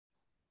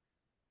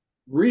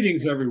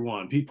Greetings,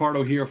 everyone. Pete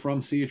Pardo here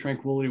from Sea of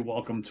Tranquility.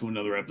 Welcome to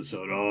another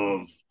episode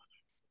of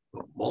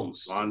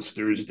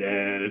Monsters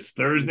Den. It's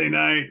Thursday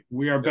night.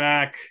 We are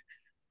back.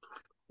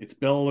 It's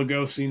Bela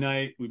Lugosi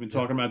night. We've been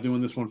talking about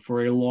doing this one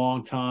for a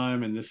long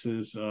time, and this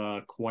is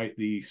quite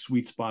the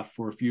sweet spot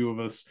for a few of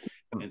us.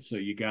 And so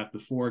you got the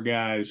four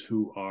guys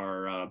who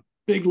are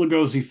big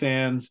Lugosi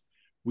fans.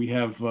 We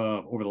have,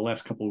 over the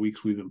last couple of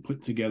weeks, we've been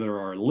putting together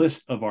our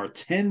list of our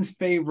 10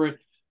 favorite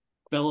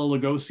Bela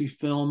Lugosi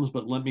films,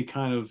 but let me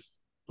kind of,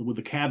 with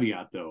a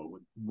caveat though,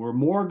 we're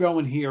more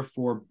going here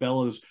for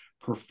Bella's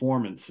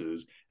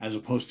performances as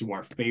opposed to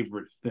our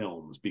favorite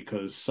films,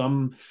 because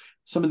some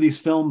of these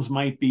films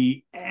might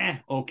be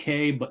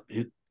okay, but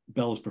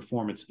Bella's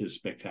performance is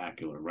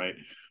spectacular, right?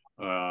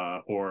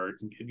 Or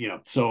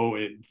so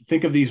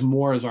think of these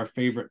more as our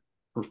favorite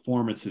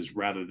performances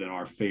rather than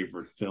our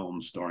favorite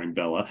films starring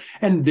Bella.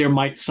 And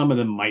some of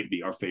them might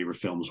be our favorite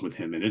films with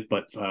him in it,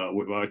 but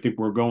I think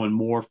we're going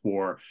more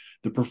for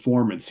the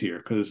performance here,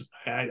 because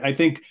I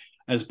think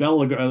as a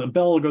Bela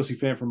Lugosi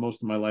fan for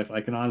most of my life,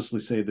 I can honestly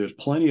say there's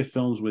plenty of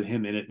films with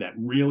him in it that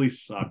really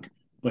suck,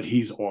 but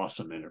he's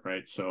awesome in it,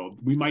 right? So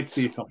we might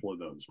see a couple of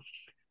those.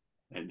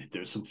 And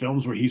there's some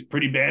films where he's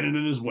pretty bad in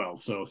it as well.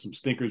 So some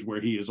stinkers where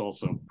he is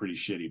also pretty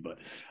shitty, but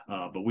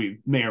we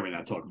may or may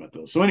not talk about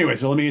those. So anyway,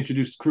 so let me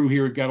introduce the crew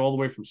here. We've got all the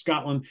way from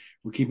Scotland.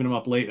 We're keeping him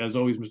up late as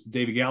always, Mr.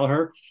 Davy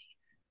Gallagher.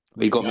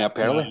 You We've got me got up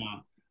early.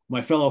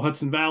 my fellow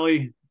Hudson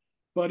Valley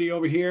buddy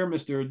over here,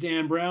 Mr.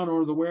 Dan Brown,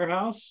 owner of the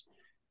warehouse,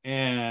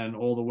 and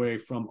all the way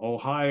from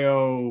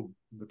Ohio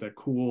with that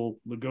cool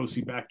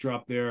Lugosi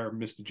backdrop there,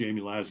 Mr. Jamie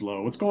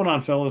Laszlo. What's going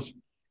on, fellas?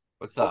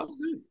 What's up?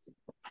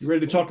 You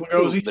ready to talk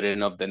Lugosi?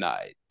 Children of the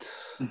night.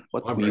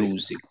 What I'm ready.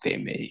 music they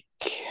make.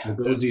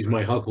 Lugosi's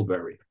my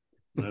huckleberry.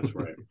 That's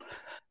right.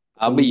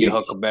 I'll be your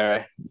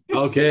Huckleberry.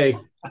 Okay,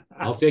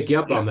 I'll take you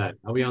up on that.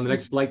 I'll be on the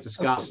next flight to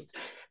Scotland.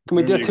 Can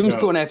we do There a you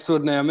Tombstone go.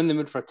 episode now? I'm in the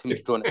mood for a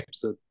Tombstone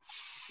episode.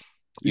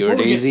 Before You're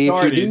we get Daisy if you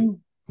started, do.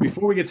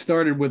 Before we get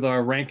started with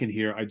our ranking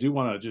here, I do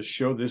want to just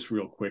show this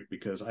real quick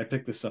because I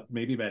picked this up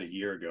maybe about a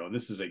year ago. And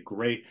this is a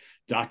great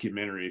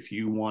documentary if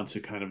you want to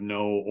kind of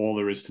know all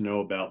there is to know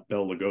about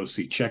Bela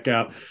Lugosi. Check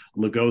out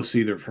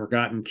Lugosi, The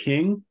Forgotten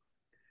King,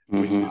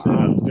 which is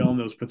a film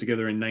that was put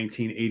together in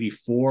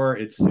 1984.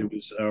 It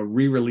was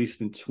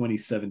re-released in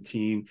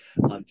 2017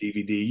 on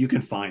DVD. You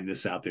can find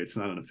this out there. It's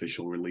not an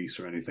official release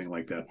or anything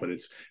like that, but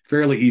it's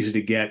fairly easy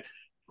to get.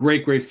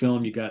 Great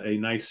film. You got a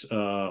nice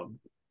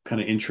kind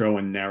of intro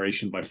and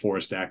narration by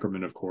Forrest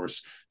Ackerman, of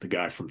course, the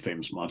guy from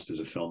Famous Monsters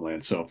of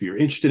Filmland. So if you're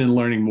interested in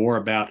learning more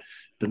about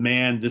the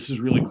man, this is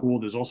really cool.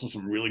 There's also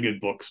some really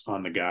good books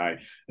on the guy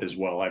as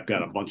well. I've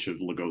got a bunch of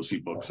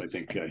Lugosi books. I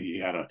think he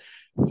had a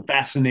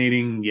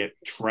fascinating yet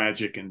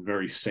tragic and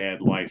very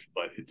sad life,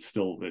 but it's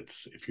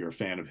if you're a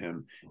fan of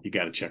him, you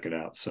got to check it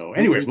out. So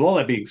anyway, with all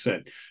that being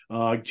said,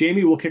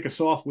 Jamie will kick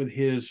us off with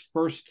his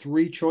first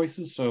three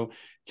choices. So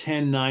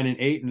 10, 9, and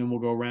 8, and then we'll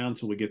go around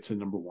until we get to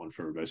number one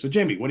for everybody. So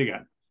Jamie, what do you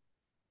got?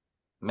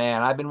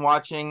 Man, I've been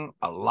watching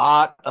a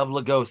lot of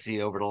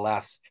Lugosi over the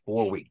last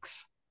 4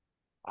 weeks.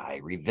 I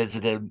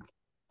revisited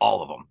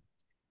all of them,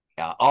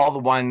 all the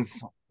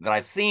ones that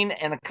I've seen,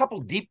 and a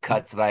couple deep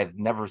cuts that I've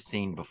never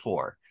seen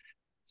before.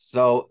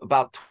 So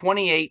about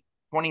 28,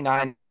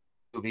 29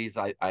 movies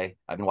I've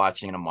been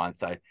watching in a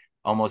month. I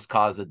almost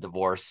caused a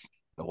divorce.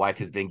 The wife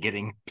has been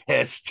getting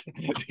pissed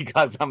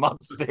because I'm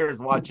upstairs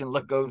watching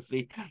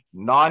Lugosi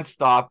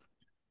nonstop.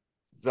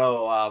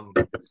 So I'm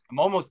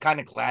almost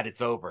kind of glad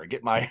it's over.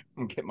 Get my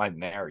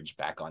marriage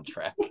back on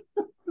track.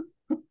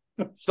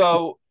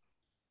 So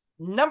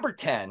number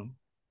 10,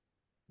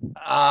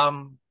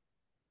 I'm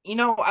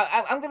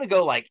gonna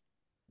go like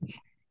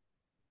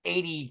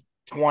 80-20,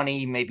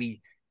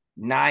 maybe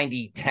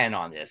 90-10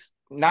 on this.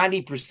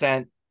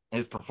 90%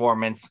 his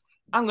performance.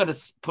 I'm gonna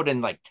put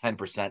in like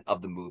 10%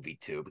 of the movie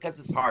too, because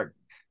it's hard.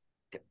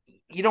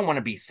 You don't want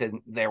to be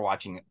sitting there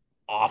watching an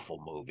awful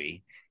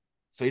movie,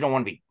 so you don't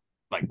want to be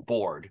like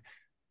bored.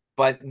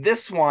 But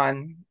this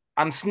one,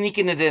 I'm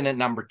sneaking it in at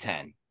number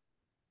 10.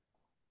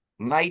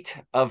 Night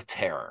of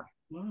Terror.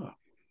 Oh.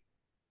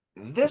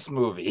 This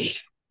movie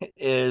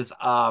is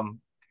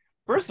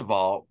first of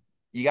all,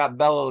 you got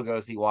Bela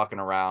Lugosi walking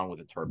around with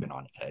a turban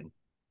on his head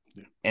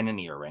and an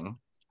earring,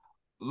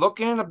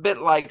 looking a bit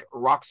like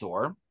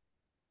Roxor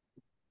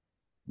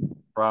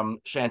from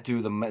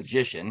Shantu the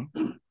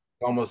Magician,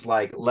 almost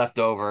like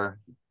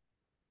leftover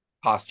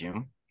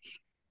costume.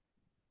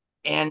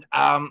 And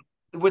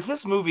with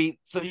this movie,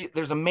 so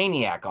there's a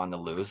maniac on the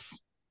loose,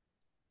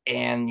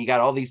 and you got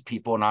all these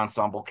people, an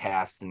ensemble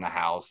cast in the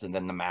house, and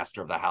then the master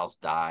of the house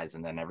dies,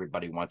 and then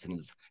everybody wants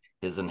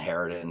his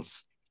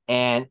inheritance,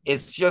 and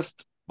it's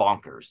just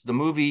bonkers. The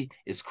movie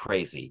is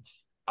crazy.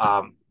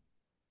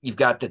 You've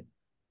got the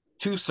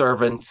two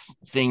servants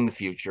seeing the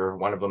future.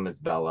 One of them is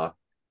Bella,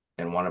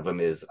 and one of them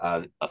is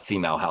a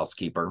female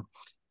housekeeper.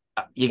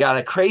 You got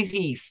a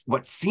crazy,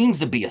 what seems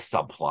to be a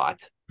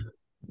subplot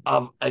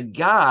of a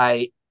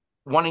guy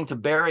wanting to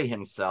bury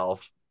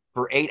himself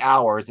for 8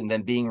 hours and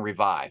then being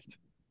revived.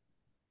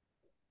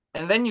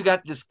 And then you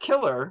got this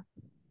killer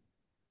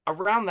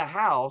around the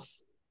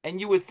house. And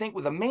you would think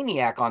with a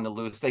maniac on the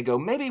loose, they go,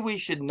 maybe we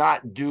should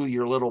not do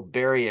your little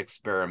berry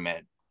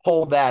experiment.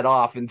 Hold that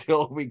off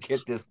until we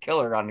get this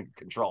killer under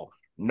control.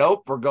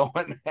 Nope, we're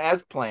going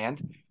as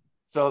planned.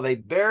 So they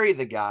bury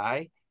the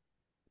guy.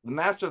 The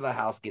master of the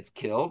house gets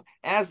killed.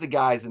 As the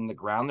guy's in the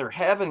ground, they're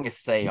having a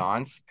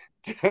seance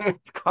to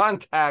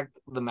contact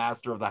the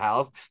master of the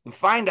house and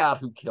find out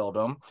who killed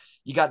him.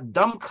 You got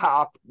dumb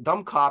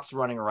cops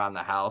running around the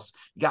house.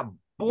 You got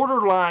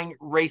borderline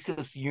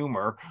racist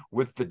humor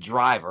with the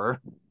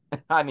driver.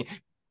 I mean,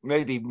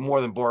 maybe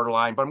more than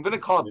borderline, but I'm going to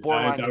call it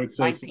borderline. I would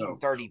say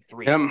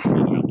 1933.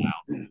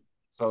 So.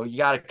 So you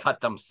got to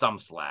cut them some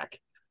slack.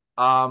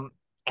 And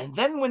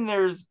then when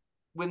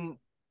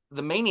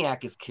the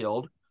maniac is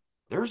killed,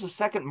 there's a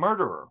second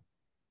murderer.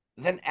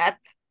 Then at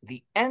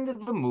the end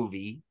of the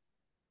movie,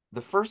 the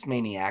first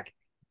maniac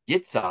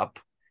gets up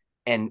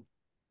and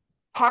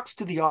talks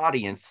to the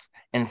audience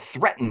and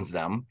threatens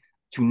them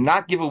to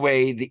not give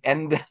away the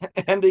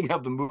ending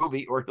of the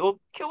movie or he'll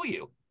kill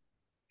you.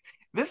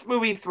 This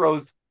movie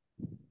throws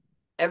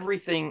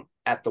everything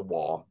at the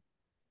wall.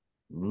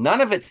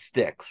 None of it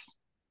sticks,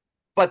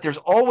 but there's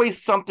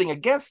always something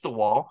against the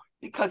wall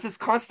because it's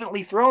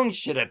constantly throwing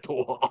shit at the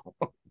wall.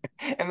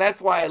 And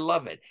that's why I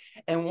love it.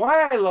 And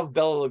why I love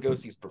Bela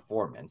Lugosi's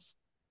performance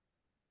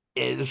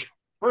is,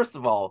 first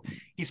of all,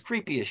 he's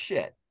creepy as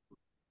shit,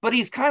 but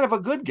he's kind of a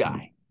good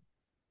guy.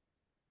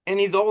 And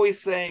he's always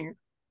saying,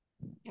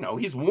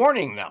 he's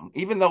warning them,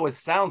 even though it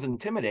sounds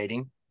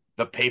intimidating.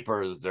 The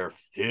papers, they're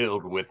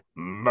filled with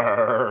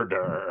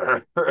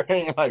murder.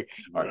 And you're like,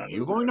 are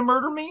you going to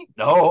murder me?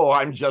 No,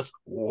 I'm just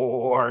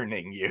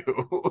warning you.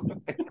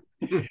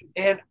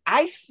 And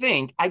I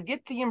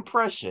get the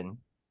impression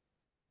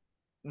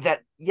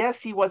that, yes,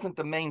 he wasn't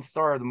the main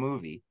star of the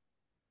movie,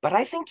 but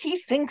I think he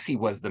thinks he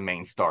was the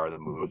main star of the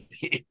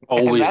movie.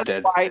 Always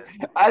did.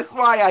 That's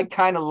why I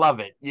kind of love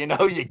it. You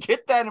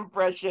get that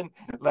impression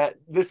that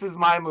this is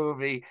my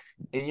movie.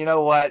 And you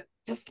know what?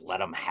 Just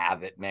let him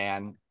have it,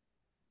 man.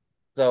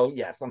 So,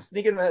 yes, I'm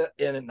sneaking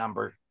in at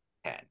number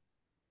 10.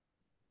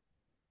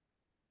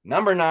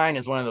 Number 9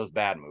 is one of those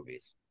bad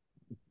movies,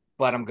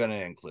 but I'm going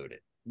to include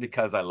it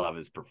because I love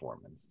his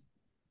performance.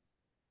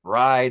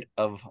 Bride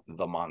of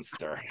the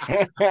Monster.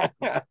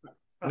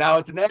 Now,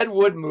 it's an Ed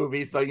Wood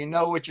movie, so you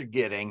know what you're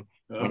getting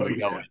when you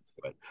go into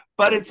it.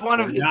 But it's one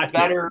of his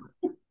better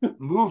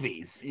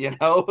movies, You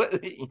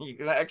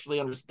can actually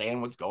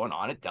understand what's going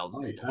on. It tells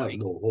the story. I have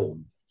no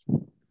home.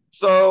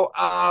 So,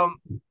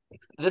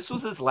 this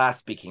was his last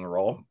speaking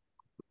role.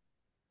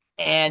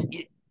 And,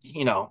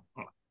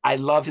 I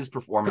love his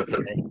performance.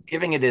 He's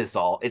giving it his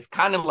all. It's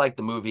kind of like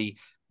the movie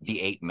The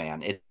Eight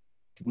Man. It's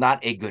not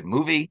a good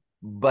movie,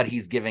 but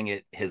he's giving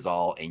it his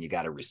all, and you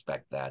got to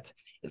respect that.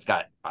 It's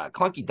got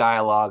clunky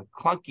dialogue,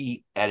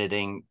 clunky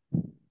editing,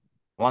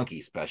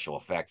 clunky special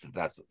effects, if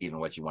that's even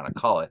what you want to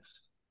call it.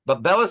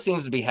 But Bela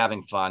seems to be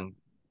having fun,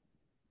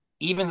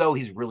 even though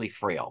he's really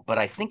frail. But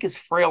I think his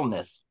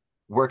frailness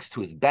works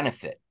to his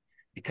benefit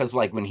because,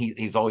 like, when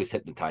he's always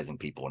hypnotizing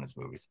people in his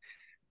movies.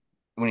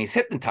 When he's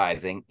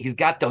hypnotizing, he's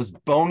got those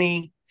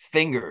bony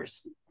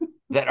fingers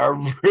that are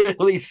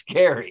really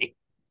scary.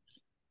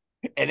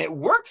 And it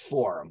works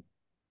for him.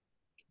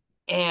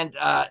 And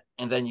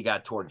then you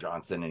got Tor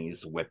Johnson, and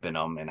he's whipping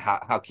them. And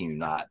how can you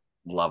not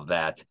love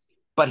that?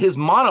 But his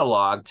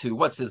monologue to,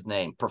 what's his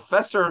name?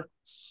 Professor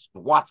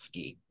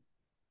Swatsky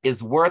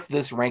is worth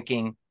this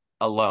ranking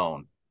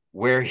alone,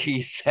 where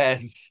he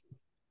says,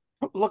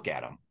 look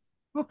at him,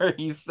 where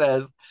he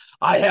says,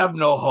 I have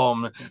no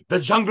home. The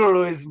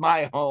jungle is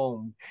my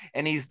home.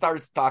 And he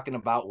starts talking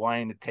about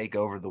wanting to take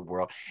over the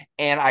world.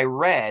 And I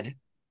read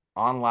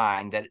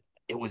online that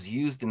it was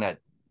used in a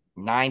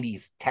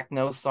 90s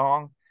techno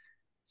song.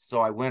 So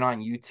I went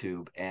on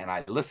YouTube and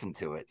I listened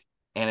to it.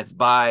 And it's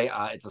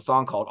it's a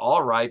song called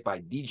All Right by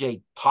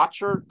DJ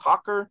Talker,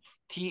 Taucher.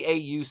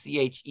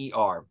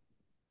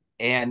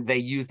 And they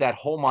use that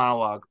whole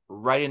monologue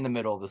right in the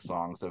middle of the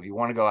song. So if you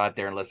want to go out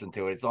there and listen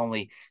to it, it's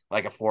only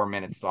like a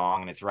 4-minute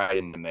song and it's right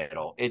in the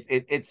middle.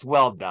 It's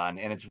well done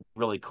and it's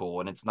really cool.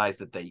 And it's nice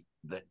that they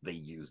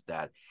used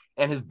that.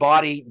 And his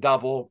body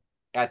double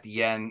at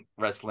the end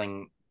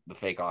wrestling the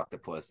fake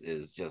octopus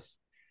is just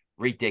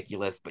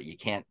ridiculous, but you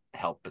can't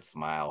help but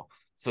smile.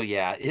 So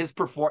yeah, his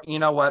you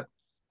know what?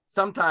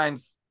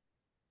 Sometimes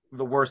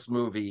the worst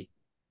movie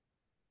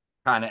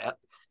kind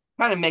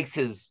of makes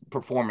his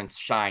performance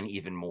shine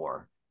even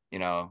more.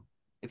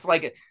 It's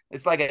like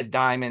a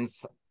diamond.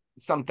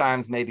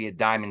 Sometimes maybe a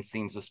diamond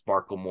seems to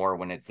sparkle more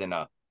when it's in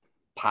a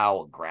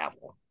pile of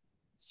gravel.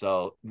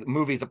 So the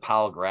movie's a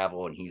pile of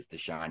gravel and he's the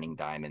shining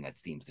diamond that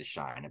seems to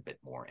shine a bit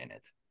more in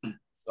it.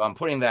 So I'm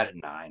putting that at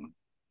 9.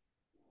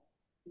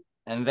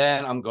 And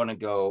then I'm going to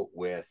go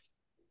with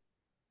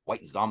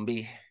White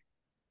Zombie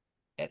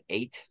at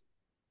 8.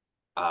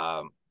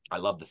 I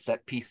love the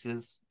set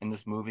pieces in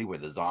this movie where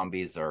the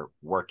zombies are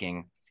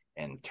working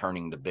and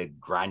turning the big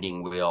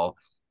grinding wheel.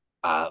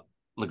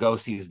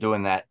 Lugosi is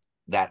doing that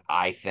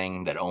eye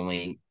thing that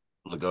only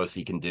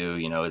Lugosi can do.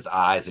 His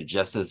eyes are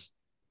just as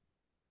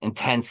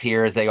intense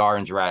here as they are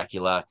in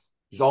Dracula.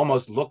 He's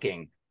almost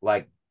looking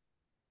like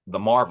the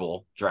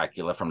Marvel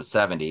Dracula from the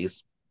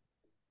 70s.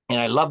 And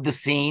I love the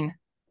scene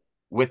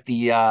with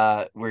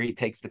the where he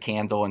takes the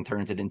candle and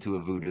turns it into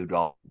a voodoo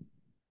doll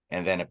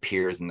and then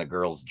appears in the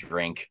girl's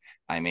drink.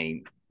 I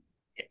mean,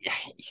 you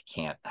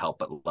can't help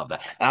but love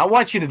that. And I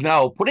want you to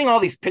know, putting all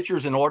these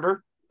pictures in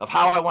order of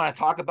how I want to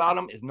talk about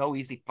them is no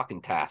easy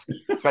fucking task,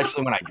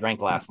 especially when I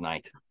drank last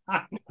night.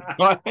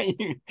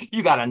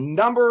 You got to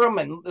number them,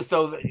 and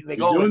so they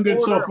go. You're doing good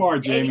so order, far,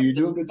 Jamie. You're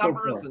doing good so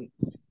numbers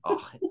far.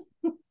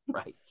 and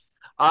right.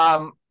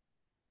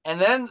 And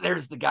then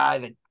there's the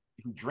guy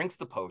who drinks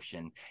the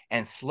potion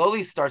and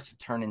slowly starts to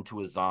turn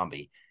into a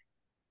zombie,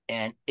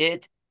 and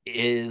it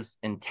is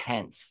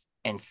intense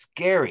and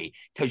scary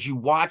because you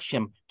watch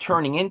him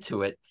turning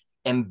into it.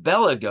 And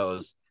Bella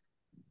goes,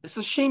 "It's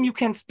a shame you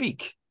can't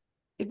speak.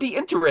 It'd be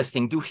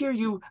interesting to hear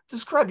you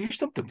describe your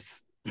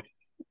symptoms.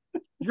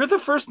 You're the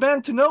first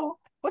man to know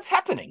what's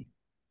happening."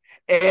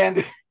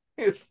 And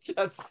it's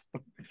just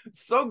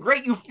so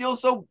great. You feel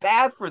so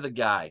bad for the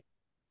guy.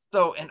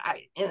 So, and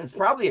it's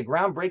probably a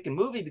groundbreaking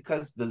movie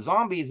because the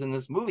zombies in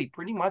this movie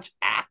pretty much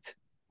act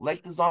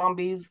like the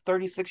zombies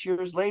 36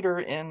 years later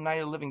in Night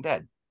of the Living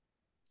Dead.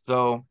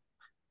 So,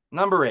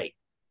 number 8.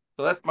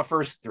 So that's my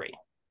first 3.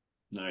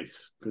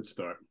 Nice. Good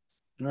start.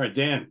 All right,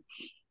 Dan,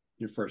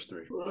 your first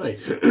 3. Right.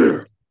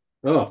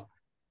 Oh,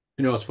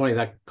 it's funny,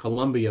 that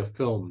Columbia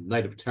film,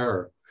 Night of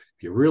Terror,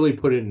 if you really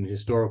put it in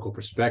historical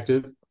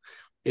perspective,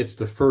 it's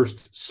the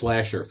first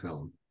slasher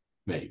film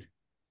made.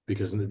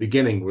 Because in the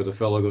beginning, where the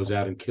fellow goes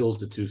out and kills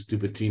the 2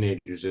 stupid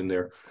teenagers in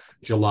their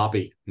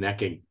jalopy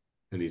necking,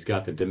 and he's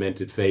got the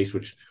demented face,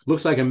 which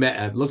looks like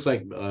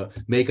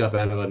makeup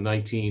out of a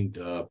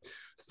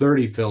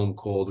 1930 film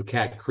called The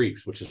Cat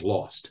Creeps, which is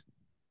lost.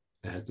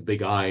 It has the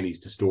big eye and he's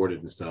distorted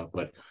and stuff.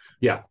 But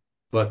yeah,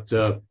 that's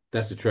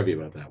the trivia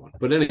about that one.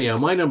 But anyhow,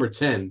 my number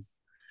 10,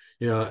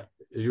 as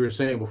you were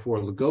saying before,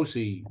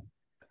 Lugosi,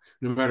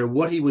 no matter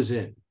what he was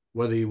in,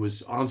 whether he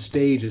was on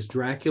stage as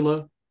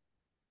Dracula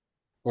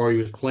or he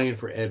was playing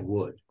for Ed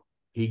Wood,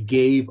 he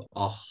gave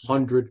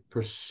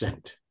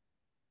 100%.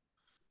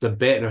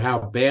 How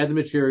bad the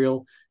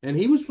material, and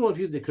he was one of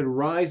you that could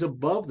rise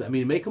above that. I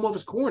mean, it may come off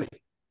as corny,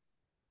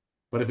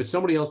 but if it's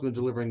somebody else been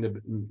delivering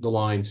the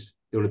lines,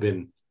 it would have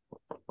been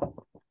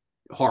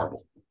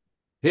horrible.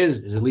 His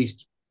is at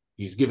least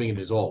he's giving it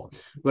his all.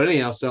 But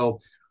anyhow, so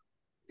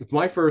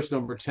my first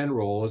number 10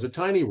 role is a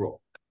tiny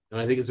role,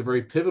 and I think it's a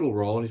very pivotal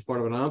role, and he's part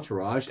of an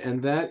entourage,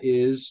 and that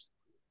is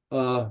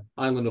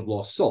Island of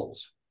Lost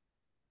Souls.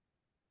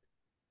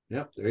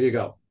 Yep, there you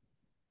go.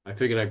 I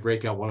figured I'd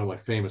break out one of my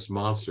famous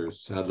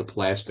monsters out of the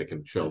plastic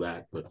and show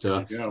that. But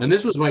and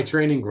this was my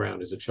training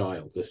ground as a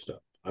child, this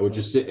stuff. I would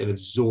just sit and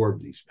absorb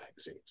these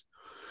magazines.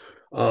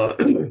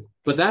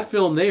 But that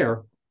film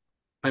there,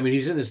 I mean,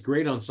 he's in this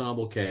great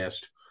ensemble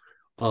cast.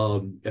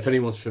 If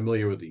anyone's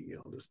familiar with the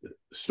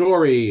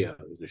story,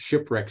 the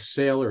shipwrecked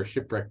sailor, a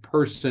shipwrecked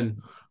person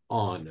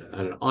on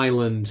an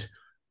island,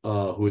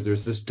 who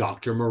there's this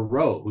Dr.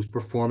 Moreau who's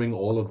performing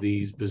all of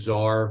these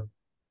bizarre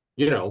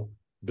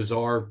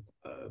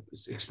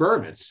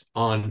experiments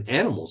on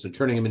animals and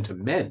turning them into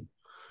men.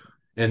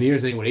 And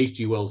here's the thing, when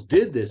H.G. Wells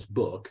did this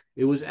book,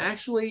 it was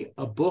actually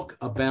a book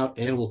about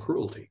animal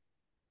cruelty.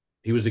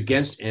 He was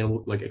against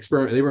animal,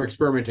 they were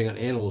experimenting on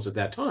animals at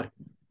that time.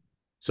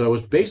 So it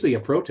was basically a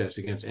protest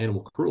against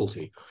animal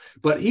cruelty.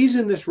 But he's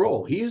in this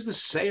role. He is the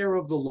sayer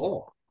of the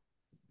law.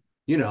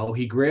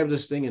 He grabbed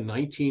this thing in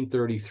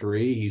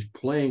 1933. He's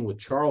playing with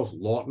Charles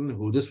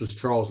Laughton, this was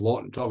Charles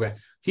Laughton talking about.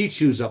 He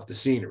chews up the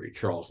scenery,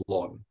 Charles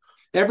Laughton.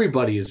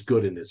 Everybody is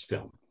good in this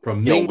film.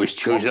 From he always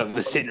chews up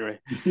the scenery.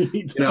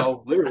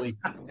 Literally.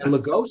 And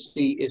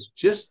Lugosi is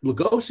just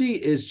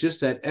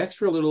that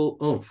extra little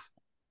oomph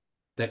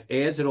that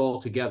adds it all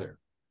together.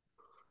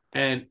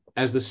 And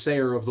as the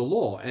sayer of the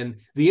law. And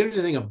the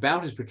interesting thing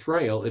about his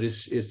portrayal, it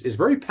is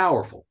very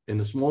powerful in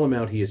the small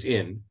amount he is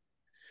in.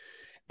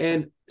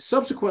 And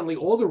subsequently,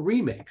 all the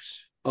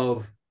remakes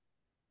of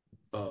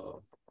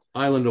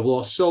Island of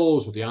Lost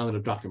Souls, or the Island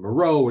of Dr.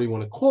 Moreau, what do you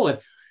want to call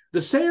it,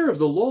 the sayer of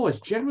the law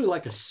is generally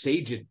like a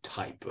Saged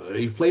type.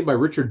 He played by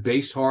Richard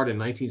Basehart in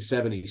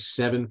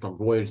 1977 from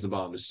Voyage to the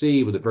Bottom of the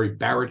Sea with a very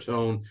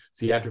baritone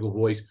theatrical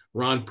voice.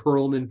 Ron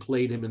Perlman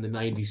played him in the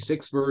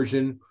 96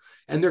 version.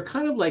 And they're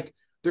kind of like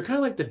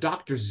the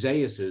Dr.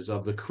 Zaiuses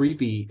of the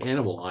creepy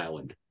animal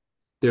island.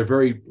 They're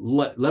very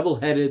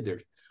level-headed. They're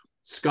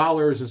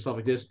scholars and stuff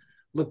like this.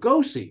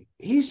 Lugosi,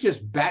 he's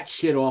just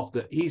batshit off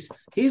he's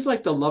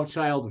like the love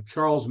child of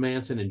Charles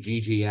Manson and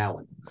G.G.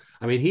 Allen.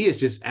 I mean, he is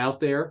just out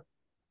there,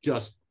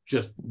 just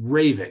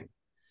raving,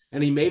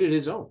 and he made it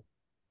his own.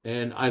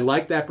 And I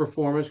like that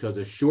performance because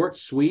it's short,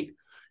 sweet,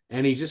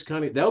 and he just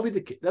that'll be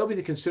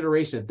the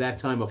consideration at that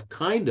time of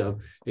kind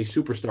of a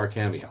superstar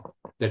cameo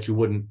that you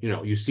wouldn't,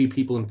 you see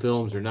people in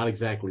films, they're not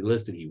exactly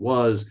listed. He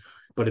was,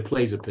 but it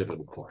plays a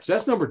pivotal part. So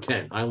that's number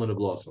 10, Island of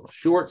Lost Souls.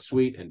 Short,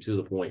 sweet, and to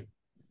the point.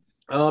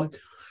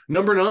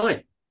 Number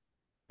 9,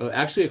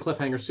 actually a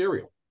cliffhanger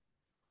serial,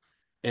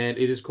 and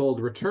it is called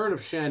Return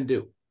of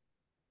Shandu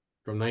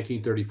from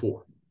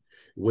 1934.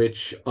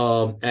 which,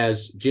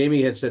 as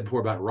Jamie had said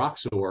before about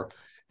Roxor,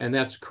 and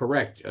that's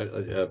correct.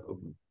 Bela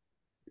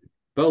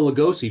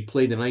Lugosi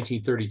played the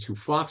 1932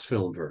 Fox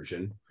film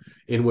version,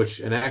 in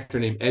which an actor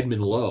named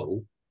Edmund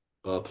Lowe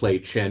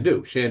played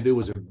Shandu. Shandu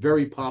was a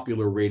very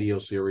popular radio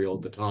serial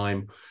at the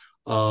time.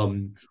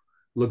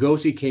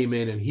 Lugosi came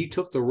in and he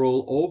took the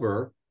role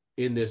over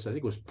in this. I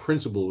think it was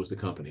Principal was the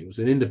company. It was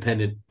an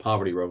independent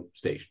Poverty Row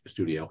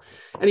studio,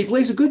 and he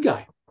plays a good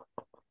guy.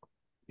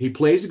 He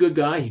plays a good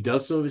guy. He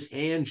does some of his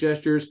hand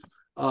gestures.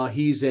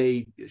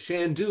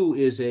 Shandu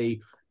is a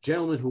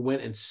gentleman who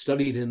went and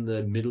studied in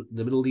the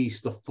Middle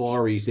East, the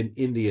Far East, in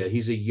India.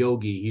 He's a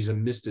yogi. He's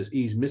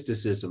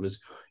mysticism.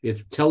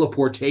 It's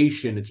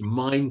teleportation. It's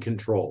mind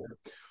control.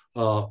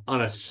 On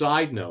a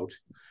side note,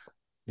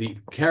 the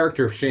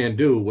character of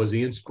Shandu was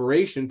the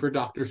inspiration for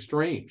Doctor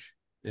Strange,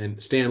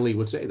 and Stan Lee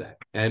would say that,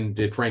 and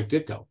did Frank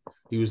Ditko.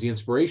 He was the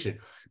inspiration.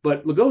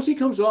 But Lugosi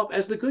comes off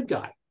as the good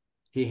guy.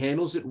 He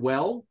handles it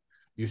well.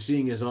 You're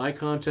seeing his eye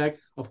contact.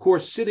 Of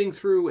course, sitting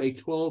through a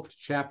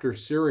 12-chapter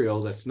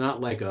serial that's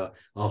not like a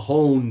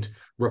honed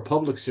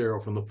Republic serial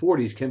from the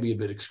 40s can be a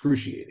bit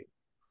excruciating.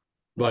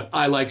 But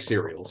I like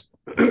serials.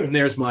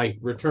 There's my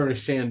Return of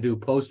Shandu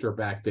poster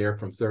back there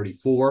from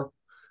 34.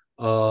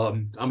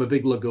 I'm a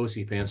big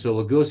Lugosi fan. So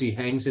Lugosi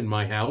hangs in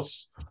my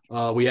house.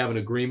 We have an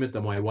agreement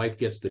that my wife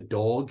gets the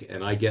dog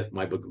and I get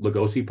my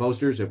Lugosi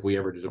posters if we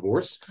ever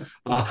divorce.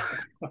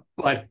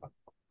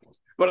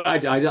 But I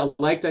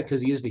like that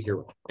because he is the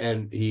hero.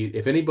 And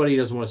if anybody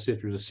doesn't want to sit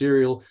through the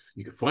serial,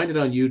 you can find it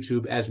on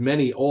YouTube, as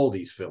all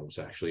these films,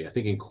 actually, I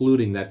think,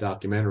 including that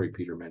documentary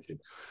Peter mentioned.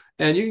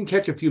 And you can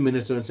catch a few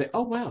minutes and say,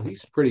 oh, wow,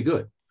 he's pretty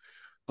good.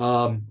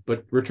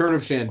 But Return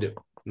of Shandu,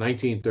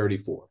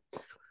 1934.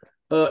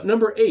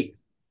 Number 8,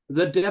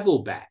 The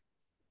Devil Bat.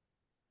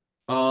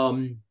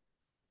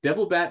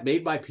 Devil Bat,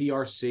 made by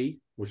PRC,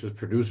 which was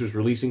Producers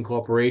Releasing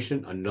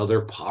Corporation,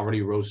 another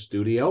Poverty Row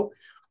studio.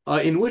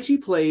 In which he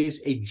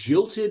plays a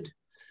jilted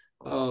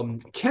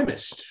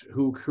chemist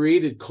who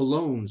created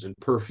colognes and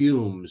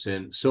perfumes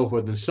and so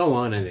forth and so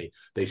on, and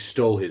they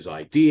stole his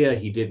idea.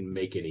 He didn't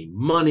make any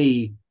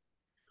money,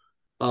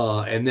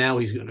 and now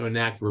he's going to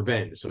enact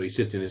revenge. So he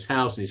sits in his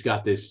house and he's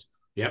got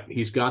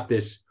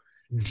this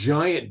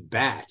giant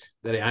bat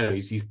that I know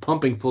he's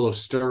pumping full of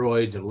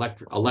steroids and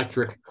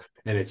electric,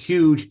 and it's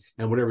huge.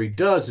 And whatever he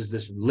does is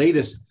this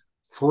latest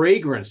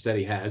fragrance that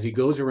he has. He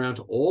goes around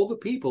to all the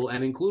people,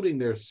 and including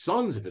their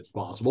sons, if it's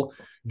possible,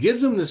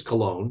 gives them this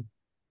cologne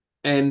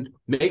and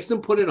makes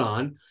them put it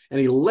on, and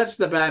he lets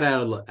the bat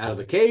out of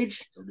the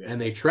cage, and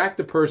they track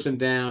the person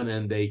down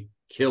and they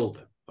killed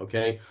him.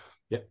 Okay.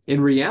 Yeah. In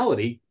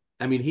reality,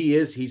 I mean,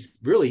 he's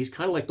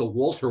kind of like the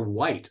Walter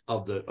White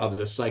of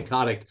the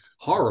psychotic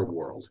horror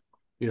world,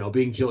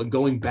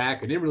 going back.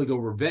 I didn't really go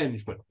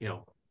revenge, but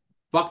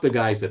fuck the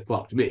guys that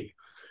fucked me.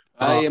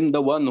 I am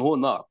the one who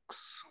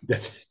knocks.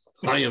 That's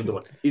I am the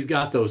one. He's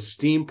got those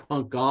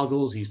steampunk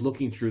goggles. He's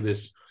looking through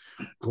this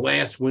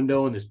glass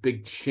window in this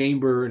big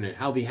chamber, and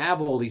how they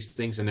have all these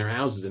things in their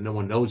houses and no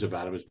one knows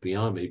about them is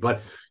beyond me.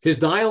 But his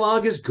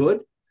dialogue is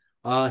good.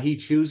 He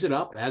chews it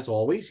up, as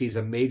always. He's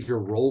a major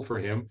role for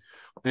him.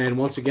 And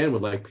once again,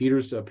 with like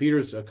Peter's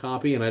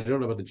copy, and I don't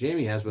know what the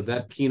Jamie has, but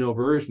that Kino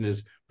version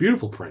is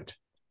beautiful print.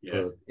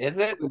 Yeah. Is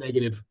it?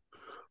 Negative.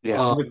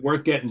 Yeah,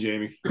 worth getting,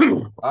 Jamie.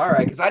 All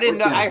right, because I didn't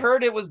know. I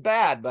heard it was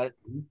bad, but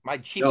my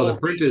cheap. No, the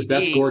print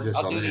that's gorgeous.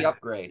 I'll do the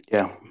upgrade.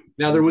 Yeah.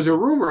 Now there was a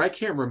rumor. I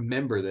can't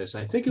remember this.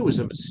 I think it was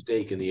a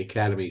mistake in the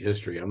Academy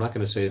history. I'm not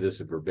going to say this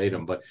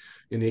verbatim, but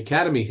in the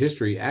Academy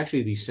history,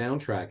 actually, the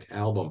soundtrack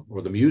album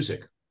or the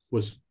music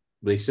was.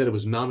 They said it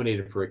was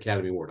nominated for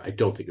Academy Award. I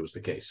don't think it was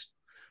the case.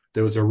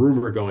 There was a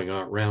rumor going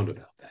around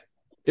about that.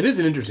 It is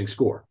an interesting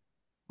score,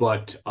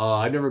 but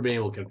I've never been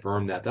able to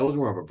confirm that. That was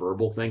more of a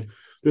verbal thing.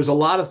 There's a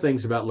lot of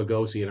things about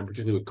Lugosi, and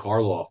particularly with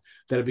Karloff,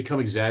 that have become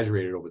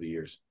exaggerated over the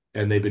years,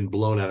 and they've been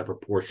blown out of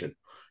proportion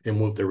in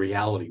what the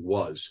reality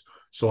was.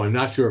 So I'm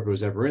not sure if it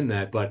was ever in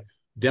that, but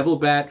Devil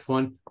Bat,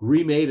 fun,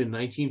 remade in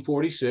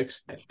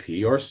 1946 at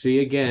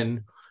PRC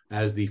again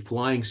as the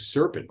Flying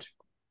Serpent,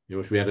 in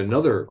which we had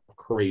another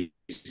crazy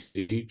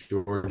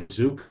George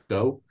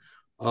Zuko.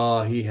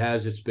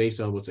 It's based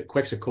on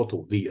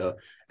Quetzalcoatl, the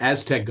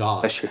Aztec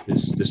god,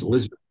 this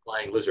lizard,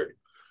 flying lizard.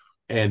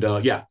 And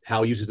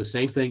Hal uses the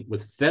same thing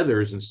with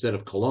feathers instead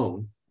of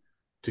cologne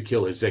to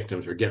kill his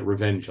victims or get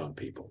revenge on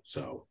people.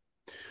 So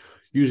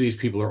usually these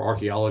people are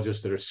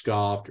archaeologists that are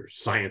scoffed, or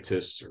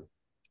scientists, or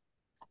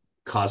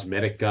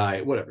cosmetic guy,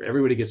 whatever.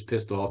 Everybody gets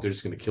pissed off. They're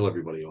just going to kill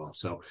everybody off.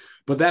 So,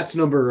 but that's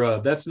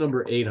number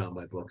 8 on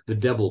my book, The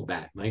Devil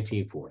Bat,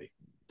 1940.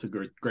 It's a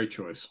great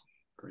choice.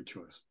 Great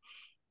choice.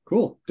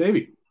 Cool,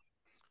 Davey.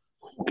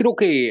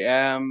 Okay.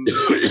 I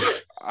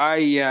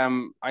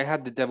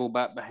had The Devil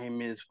Bat behind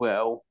me as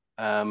well.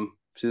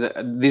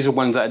 These are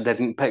ones that I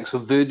didn't pick. So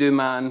Voodoo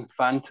Man,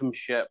 Phantom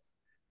Ship,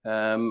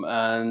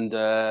 and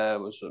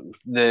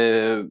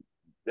the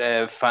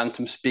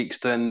Phantom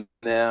Speaks in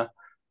there,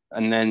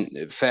 and then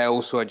it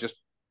fell, so I just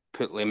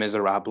put Les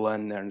Miserables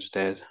in there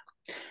instead.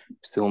 It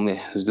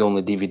was the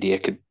only DVD I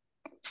could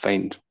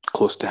find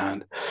close to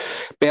hand.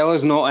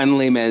 Bella's not in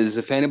Les Mis.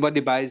 If anybody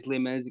buys Les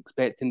Mis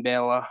expecting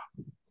Bella,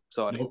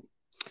 sorry.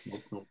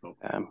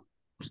 Nope.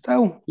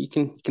 Still, you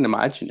can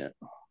imagine it.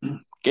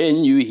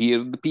 Can you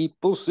hear the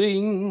people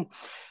sing?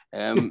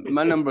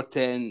 My number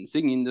 10,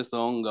 singing the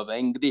song of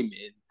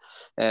angry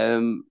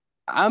men.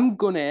 I'm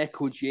going to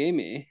echo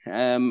Jamie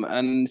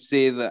and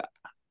say that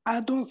I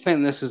don't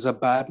think this is a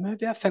bad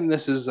movie. I think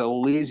this is a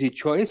lazy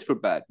choice for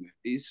bad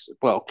movies.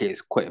 Well, okay,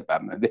 it's quite a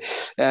bad movie.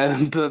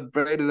 But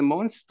Bride of the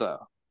Monster.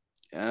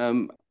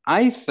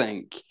 I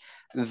think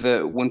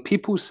that when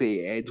people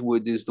say Ed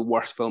Wood is the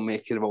worst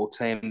filmmaker of all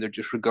time, they're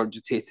just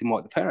regurgitating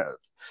what they've heard.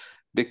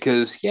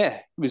 Because, yeah,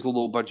 he was a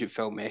low-budget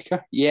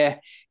filmmaker. Yeah,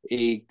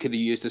 he could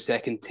have used a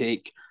second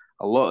take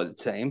a lot of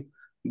the time,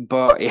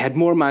 but he had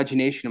more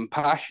imagination and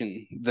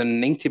passion than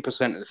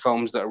 90% of the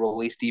films that are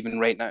released even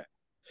right now,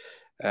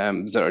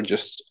 that are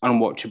just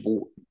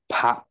unwatchable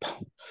pap.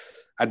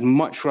 I'd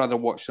much rather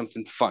watch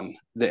something fun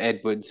that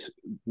Ed Wood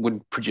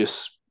would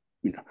produce.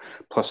 You know,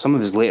 plus some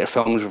of his later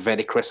films were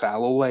very Chris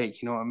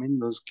Allo-like. You know what I mean?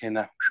 Those kind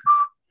of,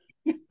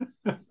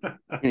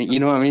 you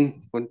know what I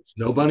mean?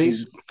 Snow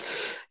bunnies.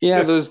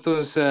 Yeah, those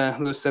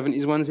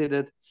 70s ones he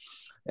did.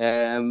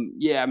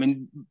 Yeah, I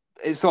mean,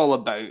 it's all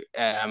about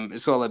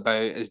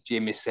as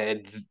Jamie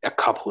said, a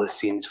couple of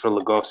scenes for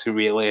Lugosi,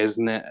 really,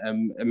 isn't it?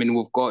 I mean,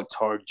 we've got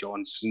Tor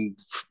Johnson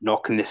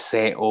knocking the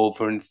set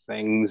over and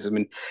things. I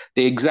mean,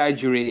 they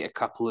exaggerate a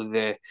couple of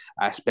the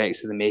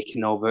aspects of the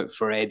making of it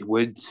for Ed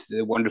Wood,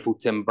 the wonderful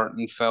Tim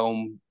Burton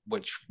film,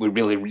 which we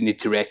really need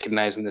to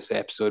recognise in this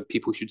episode.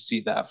 People should see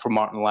that for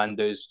Martin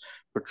Landau's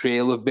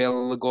portrayal of Bela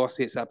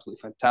Lugosi. It's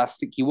absolutely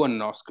fantastic. He won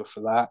an Oscar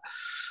for that.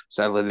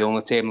 Sadly, the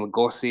only time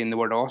Lugosi and the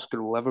word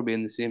Oscar will ever be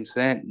in the same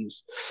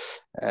sentence.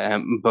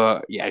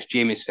 But yeah, as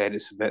Jamie said,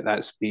 it's about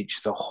that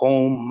speech, the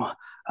home,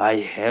 I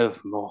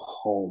have no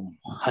home,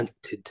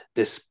 hunted,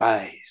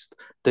 despised.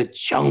 The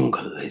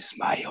jungle is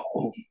my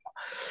home.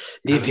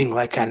 Living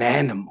like an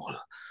animal,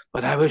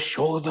 but I will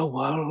show the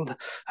world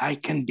I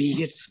can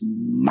be its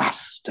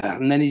master.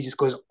 And then he just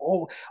goes,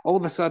 all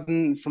of a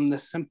sudden, from the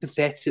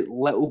sympathetic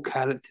little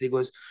character, he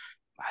goes,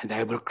 and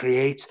I will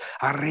create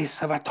a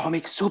race of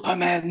atomic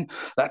supermen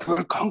that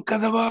will conquer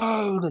the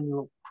world.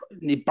 And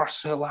he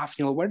bursts out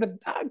laughing. You're like, where did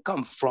that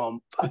come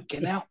from?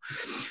 Fucking hell.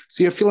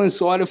 So you're feeling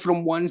sorry for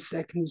him 1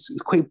 second. It's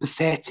quite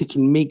pathetic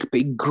and meek, but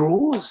he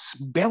grows.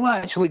 Bella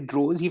actually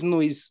grows, even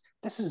though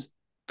this is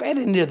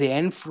very near the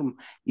end from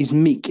he's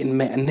meek and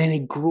then he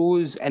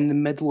grows in the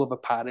middle of a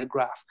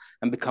paragraph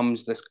and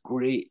becomes this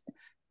great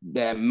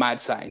mad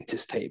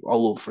scientist type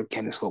all over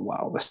kind of like,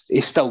 wow,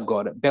 he's still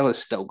got it. Bella's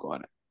still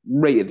got it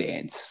right at the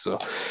end. So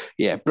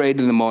yeah, Bride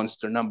of the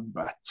Monster,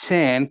 number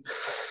 10.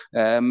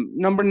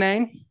 Number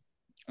 9,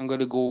 I'm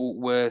going to go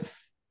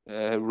with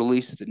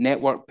release the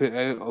network put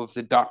out of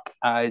The Dark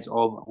Eyes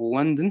of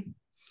London.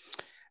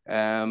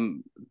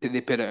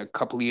 They put it a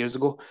couple of years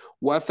ago.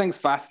 What I think is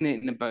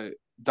fascinating about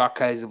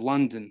Dark Eyes of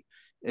London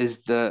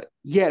is that,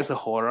 yeah, it's a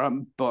horror,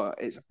 but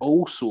it's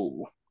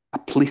also a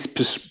police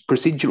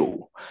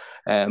procedural.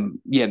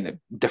 Yeah, the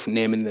different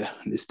name in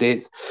the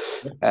States.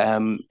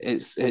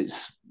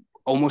 It's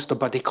almost a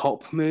buddy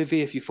cop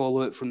movie if you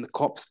follow it from the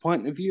cop's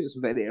point of view. It's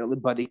a very early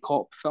buddy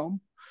cop film.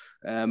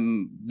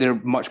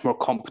 They're much more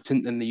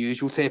competent than the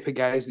usual type of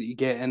guys that you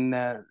get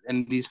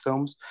in these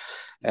films.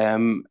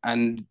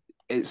 And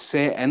it's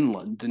set in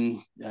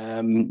London,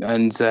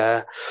 and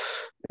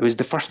it was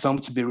the first film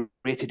to be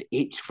rated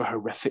H for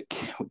horrific,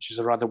 which is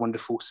a rather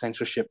wonderful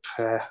censorship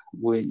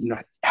way,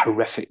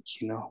 horrific,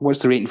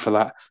 What's the rating for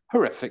that?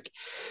 Horrific.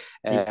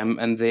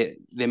 And the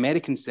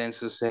American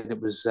censor said it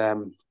was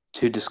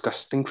too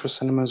disgusting for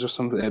cinemas or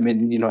something. I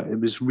mean, it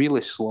was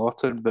really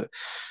slaughtered, but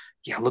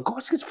yeah,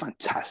 Lugosi's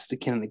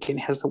fantastic, and again,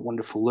 he has that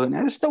wonderful look.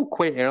 And it's still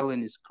quite early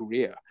in his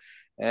career.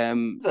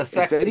 It's a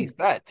sexy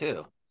set,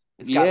 too.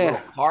 It's got little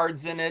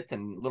cards in it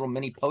and little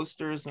mini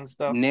posters and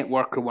stuff.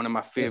 Network are one of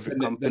my favorite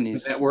companies.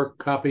 That's the Network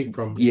copy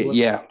from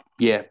England?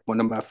 Yeah.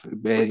 One of my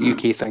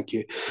UK. Thank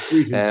you.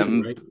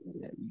 Region 2, right?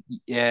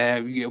 Yeah,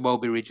 it will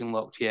be region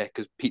locked. Yeah,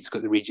 because Pete's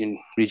got the region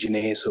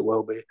A, so it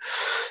will be.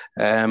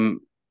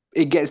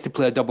 It gets to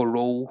play a double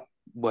role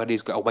where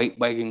he's got a white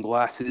wig and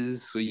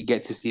glasses, so you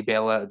get to see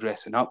Bella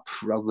dressing up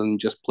rather than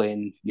just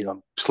playing,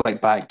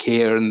 slick back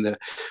hair and the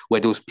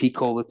widow's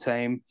peak all the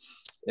time.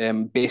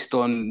 Based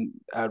on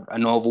a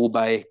novel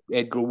by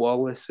Edgar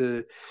Wallace,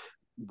 a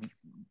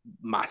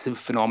massive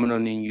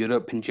phenomenon in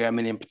Europe and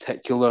Germany in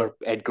particular.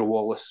 Edgar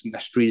Wallace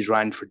mysteries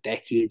ran for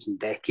decades and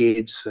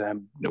decades.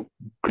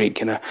 Great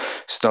kind of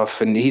stuff.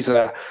 And he's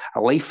a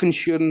life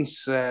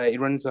insurance. He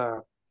runs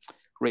a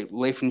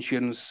life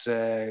insurance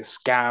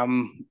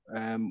scam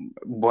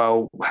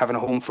while having a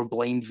home for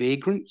blind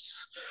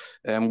vagrants,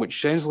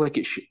 which sounds like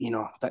it should,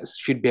 that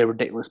should be a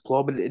ridiculous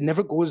plot, but it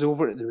never goes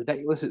over the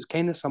ridiculous. It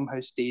kind of somehow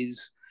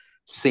stays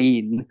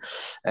saying.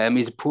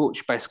 He's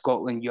approached by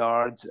Scotland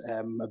Yard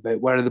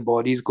about where are the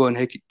bodies going?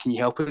 How can you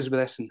help us with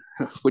this? And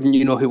wouldn't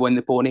you know who won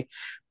the pony?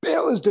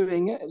 Bella's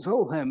doing it. It's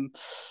all him.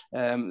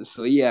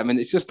 So yeah, I mean,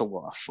 it's just a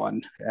lot of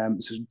fun.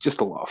 It's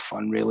just a lot of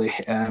fun, really.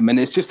 And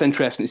it's just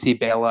interesting to see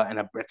Bela in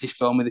a British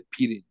film of the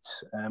period,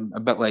 a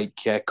bit like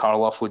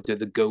Karloff would do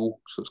The Ghoul.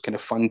 So it's kind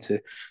of fun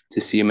to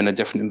see him in a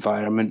different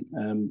environment.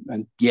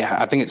 And yeah,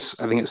 I think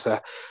it's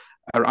a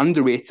our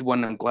underrated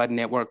one. I'm glad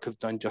Network have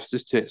done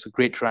justice to it. It's a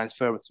great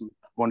transfer with some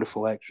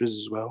wonderful extras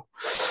as well.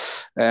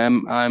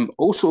 I'm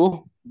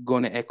also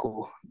going to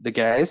echo the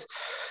guys,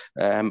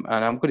 and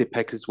I'm going to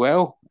pick as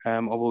well,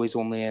 although he's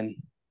only in,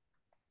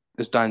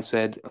 as Dan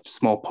said, a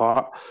small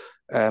part,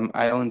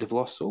 Island of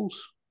Lost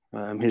Souls.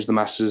 Here's the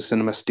Masters of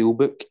Cinema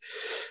Steelbook.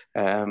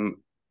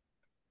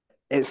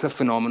 It's a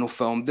phenomenal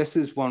film. This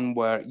is one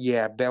where,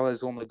 yeah,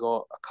 Bella's only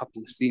got a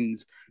couple of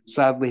scenes.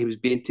 Sadly, he was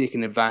being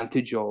taken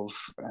advantage of.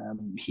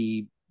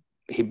 He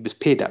was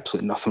paid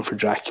absolutely nothing for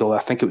Dracula. I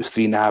think it was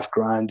 $3.5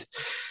 grand.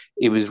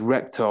 He was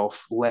ripped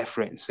off left,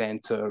 right, and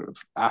centre.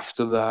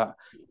 After that,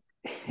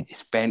 he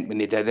spent when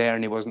he did there,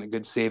 and he wasn't a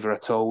good saver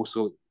at all.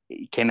 So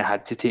he kind of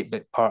had to take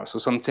bit part. So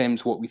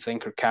sometimes what we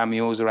think are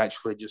cameos are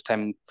actually just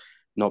him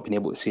not being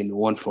able to say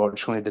no,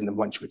 unfortunately. Didn't have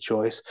much of a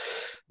choice.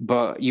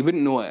 But you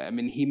wouldn't know it. I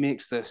mean, he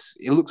makes this,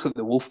 it looks like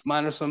the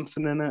Wolfman or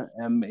something in it.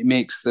 He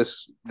makes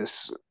this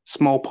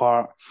small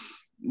part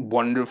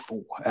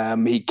wonderful.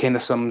 He kind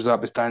of sums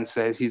up, as Dan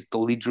says, he's the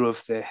leader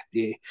of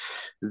the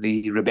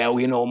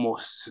rebellion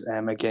almost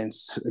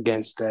against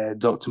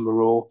Dr.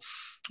 Moreau.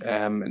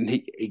 And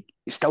he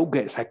still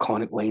gets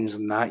iconic lines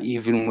in that,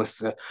 even with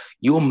the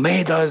 "You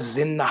made us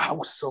in the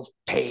house of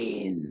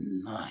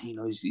pain." You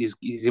know, he's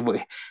able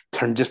to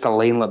turn just a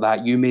line like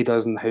that. "You made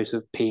us in the house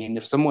of pain."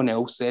 If someone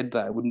else said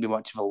that, it wouldn't be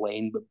much of a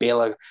line, but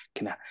Bela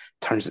kind of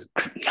turns it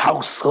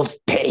 "house of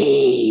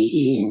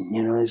pain."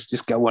 You know, it's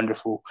just got a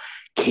wonderful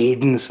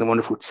cadence and a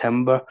wonderful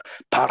timbre.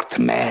 Part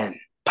man,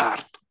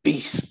 part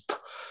beast.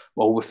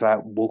 All with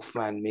that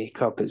Wolfman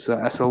makeup. It's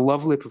a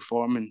lovely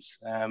performance.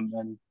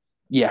 And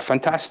yeah,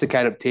 fantastic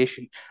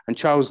adaptation. And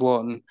Charles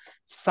Lawton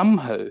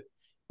somehow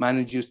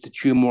manages to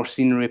chew more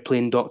scenery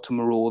playing Dr.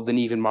 Moreau than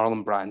even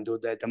Marlon Brando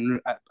did.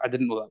 I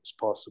didn't know that was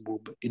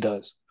possible, but he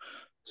does.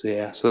 So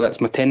yeah, so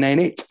that's my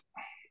 10-9-8.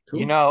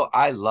 Cool. You know,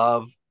 I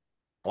love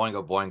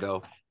Oingo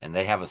Boingo, and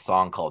they have a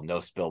song called No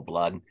Spill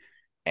Blood,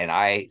 and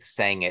I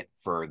sang it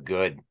for a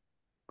good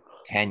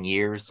 10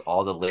 years,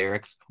 all the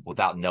lyrics,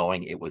 without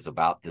knowing it was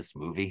about this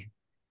movie.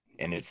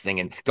 And it's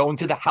singing "Going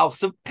to the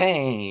House of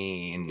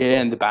Pain."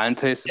 Yeah, and the band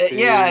house.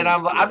 Yeah, and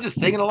I'm just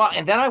singing along.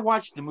 And then I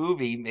watched the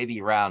movie maybe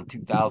around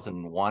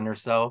 2001 or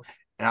so,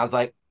 and I was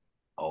like,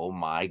 "Oh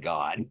my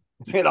god!"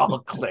 It all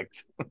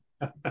clicked.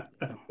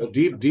 Well,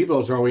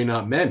 Devo's "Are We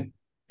Not Men"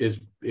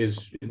 is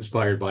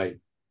inspired by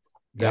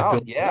that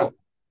film. Yeah.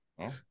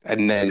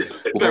 And then I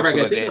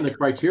think on the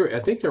criteria, I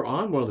think they're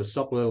on one of the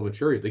supplemental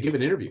materials. They give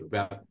an interview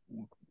about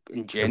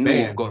in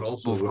general.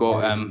 We've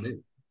got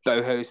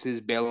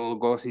Bauhaus's Bela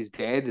Lugosi's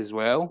Dead as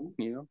well,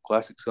 you know,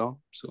 classic song.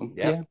 So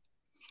yeah.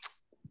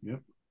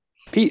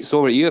 Pete, so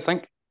over to you, I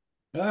think.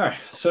 All right,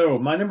 so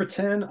my number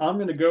 10, I'm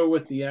going to go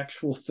with the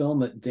actual film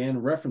that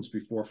Dan referenced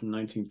before from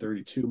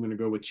 1932. I'm going to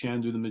go with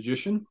Chandu the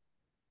Magician,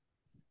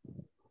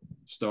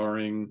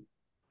 starring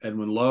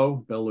Edwin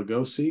Lowe, Bela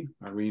Lugosi,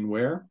 Irene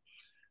Ware.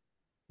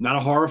 Not a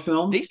horror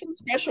film. Decent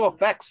special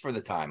effects for the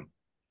time.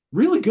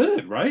 Really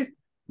good, right?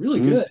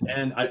 Really good.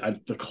 And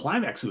the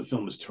climax of the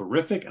film is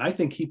terrific. I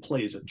think he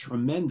plays a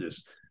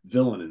tremendous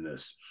villain in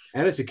this.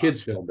 And it's a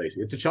kid's film,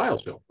 basically. It's a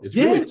child's film. It's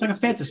like a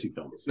fantasy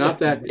film. It's not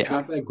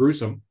that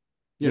gruesome,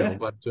 you know,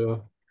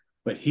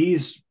 but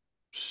he's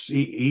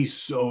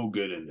so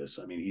good in this.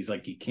 I mean, he's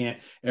like, he can't,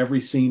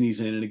 every scene he's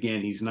in, and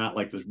again, he's not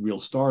like the real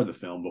star of the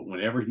film, but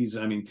whenever he's,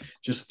 I mean,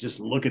 just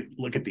look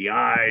at the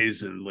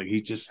eyes, and like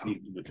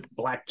with the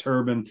black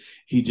turban,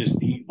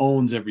 he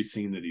owns every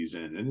scene that he's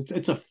in, and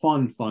it's a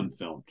fun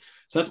film.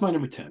 So that's my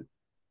number 10.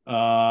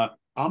 I'm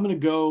gonna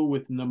go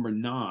with number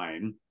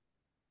 9.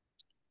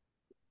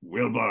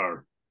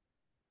 Wilbur,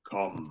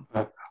 come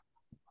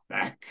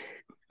back.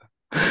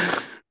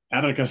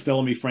 Abbott and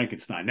Costello Meet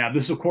Frankenstein. Now,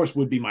 this, of course,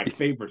 would be my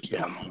favorite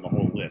film on the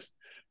whole list,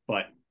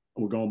 but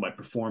we're going by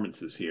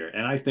performances here.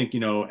 And I think,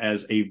 you know,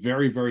 as a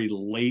very, very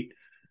late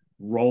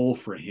role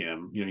for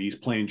him, you know, he's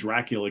playing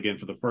Dracula again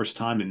for the first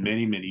time in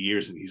many, many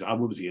years. And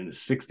what was he, in the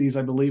 60s,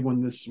 I believe,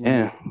 when this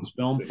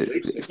film?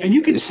 And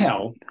you can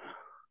tell,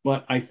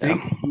 but I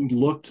think he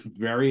looked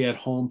very at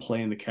home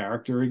playing the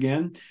character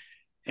again.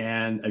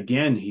 And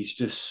again, he's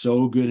just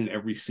so good in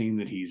every scene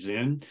that he's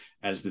in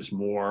as this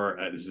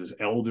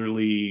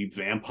elderly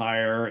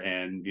vampire,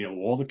 and you know,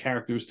 all the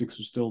characteristics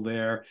are still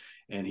there,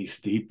 and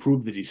he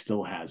proved that he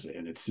still has it,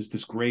 and it's just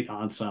this great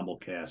ensemble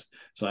cast.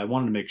 So I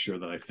wanted to make sure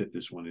that I fit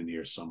this one in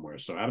here somewhere.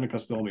 So Abbott and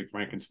Costello Meet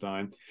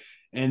Frankenstein,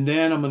 and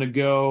then I'm going to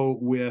go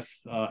with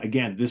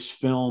again, this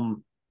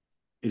film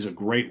is a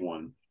great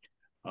one.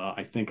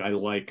 I think I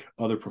like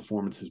other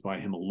performances by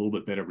him a little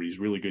bit better, but he's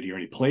really good here.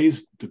 And he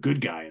plays the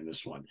good guy in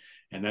this one,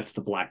 and that's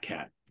the Black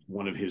Cat,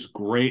 one of his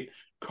great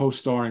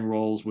co-starring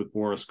roles with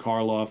Boris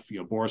Karloff.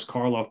 Boris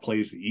Karloff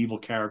plays the evil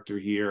character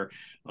here.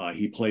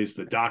 He plays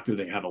the doctor.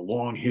 They have a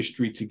long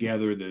history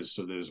together. There's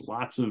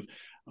lots of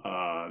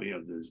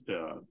there's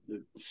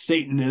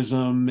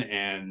Satanism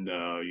and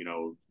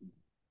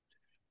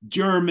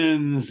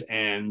Germans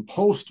and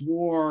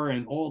post-war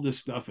and all this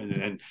stuff,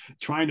 and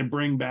trying to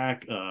bring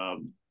back the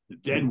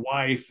dead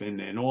wife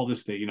and all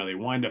this. They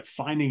wind up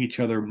finding each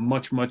other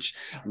much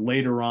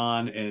later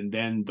on, and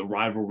then the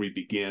rivalry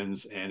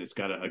begins, and it's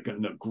got a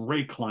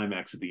great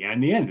climax at the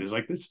end. The end is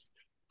like this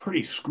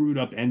pretty screwed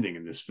up ending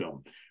in this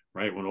film,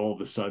 right? When all of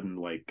a sudden,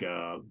 like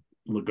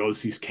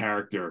Lugosi's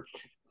character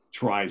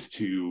tries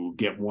to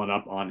get one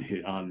up on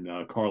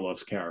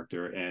Karloff's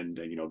character, and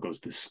goes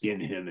to skin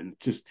him, and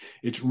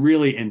it's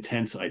really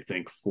intense, I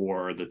think,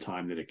 for the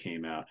time that it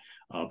came out.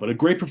 But a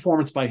great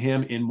performance by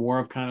him in more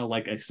of kind of,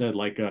 like I said,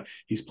 like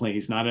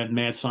he's not a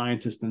mad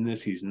scientist in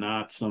this. He's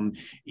not some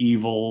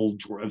evil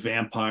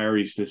vampire.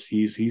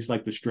 He's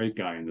like the straight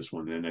guy in this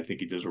one, and I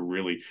think he does a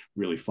really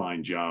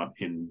fine job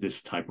in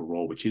this type of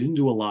role, which he didn't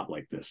do a lot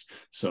like this.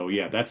 So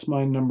yeah, that's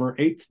my number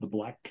 8, The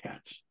Black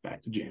Cat.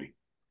 Back to Jamie.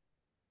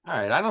 All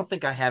right, I don't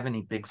think I have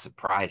any big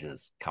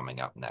surprises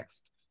coming up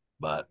next,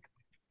 but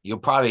you'll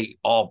probably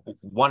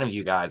one of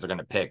you guys are going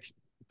to pick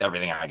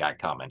everything I got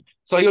coming,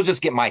 so you'll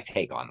just get my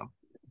take on them.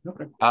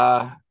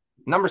 Okay.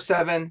 Number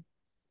 7,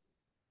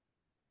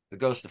 The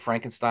Ghost of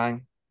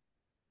Frankenstein.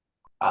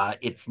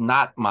 It's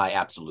not my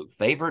absolute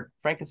favorite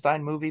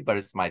Frankenstein movie, but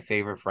it's my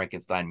favorite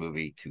Frankenstein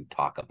movie to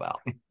talk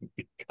about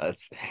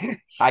because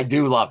I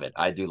do love it.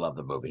 I do love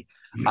the movie.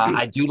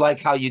 I do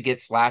like how you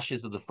get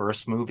flashes of the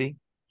first movie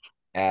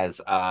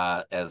as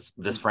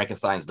this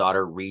Frankenstein's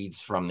daughter reads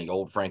from the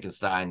old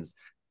Frankenstein's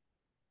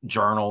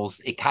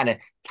journals. It kind of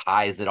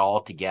ties it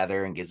all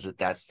together and gives it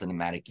that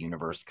cinematic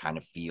universe kind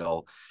of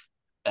feel.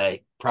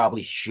 It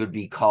probably should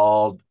be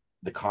called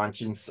The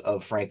Conscience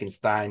of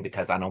Frankenstein,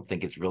 because I don't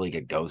think it's really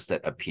a ghost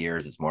that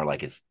appears. It's more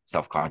like his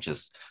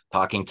self-conscious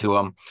talking to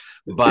him.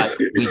 But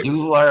we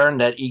do learn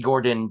that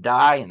Igor didn't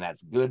die, and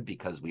that's good,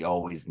 because we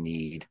always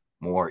need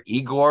more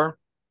Igor.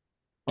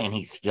 And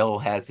he still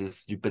has his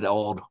stupid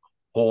old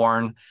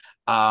horn.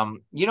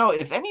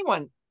 If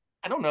anyone,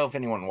 I don't know if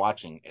anyone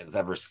watching has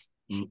ever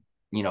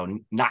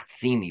not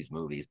seen these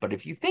movies, but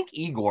if you think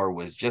Igor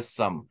was just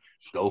some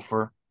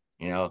gopher,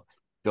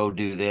 go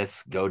do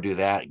this, go do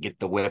that, get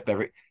the whip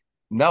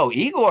no,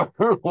 Igor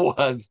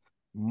was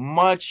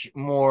much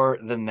more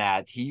than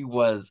that. He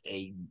was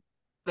a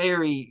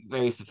very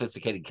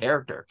sophisticated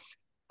character,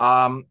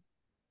 and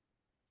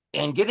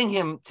getting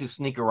him to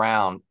sneak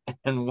around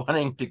and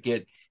wanting to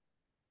get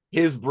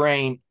his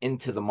brain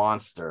into the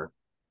monster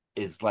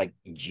is like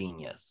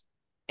genius.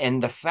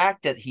 And the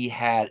fact that he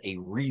had a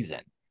reason,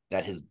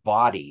 that his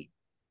body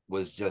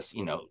was just,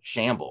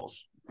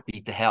 shambles,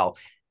 beat to hell,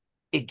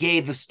 it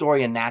gave the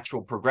story a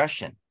natural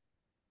progression.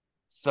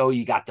 So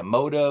you got the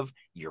motive,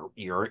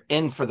 you're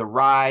in for the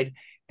ride,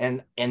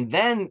 and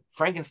then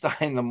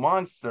Frankenstein's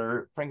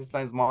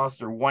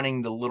monster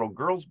wanting the little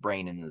girl's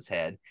brain in his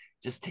head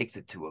just takes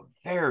it to a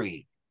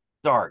very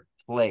dark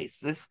place.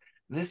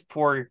 This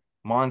poor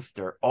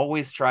monster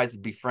always tries to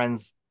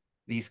befriend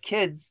these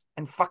kids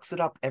and fucks it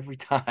up every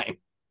time.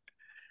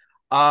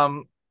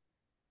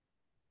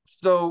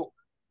 So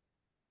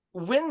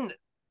when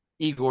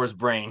Igor's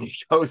brain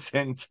goes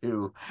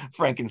into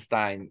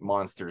Frankenstein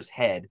monster's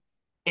head,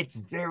 it's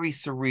very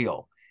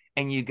surreal.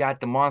 And you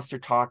got the monster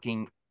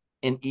talking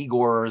in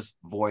Igor's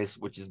voice,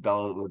 which is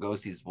Bela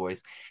Lugosi's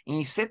voice. And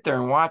you sit there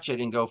and watch it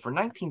and go, for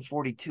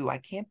 1942, I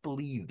can't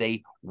believe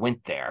they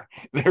went there.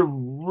 They're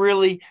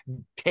really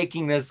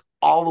taking this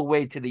all the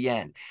way to the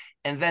end.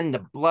 And then the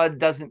blood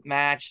doesn't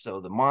match, so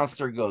the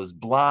monster goes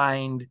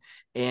blind.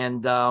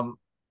 And Bela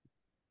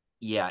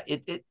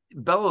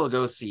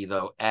Lugosi,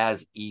 though,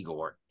 as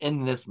Igor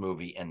in this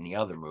movie and the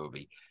other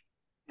movie,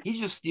 he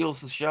just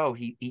steals the show.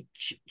 He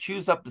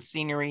chews up the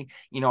scenery.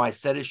 I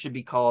said it should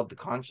be called The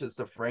Conscience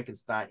of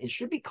Frankenstein. It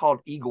should be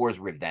called Igor's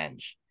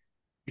Revenge,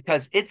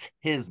 because it's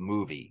his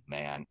movie,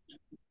 man.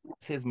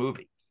 It's his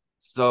movie.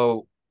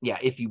 So, yeah,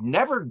 if you've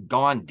never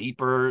gone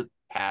deeper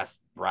past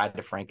Bride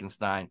of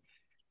Frankenstein,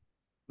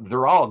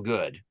 they're all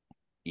good.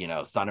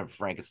 Son of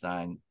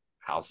Frankenstein,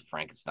 House of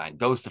Frankenstein,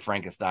 Ghost of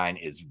Frankenstein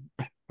is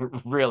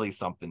really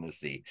something to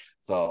see.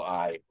 So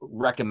I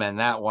recommend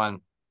that one.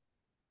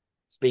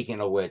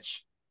 Speaking of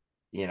which,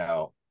 you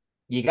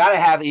got to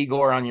have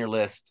Igor on your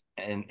list.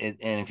 And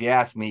if you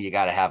ask me, you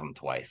got to have him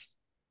twice.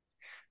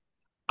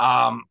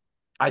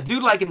 I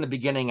do like in the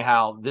beginning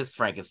how this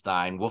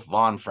Frankenstein, Wolf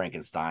von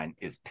Frankenstein,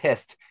 is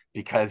pissed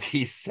because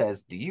he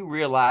says, do you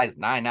realize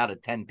 9 out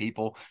of 10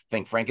 people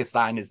think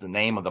Frankenstein is the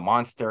name of the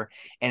monster?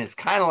 And it's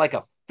kind of like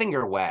a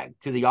finger wag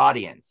to the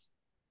audience.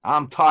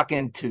 I'm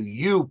talking to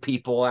you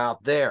people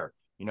out there,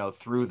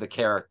 through the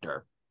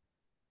character.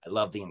 I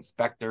love the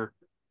inspector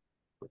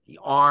with the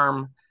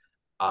arm.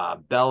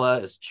 Bella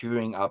is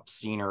chewing up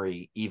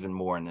scenery even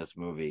more in this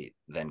movie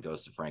than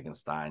Ghost of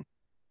Frankenstein.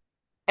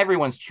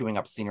 Everyone's chewing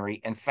up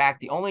scenery. In fact,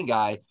 the only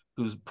guy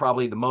who's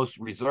probably the most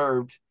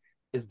reserved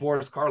is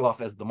Boris Karloff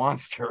as the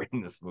monster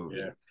in this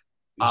movie.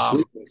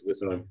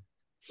 This time.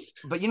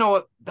 But you know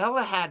what?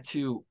 Bela had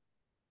to,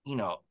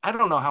 I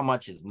don't know how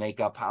much is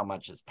makeup, how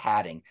much is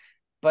padding,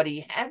 but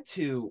he had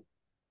to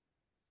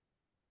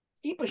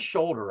keep a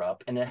shoulder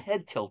up and a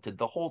head tilted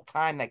the whole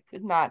time. That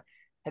could not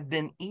have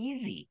been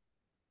easy.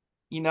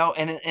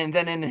 And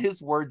then in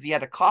his words, he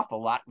had to cough a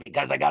lot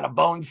because I got a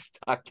bone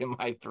stuck in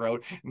my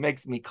throat. It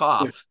makes me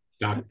cough.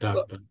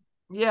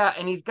 Yeah,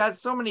 and he's got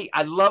so many.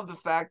 I love the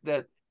fact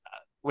that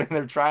when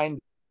they're trying,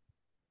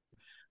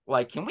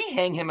 like, can we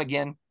hang him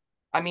again?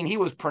 I mean, he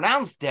was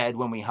pronounced dead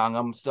when we hung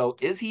him. So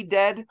is he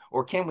dead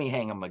or can we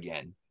hang him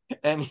again?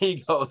 And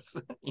he goes,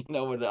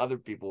 when the other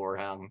people were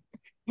hung,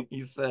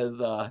 he says,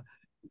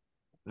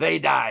 they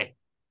die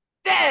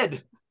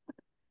dead.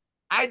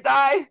 I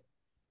die.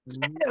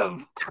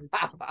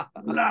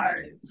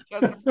 Live.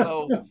 Just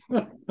so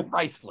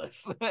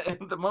priceless.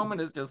 The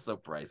moment is just so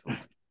priceless.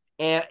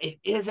 And it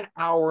is an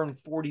hour and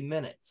 40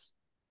 minutes.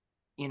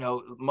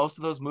 Most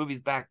of those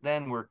movies back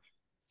then were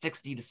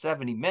 60 to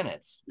 70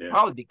 minutes,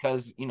 probably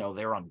because,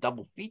 they're on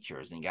double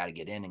features and you got to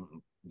get in and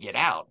get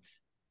out.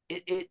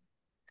 It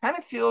kind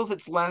of feels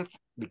its length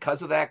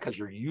because of that, because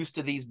you're used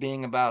to these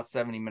being about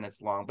 70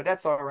 minutes long, but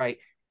that's all right.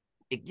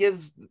 It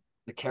gives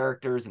the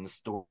characters and the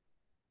story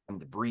time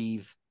to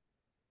breathe.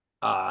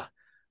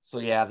 So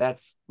yeah,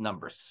 that's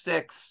number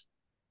 6.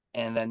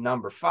 And then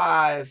number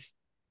 5,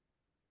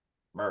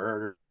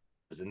 Murders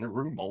in the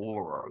Rue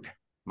Morgue.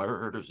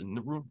 Murders in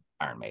the Rue,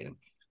 Iron Maiden.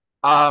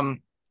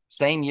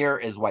 Same year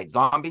as White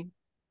Zombie.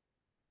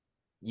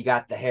 You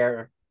got the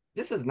hair.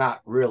 This is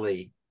not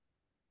really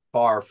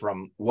far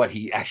from what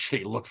he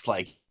actually looks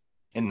like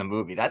in the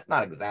movie. That's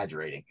not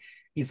exaggerating.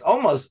 He's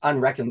almost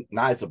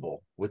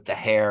unrecognizable with the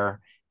hair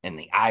and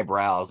the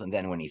eyebrows. And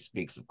then when he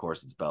speaks, of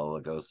course, it's Bela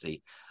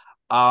Lugosi.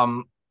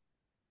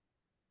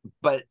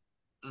 But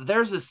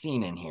there's a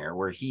scene in here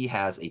where he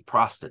has a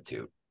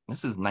prostitute. This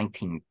is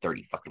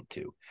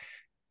 1932.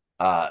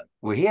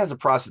 Where he has a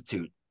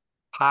prostitute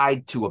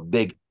tied to a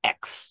big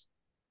X.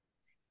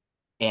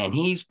 And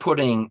he's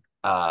putting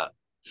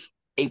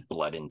ape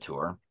blood into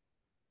her.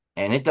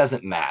 And it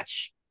doesn't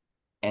match.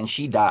 And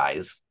she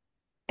dies.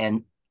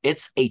 And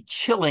it's a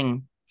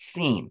chilling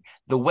scene.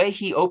 The way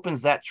he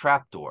opens that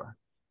trapdoor,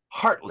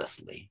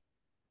 heartlessly,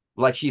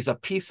 like she's a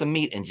piece of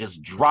meat, and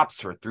just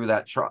drops her through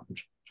that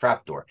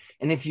trapdoor.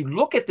 And if you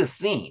look at the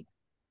scene,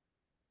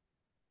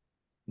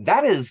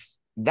 that is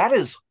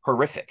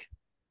horrific.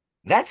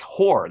 That's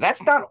horror.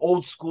 That's not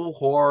old school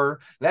horror.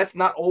 That's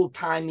not old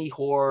timey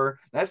horror.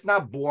 That's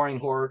not boring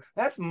horror.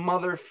 That's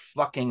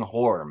motherfucking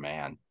horror,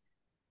 man.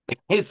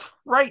 It's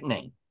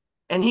frightening.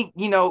 And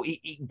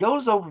he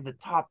goes over the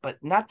top, but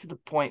not to the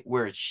point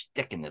where it's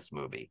shtick in this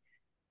movie.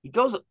 He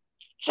goes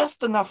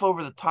just enough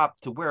over the top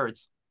to where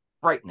it's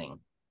frightening.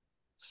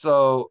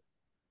 So,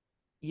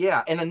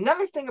 yeah. And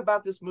another thing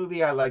about this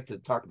movie I like to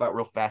talk about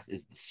real fast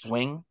is the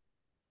swing.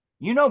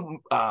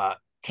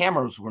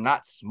 Cameras were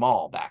not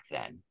small back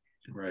then.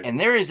 Right. And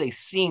there is a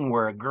scene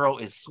where a girl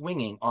is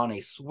swinging on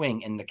a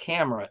swing and the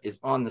camera is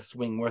on the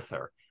swing with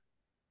her.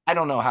 I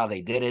don't know how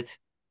they did it,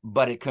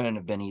 but it couldn't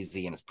have been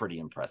easy, and it's pretty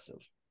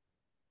impressive.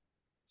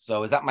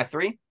 So is that my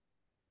 3?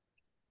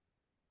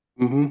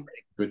 Mm-hmm.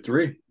 Good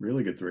 3.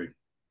 Really good 3.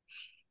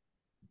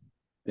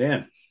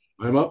 Dan.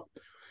 I'm up.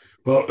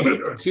 Well,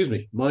 excuse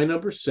me. My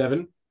number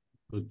 7,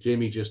 what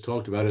Jamie just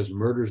talked about, is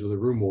Murders of the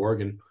Rue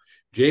Morgue, and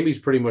Jamie's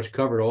pretty much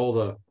covered all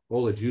the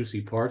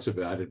juicy parts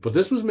about it. But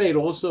this was made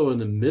also in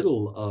the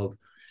middle of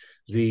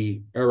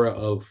the era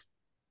of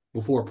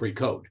before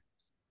pre-code.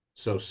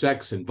 So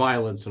sex and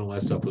violence and all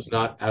that stuff was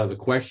not out of the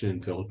question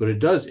in films, but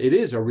it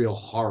is a real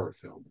horror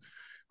film.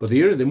 But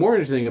the more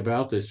interesting thing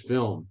about this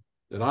film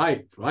that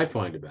I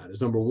find about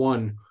is, number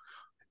 1,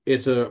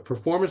 it's a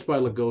performance by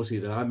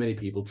Lugosi that not many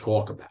people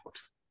talk about.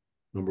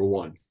 Number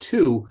 1.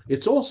 2,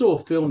 it's also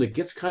a film that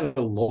gets kind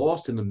of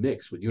lost in the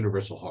mix with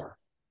Universal horror.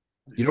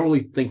 You don't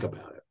really think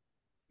about it.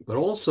 But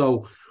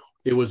also,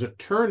 it was a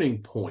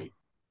turning point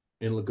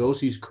in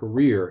Lugosi's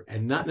career,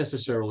 and not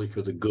necessarily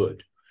for the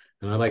good.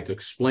 And I'd like to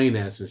explain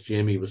that, since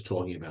Jamie was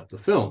talking about the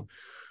film.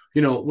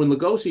 When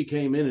Lugosi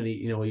came in, and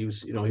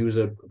he was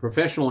a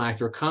professional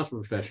actor, a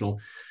consummate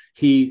professional.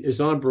 He is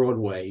on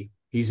Broadway.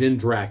 He's in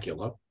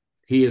Dracula.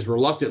 He is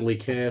reluctantly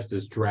cast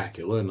as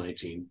Dracula in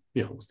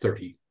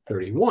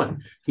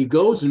 1931. He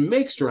goes and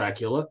makes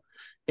Dracula,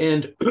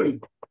 and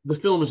the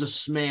film is a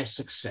smash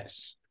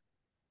success.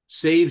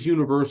 Saves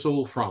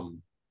Universal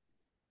from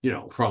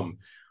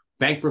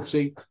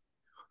bankruptcy.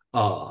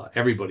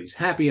 Everybody's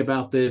happy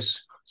about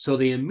this. So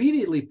they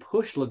immediately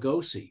pushed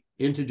Lugosi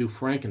in to do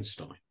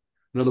Frankenstein.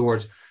 In other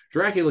words,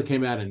 Dracula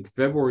came out in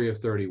February of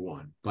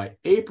 31. By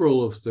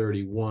April of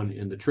 31,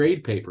 in the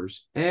trade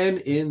papers and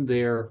in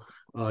their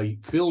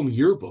film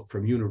yearbook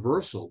from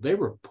Universal, they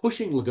were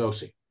pushing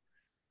Lugosi.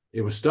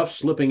 It was stuff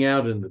slipping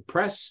out in the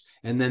press,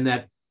 and then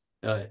that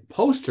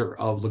poster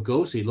of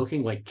Lugosi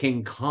looking like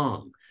King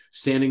Kong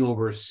standing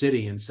over a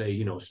city and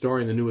say,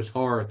 starring the newest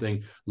horror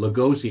thing,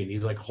 Lugosi, and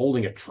he's like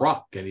holding a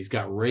truck and he's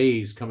got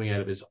rays coming out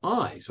of his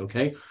eyes,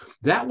 okay?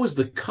 That was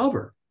the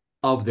cover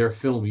of their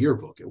film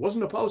yearbook. It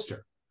wasn't a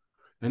poster.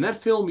 And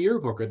that film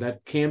yearbook or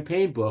that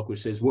campaign book,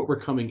 which says what we're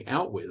coming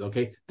out with,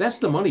 okay, that's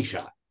the money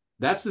shot.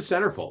 That's the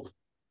centerfold.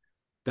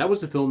 That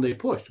was the film they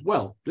pushed.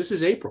 Well, this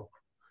is April.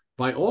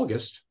 By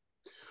August,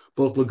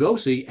 both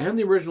Lugosi and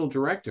the original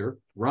director,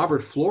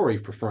 Robert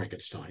Florey for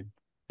Frankenstein,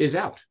 is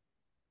out.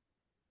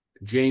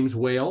 James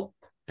Whale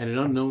and an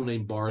unknown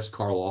named Boris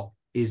Karloff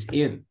is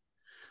in.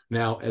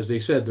 Now, as they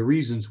said, the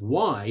reasons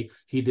why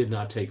he did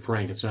not take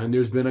Frankenstein,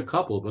 there's been a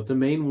couple, but the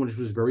main one, which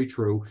was very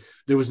true,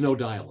 there was no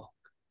dialogue.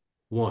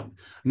 One.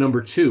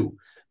 Number two,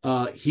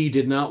 he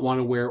did not want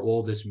to wear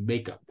all this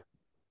makeup.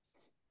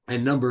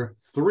 And number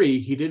three,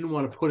 he didn't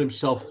want to put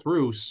himself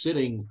through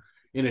sitting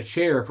in a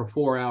chair for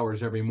 4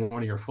 hours every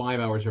morning or 5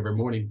 hours every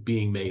morning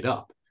being made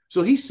up.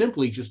 So he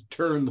simply just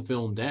turned the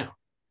film down.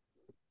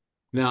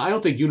 Now, I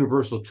don't think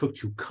Universal took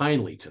too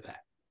kindly to that,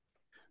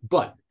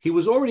 but he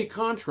was already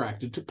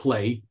contracted to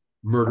play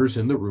Murders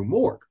in the Rue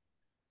Morgue.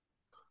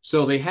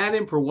 So they had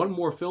him for one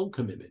more film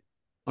commitment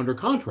under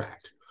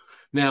contract.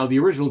 Now, the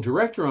original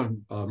director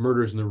on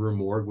Murders in the Rue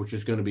Morgue, which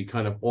is going to be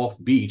kind of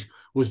offbeat,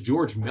 was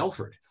George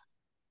Melford.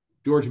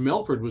 George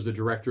Melford was the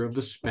director of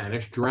the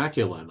Spanish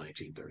Dracula in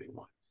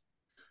 1931.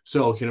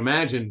 So you can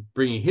imagine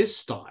bringing his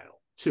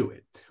style to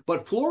it.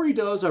 But Florey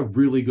does a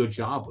really good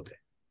job with it.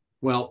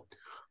 Well,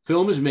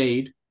 film is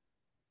made.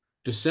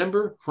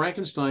 December,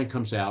 Frankenstein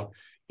comes out,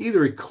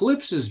 either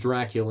eclipses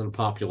Dracula in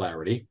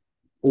popularity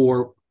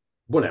or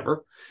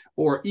whatever,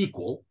 or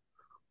equal.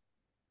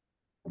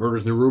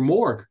 Murders in the Rue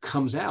Morgue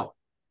comes out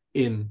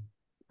in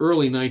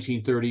early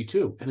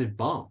 1932, and it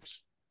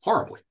bombs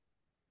horribly.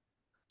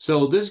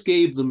 So this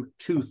gave them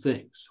two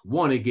things.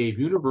 One, it gave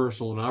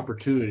Universal an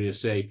opportunity to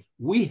say,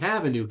 we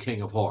have a new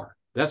king of horror.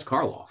 That's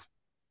Karloff.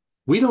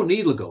 We don't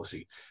need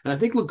Lugosi. And I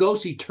think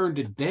Lugosi turned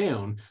it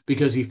down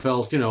because he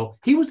felt,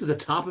 he was at the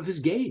top of his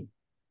game.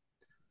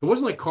 It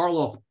wasn't like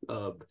Karloff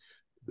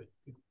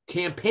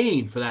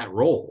campaigned for that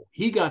role.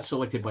 He got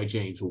selected by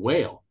James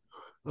Whale.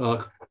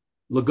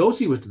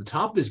 Lugosi was at the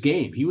top of his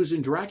game. He was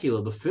in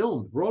Dracula, the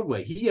film,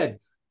 Broadway.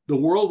 The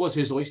world was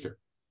his oyster.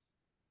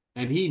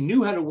 And he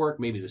knew how to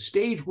work maybe the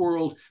stage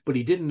world, but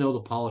he didn't know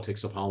the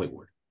politics of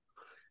Hollywood.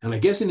 And I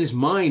guess in his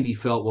mind, he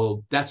felt,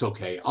 well, that's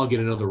okay. I'll get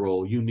another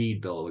role. You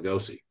need Bela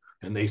Lugosi.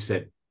 And they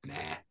said, nah,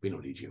 we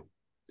don't need you.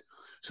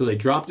 So they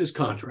dropped his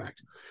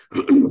contract.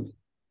 And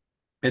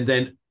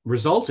then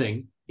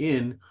resulting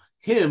in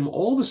him,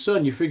 all of a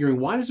sudden, you're figuring,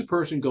 why does a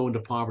person go into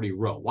Poverty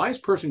Row? Why is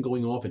a person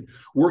going off and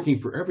working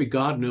for every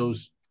God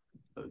knows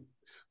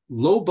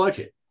low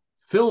budget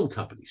film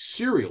company,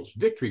 serials,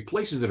 Victory,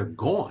 places that are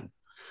gone?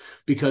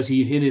 Because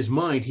in his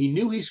mind, he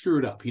knew he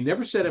screwed up. He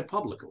never said it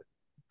publicly,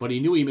 but he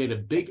knew he made a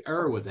big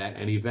error with that,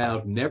 and he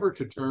vowed never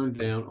to turn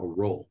down a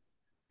role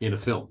in a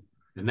film.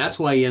 And that's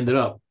why he ended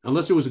up,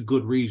 unless there was a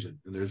good reason,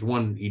 and there's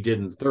one he did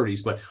in the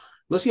 30s, but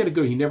unless he had a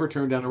good, he never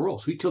turned down a role.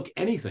 So he took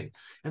anything.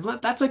 And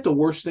that's like the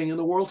worst thing in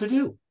the world to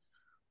do.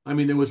 I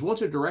mean, there was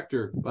once a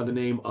director by the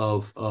name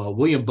of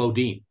William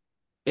Bodine,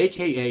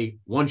 a.k.a.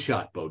 One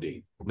Shot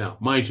Bodine. Now,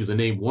 mind you, the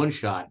name One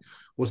Shot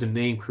was a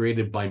name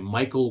created by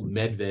Michael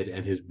Medved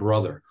and his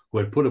brother, who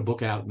had put a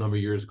book out a number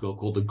of years ago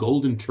called the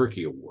Golden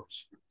Turkey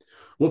Awards.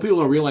 What people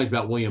don't realize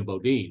about William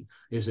Bodine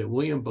is that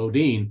William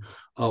Bodine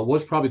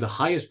was probably the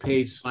highest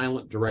paid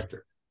silent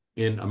director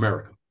in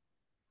America.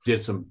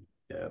 Did some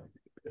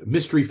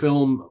mystery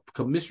films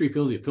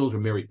with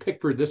Mary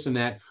Pickford, this and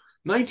that.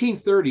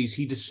 1930s,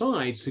 he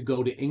decides to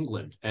go to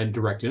England and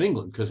direct in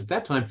England, because at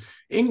that time,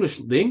 the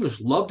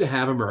English loved to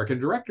have American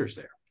directors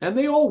there. And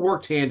they all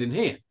worked hand in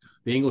hand,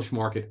 the English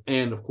market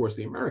and, of course,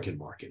 the American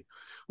market.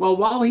 Well,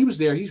 while he was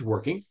there, he's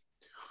working,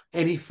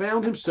 and he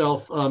found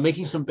himself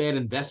making some bad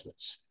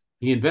investments.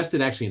 He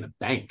invested actually in a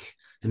bank,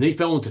 and they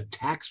fell into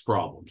tax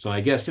problems. And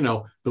I guess,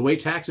 the way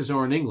taxes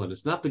are in England,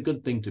 it's not the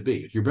good thing to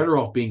be. You're better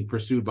off being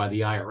pursued by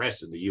the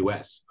IRS in the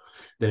U.S.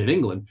 than in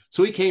England.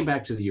 So he came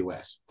back to the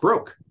U.S.,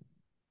 broke.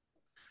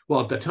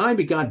 Well, at the time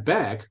he got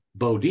back,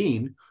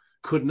 Bodine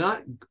could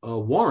not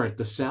warrant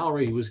the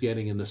salary he was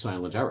getting in the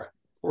silent era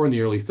or in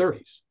the early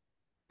 30s.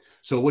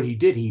 So what he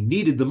did, he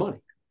needed the money.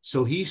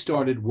 So he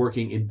started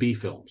working in B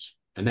films.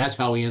 And that's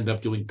how he ended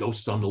up doing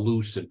Ghosts on the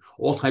Loose and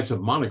all types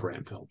of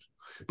monogram films.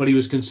 But he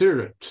was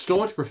considered a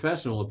staunch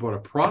professional that brought a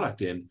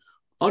product in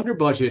under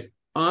budget,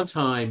 on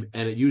time,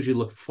 and it usually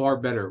looked far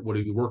better what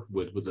he worked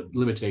with the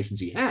limitations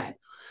he had.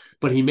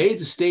 But he made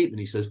the statement,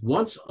 he says,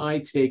 once I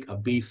take a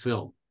B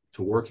film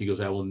to work, he goes,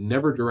 I will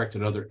never direct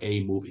another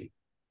A movie.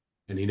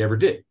 And he never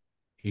did.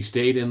 He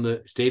stayed in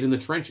the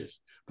trenches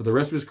for the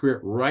rest of his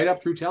career, right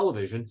up through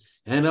television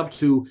and up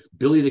to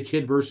Billy the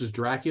Kid versus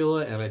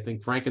Dracula, and I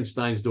think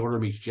Frankenstein's Daughter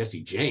Meets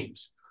Jesse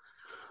James.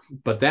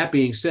 But that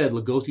being said,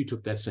 Lugosi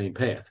took that same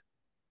path.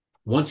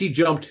 Once he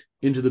jumped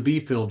into the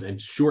B film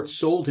and short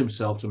sold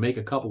himself to make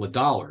a couple of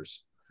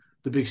dollars,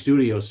 the big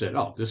studio said,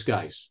 "Oh, this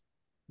guy's,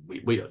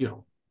 he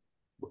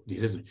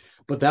doesn't."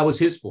 But that was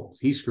his fault.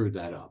 He screwed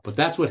that up. But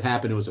that's what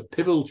happened. It was a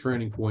pivotal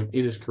turning point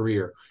in his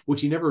career, which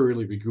he never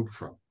really regrouped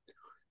from.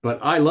 But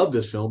I love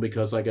this film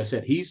because, like I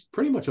said, he's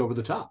pretty much over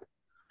the top.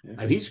 Yeah.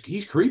 And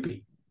he's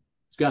creepy.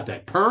 He's got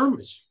that perm.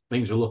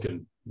 Things are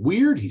looking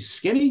weird. He's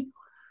skinny.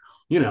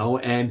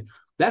 and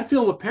that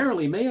film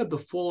apparently may have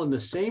befallen the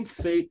same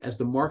fate as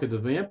The Mark of the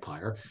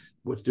Vampire,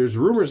 which there's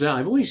rumors out.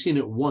 I've only seen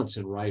it once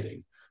in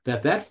writing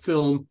that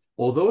film,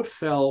 although it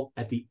fell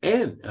at the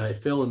end, it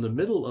fell in the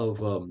middle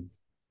of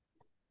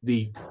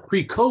the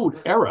pre-code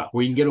era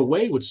where you can get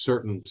away with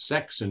certain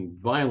sex and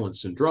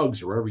violence and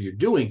drugs or whatever you're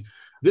doing.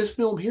 This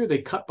film here, they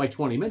cut by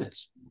 20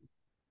 minutes.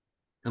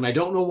 And I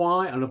don't know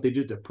why. I don't know if they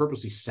did to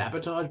purposely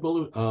sabotage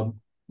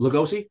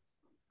Lugosi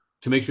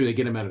to make sure they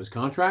get him out of his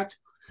contract.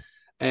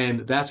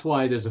 And that's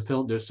why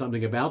there's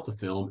something about the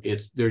film.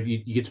 It's there.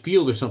 You get to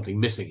feel there's something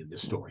missing in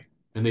this story.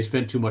 And they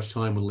spent too much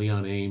time with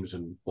Leon Ames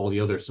and all the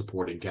other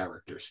supporting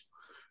characters.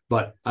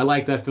 But I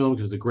like that film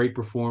because it's a great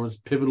performance,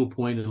 pivotal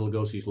point in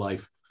Lugosi's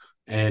life,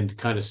 and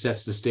kind of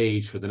sets the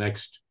stage for the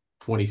next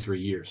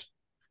 23 years.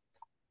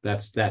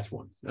 That's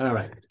one. All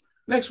right.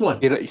 Next one.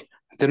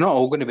 They're not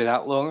all going to be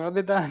that long, are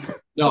they, Dan?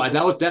 No,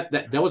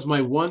 that was my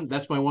one.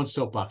 That's my one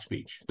soapbox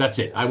speech. That's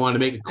it. I want to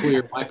make it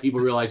clear why people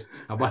realize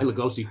why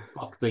Lugosi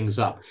fucked things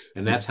up,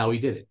 and that's how he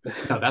did it.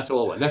 No, that's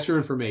all. That's your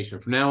information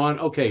from now on.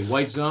 Okay,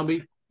 White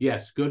Zombie.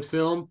 Yes, good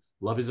film.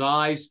 Love his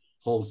eyes.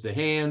 Holds the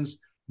hands.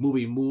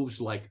 Movie moves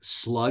like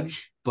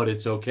sludge, but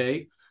it's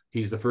okay.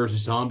 He's the first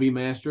zombie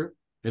master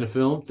in a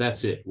film.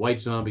 That's it. White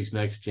Zombie's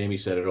next. Jamie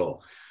said it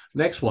all.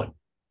 Next one.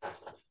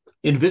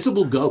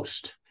 Invisible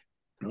Ghost.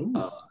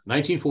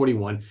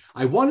 1941.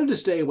 I wanted to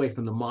stay away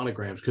from the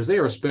monograms because they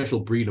are a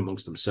special breed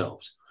amongst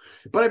themselves.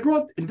 But I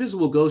brought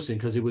Invisible Ghost in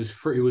because it was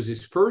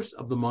his first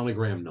of the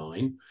monogram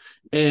 9,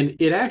 and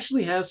it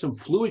actually has some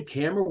fluid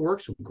camera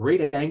work, some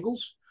great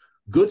angles,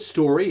 good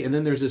story. And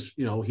then there's this,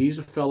 he's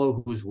a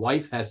fellow whose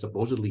wife has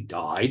supposedly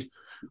died.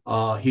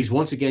 He's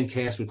once again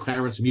cast with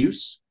Clarence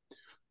Muse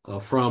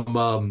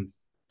from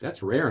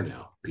that's rare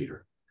now,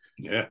 Peter.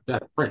 Yeah,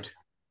 that print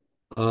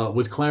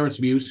with Clarence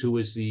Muse, who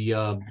is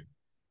the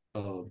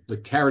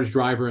carriage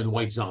driver in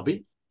White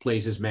Zombie,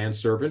 plays his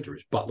manservant or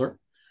his butler,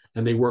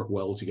 and they work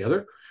well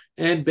together.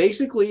 And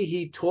basically,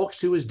 he talks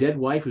to his dead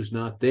wife who's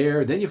not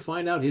there. Then you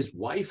find out his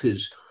wife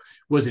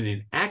was in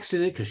an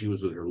accident because she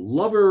was with her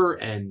lover,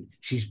 and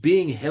she's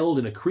being held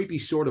in a creepy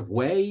sort of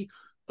way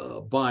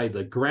by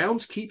the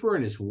groundskeeper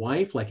and his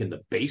wife, like in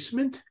the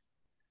basement,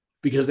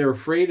 because they're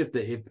afraid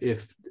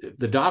if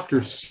the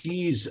doctor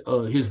sees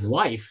his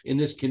wife in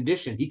this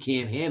condition, he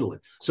can't handle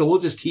it. So we'll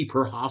just keep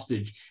her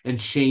hostage and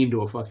chained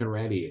to a fucking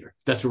radiator.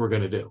 That's what we're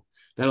going to do.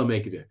 That'll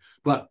make it good.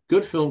 But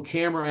good film,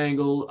 camera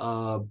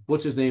angle.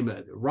 What's his name?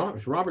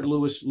 Robert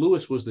Lewis.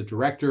 Lewis was the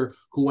director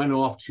who went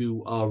off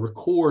to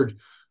record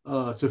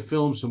to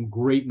film some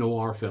great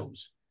noir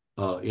films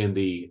in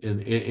the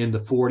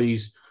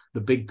 40s. The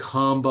Big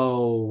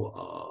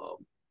Combo.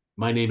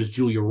 My Name is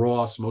Julia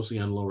Ross, mostly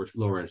on lower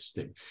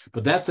thing.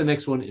 But that's the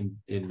next one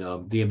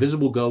in The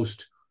Invisible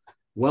Ghost.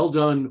 Well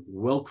done,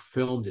 well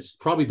filmed. It's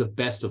probably the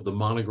best of the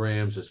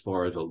monograms as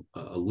far as a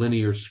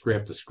linear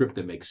script, a script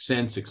that makes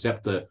sense,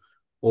 except the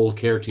old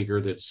caretaker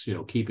that's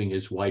keeping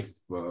his wife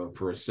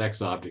for a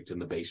sex object in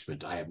the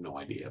basement. I have no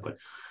idea, but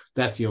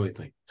that's the only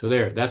thing. So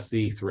that's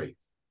the 3.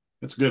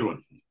 That's a good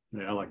one.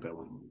 Yeah, I like that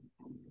one.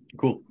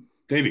 Cool.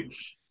 Davey.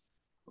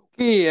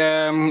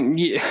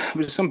 Okay,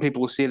 some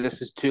people say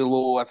this is too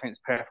low. I think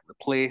it's perfectly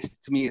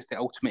placed. To me, it's the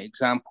ultimate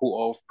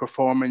example of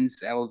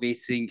performance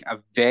elevating a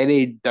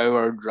very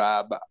dour,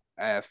 drab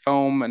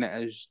film, and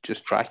it is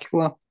just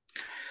Dracula.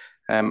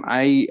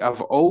 I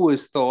have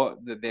always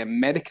thought that the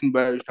American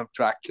version of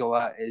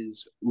Dracula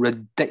is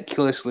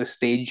ridiculously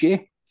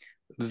stagey,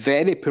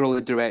 very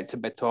poorly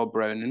directed by Todd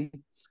Browning,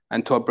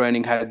 and Todd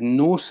Browning had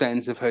no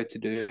sense of how to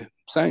do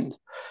sound.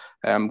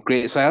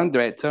 Great silent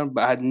director,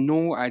 but had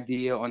no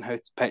idea on how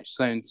to pitch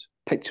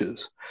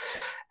pictures.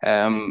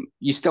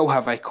 You still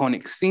have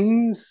iconic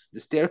scenes, the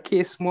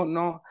staircase and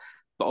whatnot,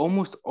 but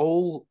almost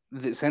all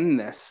that's in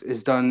this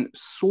is done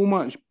so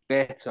much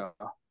better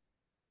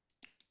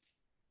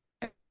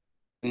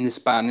in the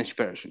Spanish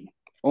version.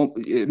 I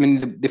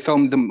mean, they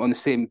filmed them on the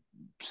same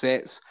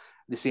sets,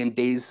 the same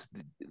days,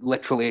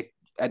 literally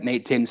at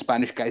night time.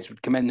 Spanish guys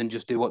would come in and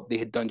just do what they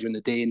had done during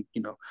the day, and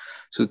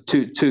so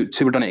two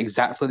were done at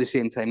exactly the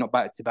same time, not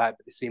back to back,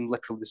 but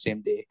literally the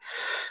same day.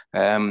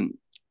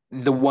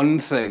 The one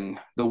thing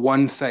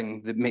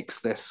that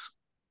makes this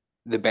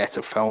the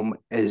better film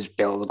is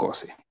Bela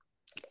Lugosi.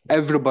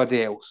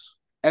 Everybody else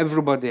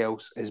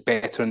is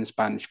better in the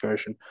Spanish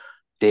version.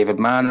 David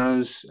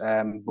Manners,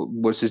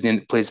 what's his name,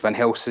 that plays Van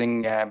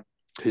Helsing,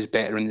 who's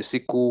better in the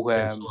sequel.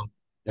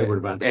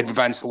 Edward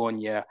Van Sloan,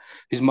 yeah,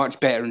 who's much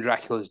better in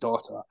Dracula's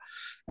Daughter,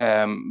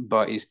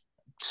 but he's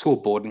so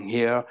boring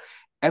here.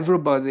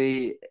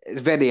 Everybody,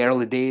 it's very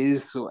early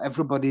days, so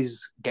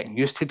everybody's getting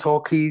used to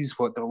talkies,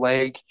 what they're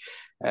like.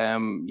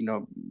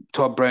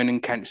 Todd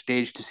Browning can't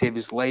stage to save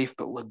his life,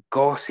 but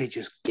Lugosi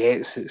just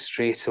gets it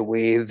straight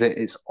away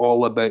that it's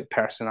all about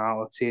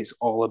personality, it's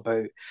all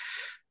about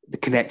the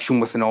connection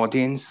with an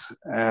audience.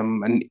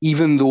 And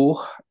even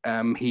though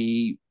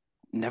he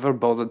never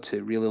bothered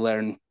to really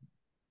learn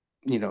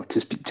to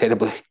speak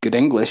terribly good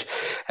English,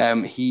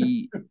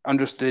 he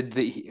understood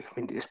that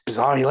it's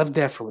bizarre. He lived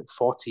there for like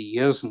 40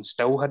 years and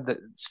still had that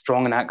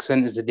strong an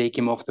accent as the day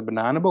came off the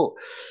banana boat.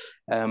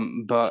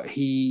 But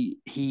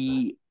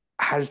he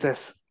has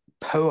this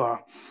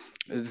power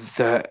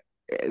that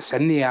it's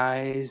in the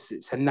eyes,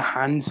 it's in the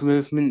hands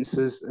movements,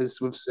 as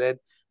we've said,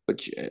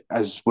 which,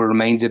 as we're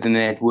reminded in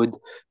Ed Wood,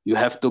 you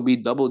have to be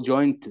double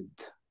jointed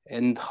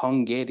and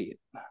Hungarian.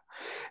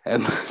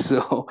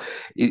 So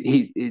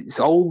it's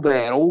all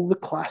there. All the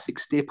classic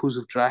staples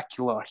of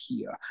Dracula are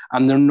here,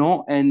 and they're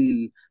not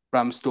in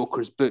Bram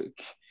Stoker's book,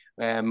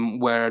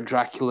 where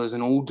Dracula is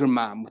an older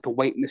man with a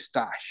white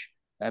moustache.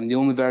 The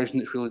only version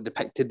that's really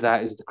depicted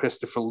that is the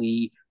Christopher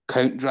Lee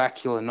Count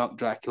Dracula, not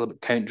Dracula,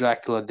 but Count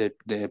Dracula,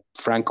 the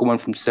Franco one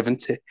from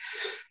 '70.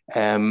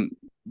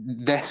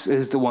 This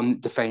is the one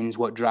that defines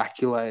what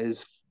Dracula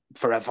is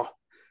forever.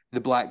 The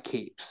black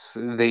capes,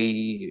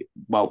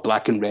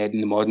 black and red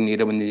in the modern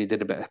era when they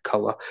did a bit of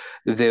colour,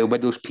 the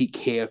widow's peak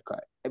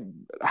haircut,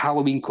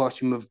 Halloween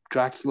costume of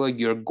Dracula,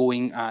 you're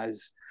going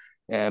as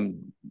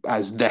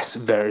this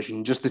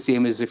version, just the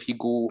same as if you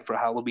go for a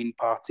Halloween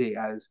party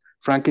as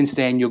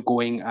Frankenstein, you're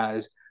going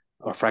as,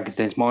 or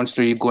Frankenstein's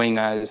monster, you're going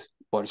as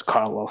Boris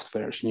Karloff's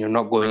version. You're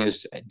not going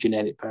as a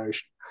generic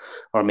version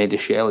or Mary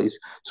Shelley's.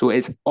 So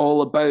it's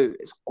all about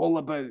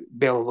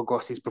Bela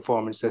Lugosi's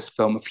performance this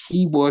film. If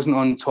he wasn't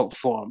on top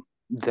form,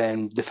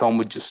 then the film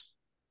would just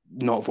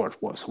not work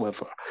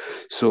whatsoever.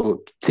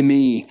 So to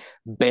me,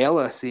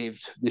 Bela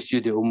saved the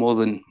studio more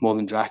than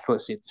Dracula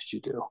saved the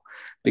studio,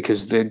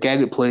 because the guy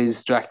that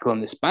plays Dracula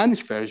in the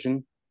Spanish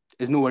version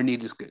is nowhere near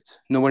as good,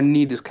 nowhere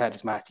near as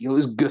charismatic. He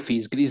looks goofy,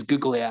 he's got these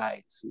googly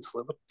eyes. It's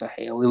like, what the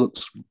hell? He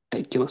looks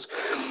ridiculous.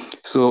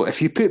 So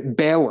if you put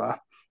Bela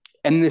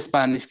in the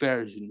Spanish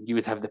version, you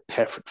would have the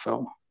perfect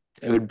film.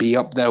 It would be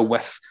up there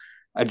with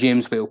a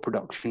James Whale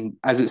production.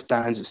 As it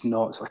stands, it's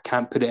not, so I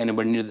can't put it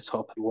anywhere near the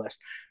top of the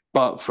list.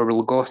 But for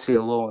Lugosi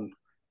alone,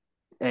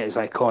 it is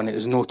iconic.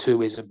 There's no two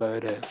ways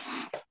about it.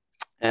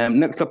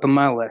 Next up on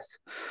my list,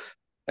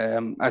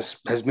 as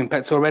has been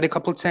picked already a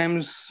couple of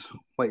times,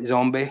 White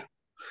Zombie.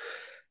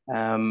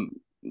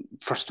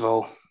 First of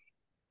all,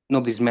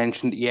 nobody's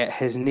mentioned it yet.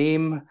 His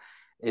name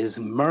is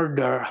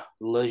Murder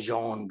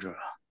Legendre.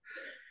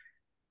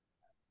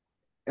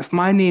 If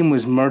my name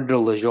was Murder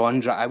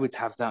Legendre, I would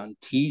have that on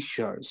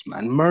t-shirts,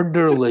 man.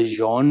 Murder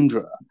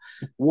Legendre.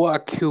 What a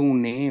cool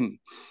name.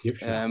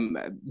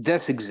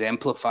 This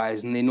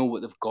exemplifies, and they know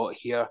what they've got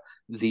here,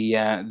 the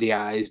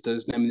eyes,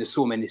 doesn't it? I mean, there's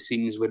so many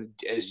scenes where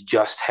it's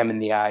just him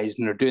and the eyes,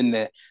 and they're doing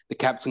the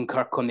Captain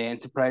Kirk on the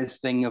Enterprise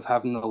thing of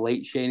having the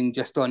light shining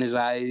just on his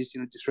eyes,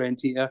 just around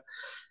here.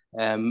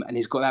 And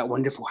he's got that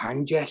wonderful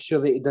hand gesture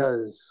that he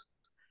does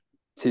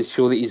to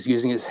show that he's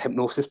using his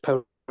hypnosis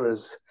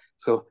powers.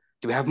 So,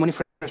 do we have money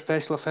for a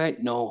special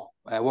effect? No.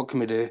 What can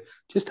we do?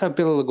 Just have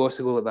Bela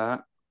Lugosi go like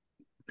that.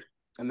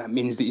 And that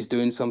means that he's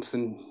doing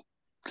something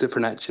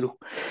supernatural.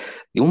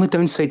 The only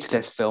downside to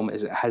this film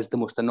is it has the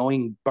most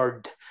annoying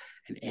bird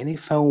in any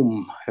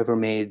film ever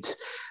made.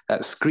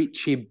 That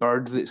screechy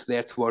bird that's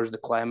there towards the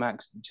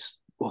climax just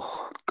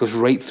goes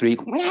right through.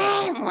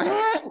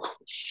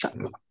 Shut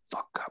the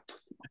fuck up.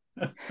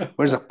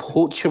 Where's a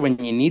poacher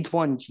when you need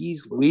one?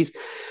 Jeez Louise.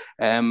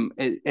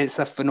 It's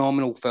a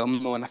phenomenal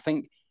film, though, and I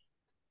think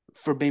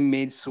for being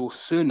made so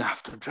soon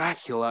after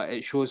Dracula,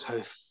 it shows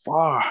how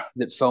far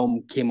that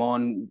film came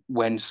on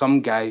when some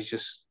guys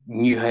just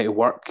knew how to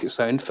work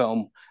sound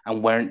film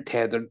and weren't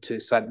tethered to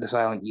the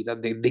silent era.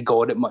 They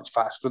got it much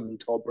faster than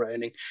Todd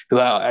Browning, who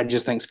I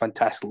just think is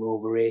fantastically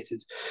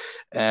overrated.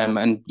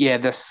 And yeah,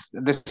 this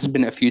has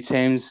been a few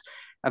times.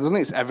 I don't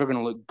think it's ever going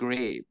to look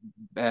great,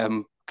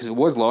 because it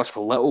was lost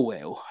for a little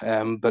while.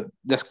 But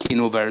this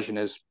Kino version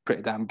is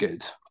pretty damn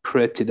good.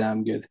 Pretty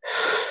damn good.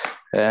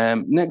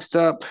 Next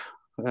up,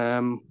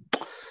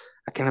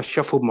 I kind of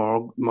shuffled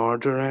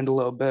Marge around a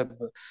little bit,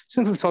 but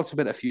since we've talked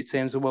about it a few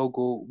times, I will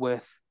go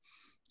with,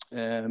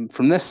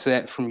 from this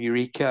set, from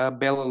Eureka,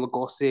 Bela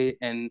Lugosi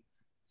in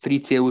Three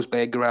Tales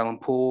by Edgar Allan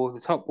Poe. The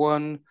top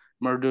one,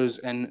 Murders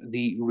in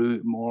the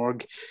Rue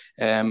Morgue.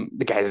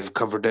 The guys have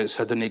covered it,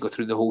 so I don't need to go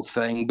through the whole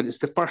thing, but it's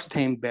the first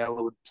time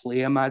Bela would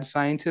play a mad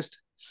scientist,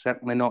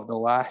 certainly not the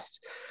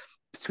last.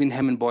 Between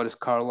him and Boris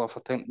Karloff,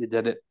 I think they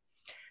did it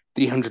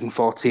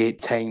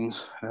 348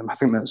 times. I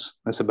think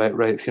that's about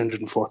right,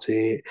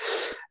 348.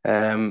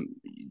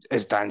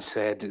 As Dan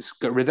said, it's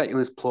got a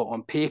ridiculous plot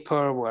on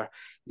paper where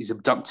he's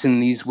abducting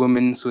these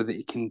women so that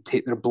he can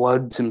take their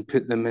blood and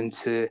put them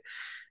into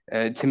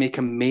to make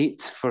a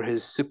mate for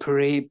his super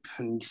ape.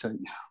 And you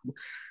think,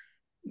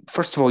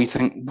 first of all, you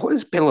think, what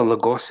has Bela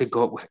Lugosi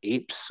got with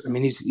apes? I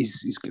mean,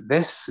 he's got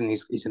this, and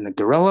he's in the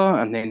gorilla,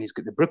 and then he's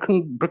got the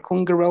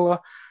Brooklyn gorilla.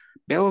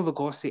 Bela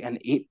Lugosi and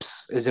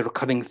apes is a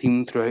recurring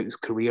theme throughout his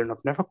career, and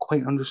I've never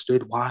quite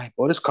understood why.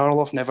 Boris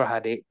Karloff never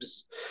had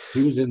apes.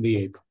 He was in The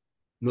Ape,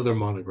 another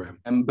monogram.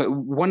 But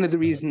one of the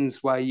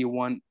reasons why you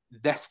want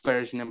this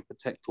version in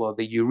particular,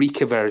 the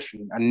Eureka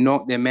version, and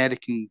not the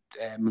American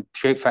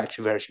Shout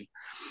Factory version,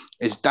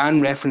 is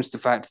Dan referenced the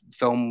fact that the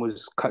film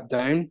was cut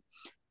down.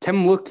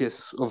 Tim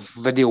Lucas of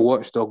Video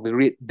Watchdog,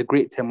 the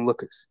great Tim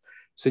Lucas,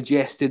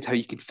 suggested how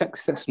you could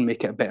fix this and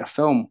make it a better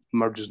film,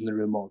 Murders in the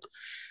Rue Morgue.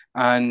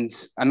 And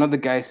another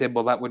guy said,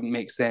 well, that wouldn't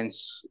make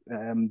sense.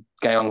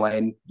 Guy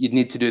online, you'd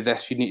need to do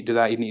this, you'd need to do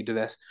that, you'd need to do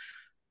this.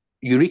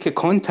 Eureka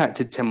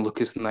contacted Tim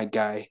Lucas and that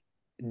guy,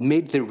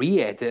 made the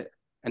re-edit,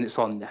 and it's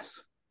on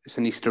this. It's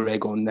an Easter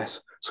egg on this.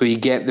 So you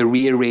get the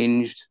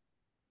rearranged,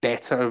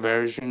 better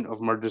version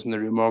of Murders in the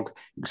Rue Morgue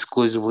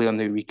exclusively on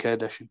the Eureka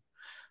edition.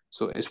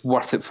 So it's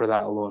worth it for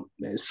that alone.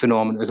 It's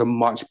phenomenal. It's a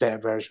much better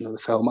version of the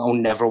film. I'll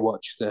never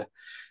watch the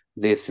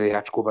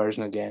theatrical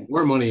version again.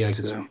 More money I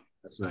could spend.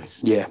 That's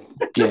nice. Yeah.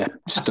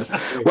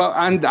 Well,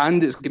 and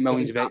it's got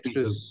millions of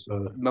extras,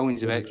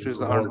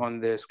 that aren't on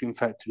the Scream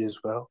Factory as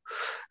well.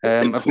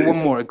 I've got one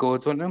more to go,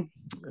 don't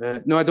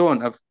I? No, I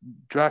don't. I've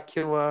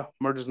Dracula,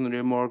 Murders in the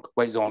Rue Morgue,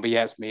 White Zombie.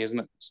 Yeah, it's me, isn't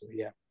it? So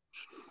yeah.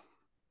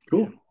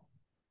 Cool.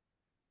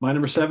 My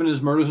number 7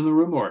 is Murders in the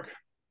Rue Morgue.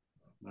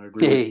 I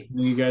agree with everything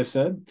you guys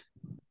said.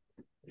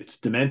 It's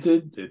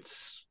demented.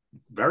 It's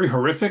very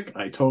horrific.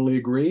 I totally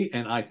agree.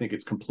 And I think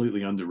it's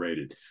completely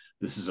underrated.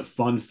 This is a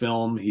fun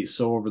film. He's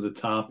so over the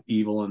top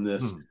evil in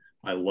this.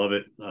 I love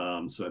it.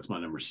 So that's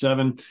my number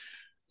 7.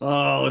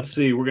 Let's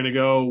see. We're going to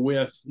go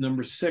with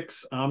number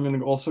 6. I'm going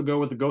to also go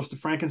with The Ghost of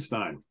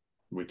Frankenstein,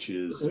 which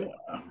is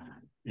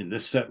in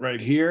this set right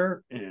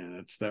here. And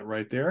it's that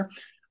right there.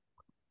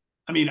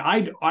 I mean,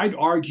 I'd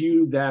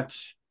argue that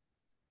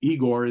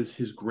Igor is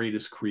his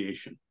greatest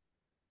creation,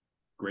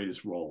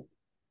 greatest role.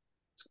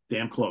 It's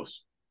damn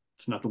close.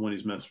 It's not the one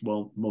he's most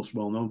well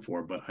known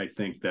for, but I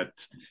think that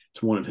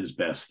it's one of his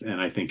best, and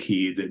I think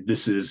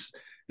this is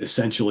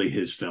essentially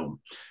his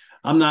film.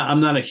 I'm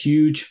not a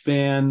huge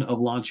fan of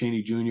Lon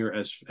Chaney Jr.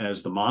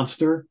 as the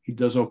monster. He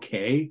does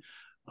okay,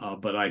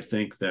 but I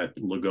think that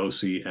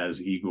Lugosi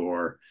as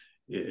Igor,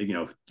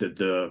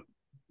 the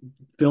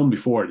film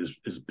before it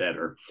is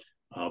better,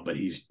 but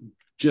he's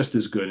just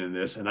as good in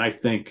this. And I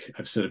think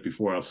I've said it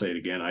before. I'll say it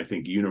again. I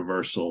think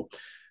Universal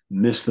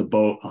missed the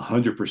boat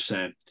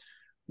 100%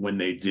 when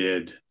they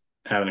did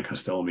Abbott and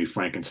Costello Meet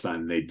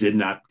Frankenstein. They did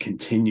not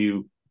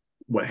continue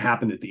what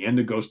happened at the end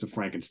of Ghost of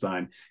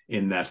Frankenstein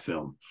in that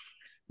film,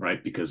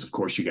 right? Because, of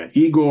course, you got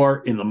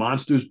Igor in the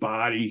monster's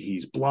body.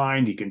 He's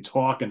blind. He can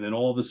talk. And then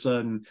all of a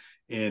sudden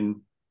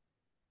in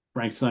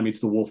Frankenstein Meets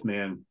the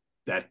Wolfman,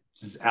 that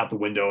is out the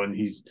window. And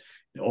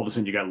all of a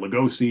sudden you got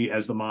Lugosi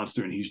as the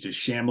monster, and he's just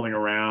shambling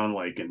around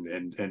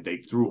and they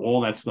threw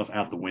all that stuff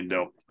out the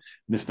window.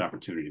 Missed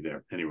opportunity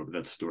there. Anyway, but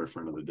that's a story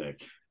for another day.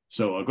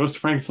 So Ghost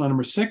of Frankenstein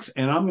number 6,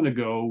 and I'm going to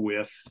go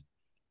with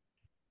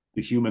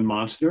The Human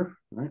Monster,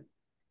 right?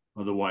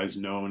 Otherwise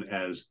known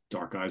as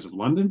Dark Eyes of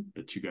London,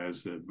 that you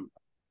guys,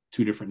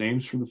 2 different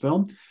names for the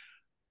film.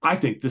 I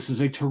think this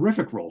is a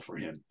terrific role for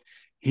him.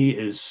 He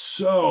is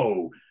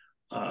so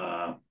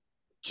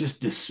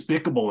just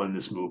despicable in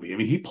this movie. I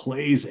mean, he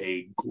plays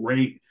a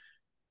great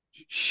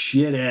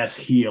shit ass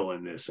heel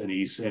in this,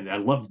 and I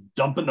love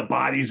dumping the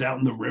bodies out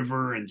in the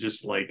river, and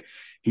just like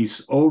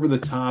he's over the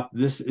top.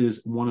 This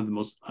is one of the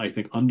most, I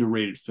think,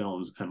 underrated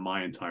films on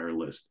my entire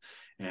list.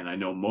 And I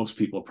know most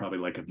people probably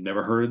have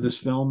never heard of this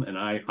film. And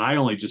I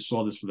only just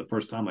saw this for the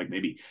first time,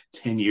 maybe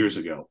 10 years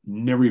ago.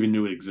 Never even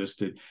knew it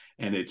existed.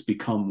 And it's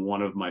become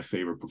one of my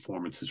favorite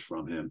performances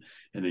from him.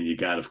 And then you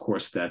got, of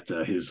course, that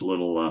his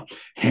little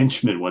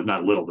henchman was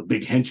not little, the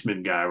big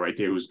henchman guy right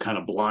there who's kind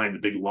of blind, the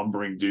big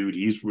lumbering dude.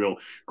 He's real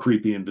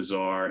creepy and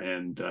bizarre.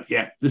 And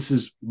this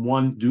is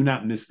one. Do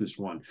not miss this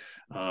one.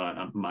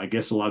 I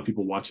guess a lot of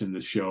people watching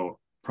this show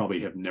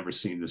probably have never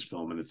seen this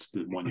film, and it's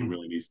the one you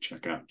really need to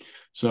check out.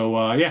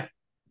 So,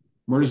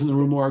 Murders in the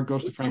Rue Morgue,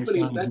 Ghost of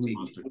Frankenstein.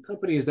 What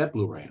company is that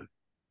Blu-ray on?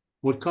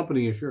 What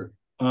company is yours?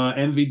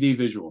 NVD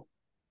Visual.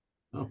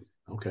 Oh,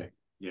 okay.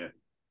 Yeah.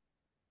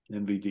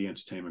 NVD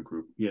Entertainment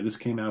Group. Yeah, this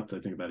came out, I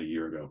think, about a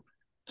year ago.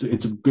 So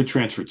it's a good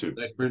transfer, too.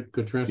 Nice print,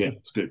 good transfer. Yeah,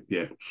 it's good.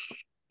 Yeah,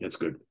 it's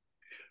good.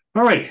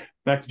 All right,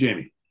 back to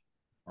Jamie.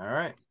 All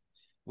right.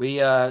 We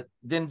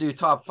didn't do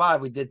top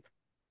 5. We did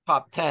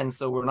top 10,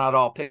 so we're not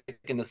all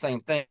picking the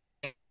same thing.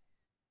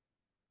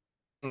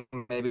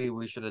 Maybe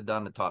we should have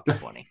done the top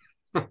 20.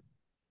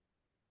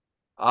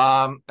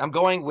 I'm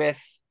going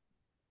with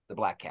The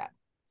Black Cat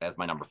as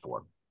my number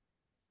 4.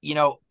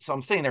 So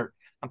I'm sitting there,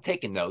 I'm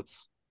taking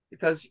notes,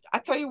 because I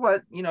tell you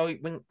what,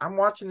 when I'm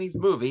watching these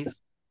movies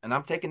and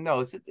I'm taking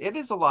notes, it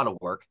is a lot of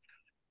work.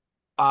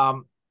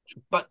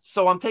 But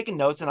so I'm taking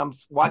notes, and I'm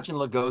watching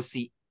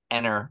Lugosi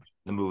enter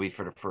the movie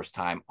for the first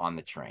time on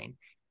the train,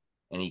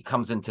 and he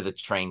comes into the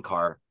train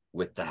car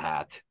with the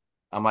hat.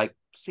 I'm like,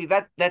 see,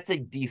 that's a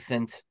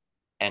decent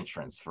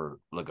entrance for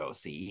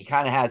Lugosi. He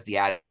kind of has the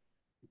attitude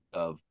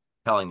of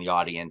telling the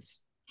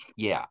audience,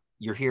 yeah,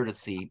 you're here to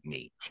see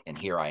me, and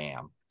here I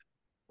am.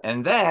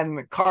 And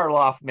then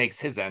Karloff makes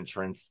his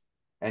entrance,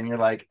 and you're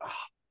like, oh,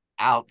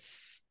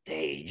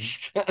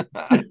 outstaged.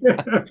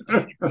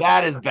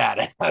 That is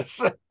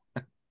badass.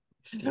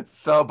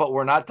 So, but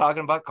we're not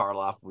talking about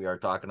Karloff. We are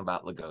talking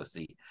about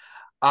Lugosi.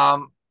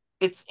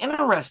 It's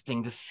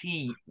interesting to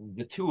see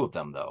the 2 of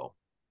them, though,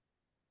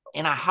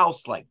 in a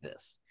house like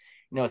this.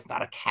 It's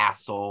not a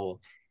castle.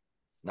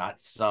 It's not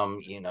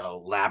some,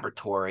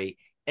 laboratory.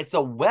 It's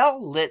a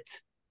well-lit,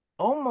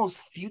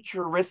 almost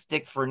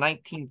futuristic for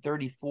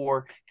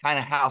 1934 kind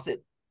of house.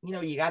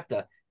 You got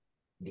the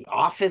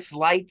office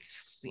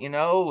lights,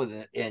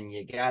 and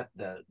you got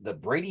the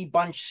Brady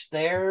Bunch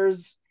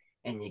stairs,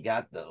 and you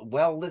got the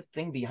well-lit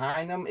thing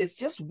behind them. It's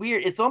just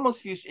weird. It's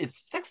almost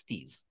it's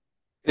 60s.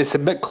 It's a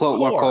bit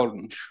Clockwork Core.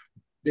 Orange.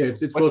 Yeah,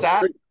 it's What's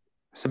that?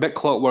 It's a bit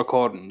Clockwork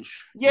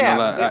Orange.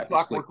 Yeah,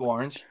 Clockwork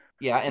Orange.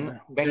 Yeah, and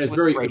it's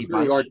very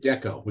Art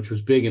Deco, which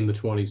was big in the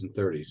 20s and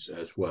 30s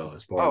as well.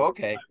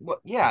 Okay.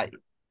 Well, yeah,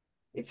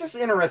 it's just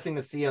interesting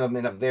to see them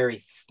in a very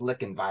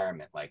slick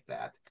environment like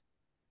that.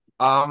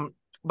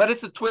 But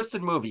it's a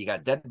twisted movie. You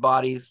got dead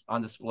bodies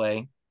on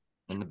display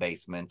in the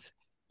basement.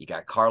 You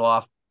got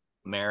Karloff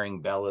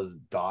marrying Bela's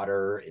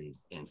daughter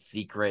in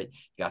secret.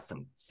 You got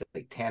some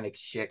satanic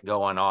shit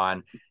going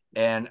on,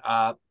 and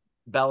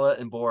Bela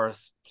and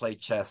Boris play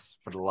chess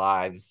for the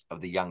lives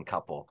of the young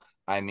couple.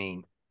 I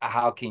mean,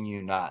 how can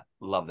you not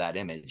love that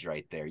image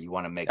right there? You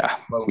want to make a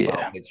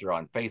profile picture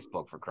on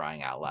Facebook, for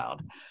crying out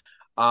loud.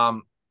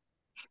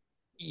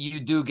 You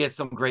do get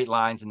some great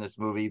lines in this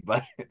movie,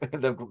 but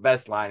the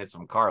best line is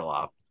from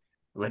Karloff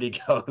when he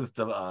goes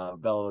to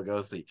Bela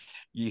Lugosi.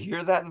 You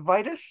hear that,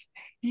 Vitus?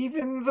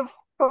 Even the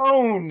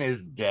phone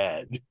is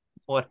dead.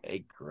 What a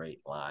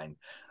great line.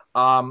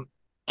 And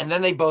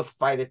then they both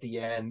fight at the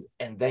end,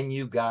 and then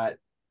you got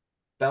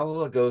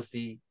Bela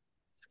Lugosi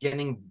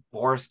skinning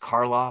Boris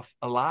Karloff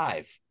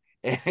alive.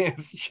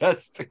 It's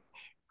just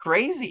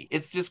crazy.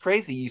 It's just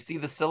crazy. You see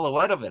the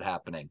silhouette of it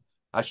happening.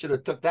 I should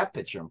have took that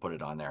picture and put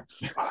it on there.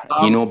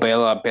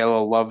 Bela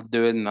loved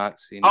doing that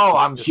scene. Oh,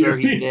 I'm sure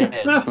he did.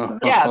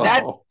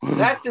 Yeah,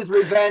 that's his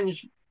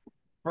revenge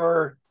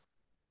for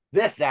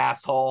this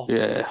asshole.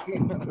 Yeah.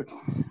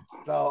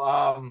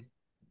 So,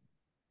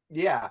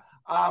 yeah.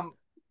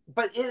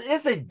 But it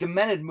is a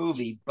demented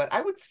movie, but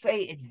I would say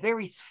it's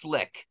very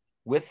slick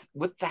with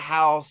the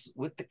house,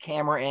 with the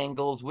camera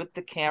angles, with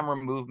the camera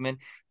movement.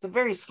 It's a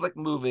very slick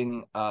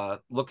looking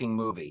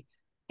movie.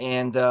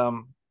 And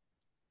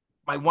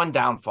my one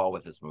downfall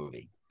with this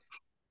movie,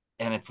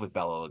 and it's with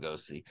Bela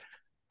Lugosi,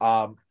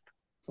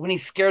 when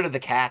he's scared of the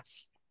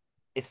cats,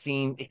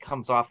 it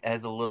comes off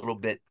as a little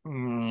bit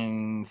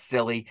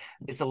silly.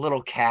 It's a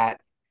little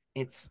cat.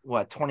 It's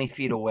 20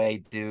 feet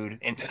away, dude.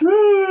 And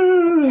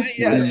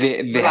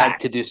they had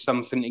to do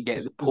something to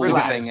get the pole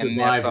thing in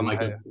there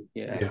somehow.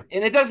 And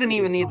it doesn't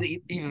even need to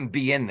even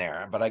be in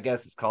there, but I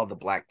guess it's called the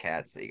Black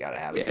Cat, so you got to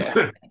have it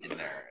in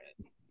there.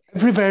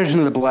 Every version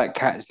of the Black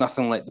Cat is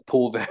nothing like the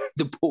pole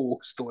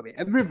story.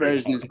 Every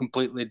version is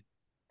completely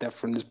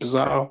different. It's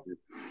bizarre.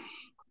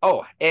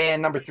 Oh,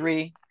 and number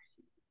 3,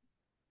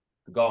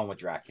 going with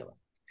Dracula.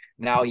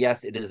 Now,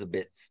 yes, it is a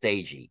bit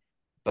stagey,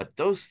 but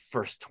those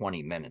first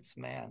 20 minutes,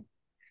 man,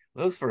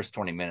 I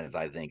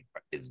think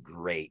is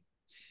great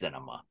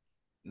cinema.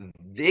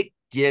 It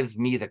gives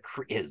me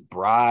his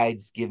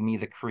brides give me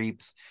the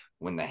creeps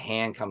when the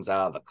hand comes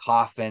out of the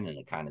coffin and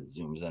it kind of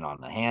zooms in on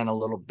the hand a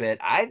little bit.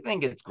 I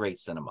think it's great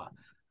cinema.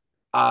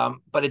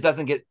 But it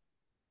doesn't get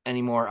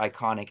any more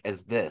iconic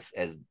as this,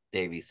 as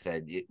Davey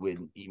said,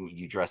 when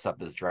you dress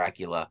up as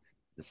Dracula.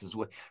 This is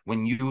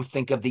when you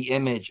think of the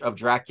image of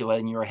Dracula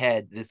in your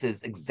head, this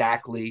is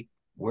exactly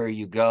where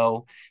you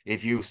go.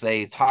 If you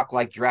say talk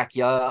like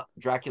Dracula,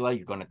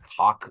 you're going to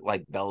talk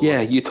like Bela.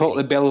 Yeah, you talk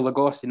like Bela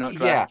Lugosi, not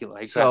Dracula.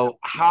 Yeah. Exactly. So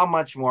how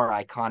much more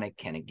iconic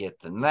can it get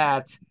than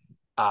that?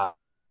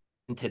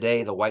 And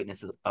today, the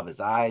whiteness of his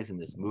eyes in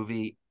this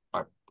movie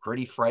are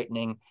pretty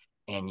frightening,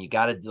 and you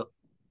got to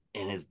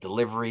in his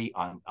delivery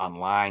on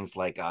lines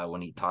like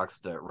when he talks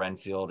to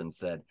Renfield and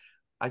said,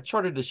 "I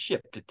chartered a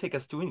ship to take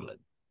us to England.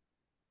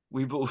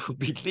 We will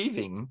be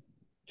leaving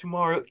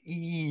tomorrow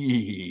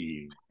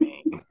evening."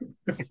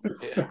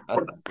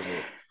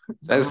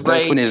 That's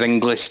when his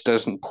English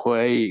doesn't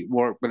quite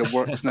work, but it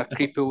works in a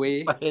creepy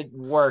way. But it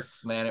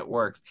works, man. It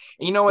works.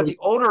 And you know what? The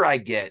older I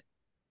get,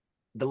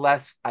 the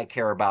less I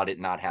care about it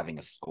not having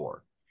a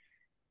score.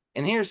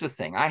 And here's the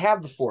thing. I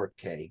have the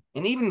 4K,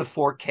 and even the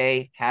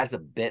 4K has a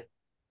bit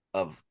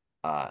of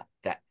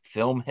that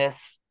film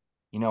hiss,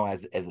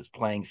 as it's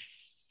playing.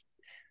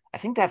 I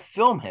think that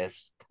film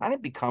hiss kind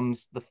of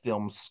becomes the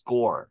film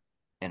score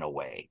in a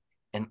way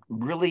and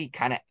really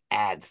kind of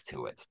adds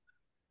to it.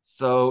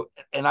 So,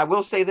 and I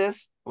will say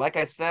this, like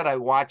I said, I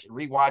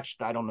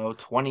rewatched, I don't know,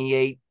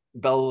 28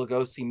 Bela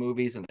Lugosi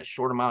movies in a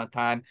short amount of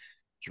time.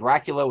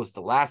 Dracula was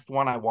the last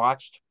one I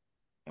watched.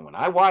 And when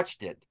I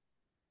watched it,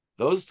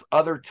 those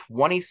other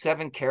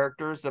 27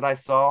 characters that I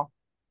saw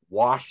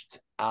washed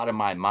out of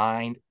my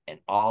mind, and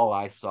all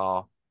I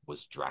saw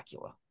was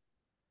Dracula.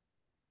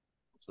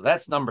 So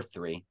that's number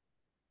 3.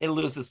 It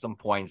loses some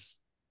points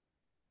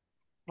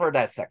for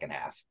that second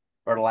half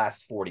or the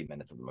last 40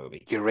 minutes of the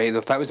movie. You're right.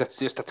 If that was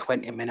just a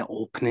 20-minute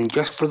opening,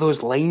 just for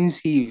those lines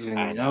he even,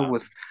 I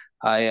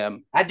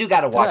do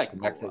got to watch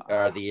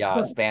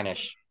the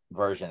Spanish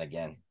version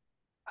again.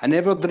 I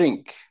never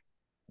drink.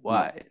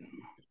 Why?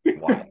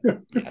 Why?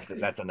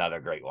 That's another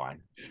great one.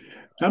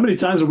 How many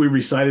times have we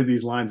recited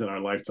these lines in our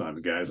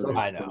lifetime, guys? I mean,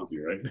 I know. crazy,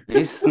 right?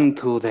 Listen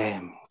to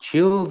them,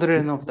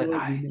 children of the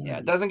night. Yeah,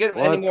 it doesn't get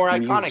What any more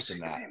iconic music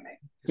than that. they make.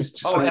 It's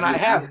just Oh, like and I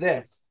have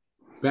this.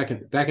 back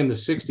in the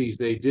 60s,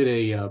 they did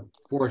a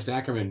Forrest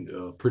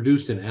Ackerman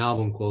produced an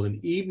album called An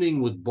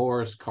Evening with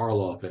Boris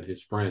Karloff and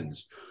His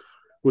Friends,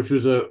 which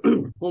was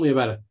only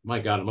about my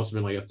God, it must have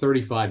been like a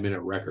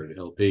 35-minute record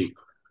LP.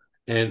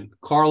 And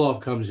Karloff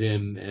comes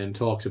in and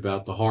talks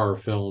about the horror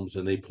films,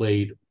 and they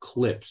played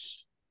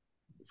clips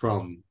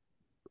from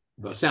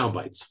sound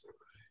bites.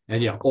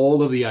 And yeah,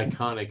 all of the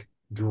iconic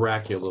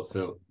Dracula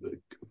film,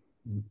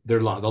 the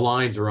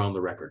lines are on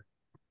the record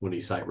when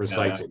he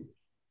recites it,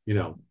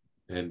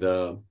 and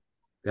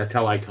that's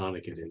how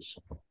iconic it is.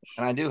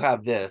 And I do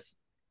have this.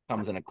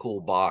 Comes in a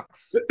cool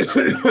box.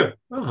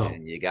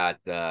 And you got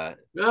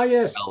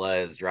yes, Bela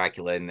as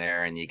Dracula in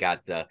there, and you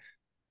got the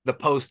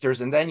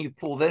posters, and then you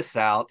pull this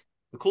out.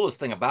 The coolest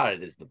thing about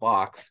it is the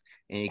box,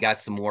 and you got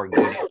some more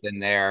goodies in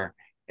there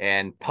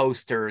and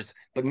posters,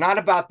 but not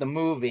about the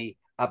movie,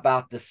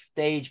 about the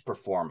stage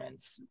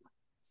performance.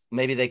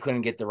 Maybe they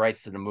couldn't get the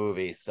rights to the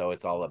movie, so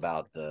it's all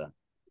about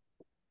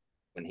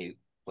when he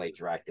played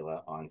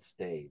Dracula on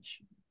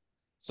stage.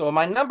 So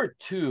my number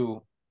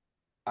 2,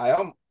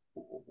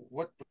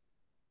 what the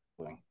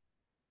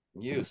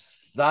you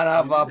son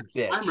of a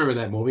bitch. I remember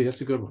that movie. That's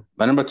a good one.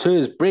 My number 2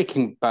 is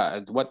Breaking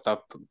Bad. What the?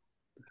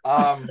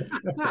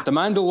 It's The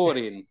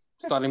Mandalorian,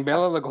 starring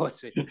Bela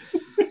Lugosi.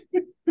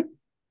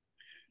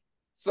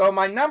 So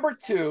my number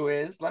 2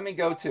 is, let me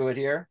go to it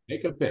here.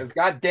 Make a pick.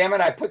 God damn it,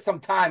 I put some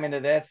time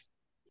into this.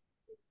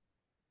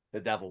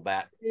 The Devil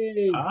Bat.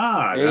 Hey.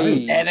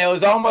 Hey. And it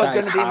was almost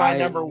going to be my high.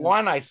 number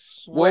 1. I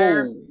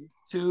swear Whoa.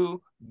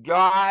 to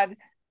God,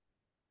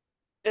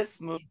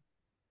 this movie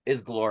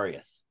is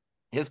glorious.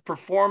 His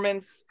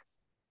performance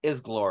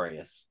is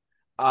glorious.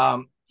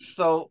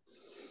 So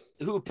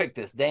who picked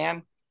this?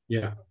 Dan?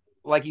 Yeah.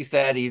 Like you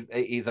said, he's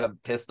a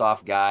pissed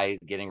off guy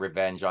getting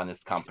revenge on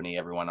this company,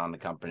 everyone on the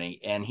company,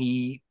 and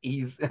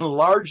he's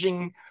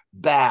enlarging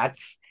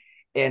bats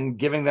and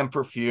giving them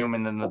perfume,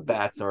 and then the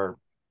bats are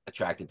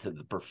attracted to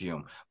the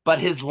perfume. But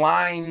his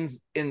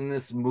lines in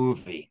this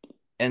movie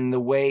and the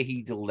way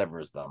he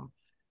delivers them,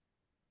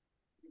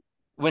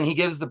 when he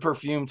gives the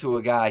perfume to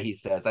a guy, he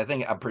says,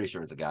 I'm pretty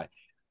sure it's a guy,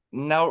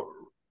 now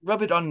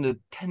rub it on the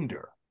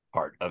tender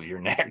part of your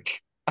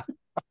neck.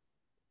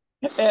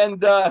 And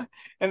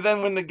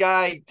then when the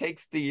guy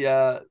takes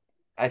the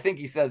I think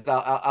he says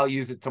I'll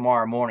use it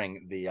tomorrow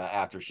morning, the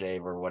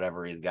aftershave or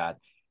whatever he's got,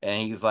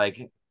 and he's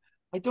like,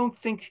 I don't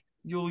think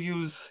you'll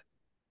use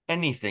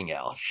anything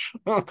else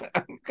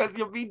because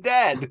you'll be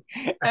dead.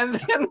 And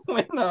then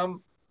when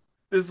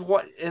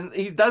and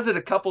he does it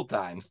a couple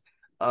times,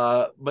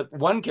 but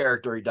one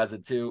character he does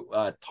it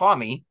to,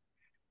 Tommy,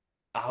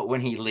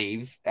 when he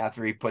leaves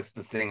after he puts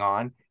the thing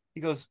on. He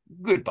goes,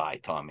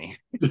 goodbye, Tommy.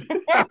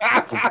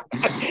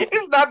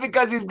 It's not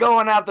because he's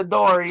going out the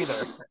door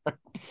either.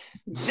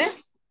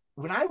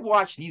 When I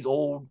watch these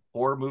old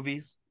horror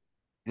movies,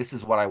 this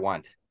is what I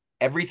want.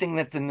 Everything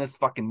that's in this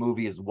fucking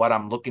movie is what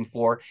I'm looking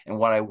for and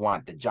what I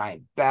want. The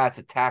giant bats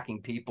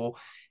attacking people.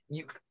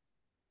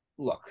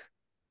 Look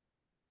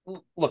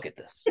at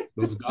this.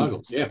 Those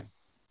goggles, yeah.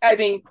 I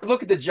mean,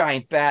 look at the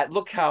giant bat.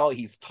 Look how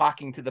he's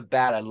talking to the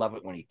bat. I love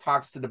it when he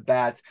talks to the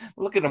bats.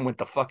 Look at him with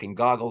the fucking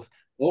goggles.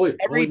 All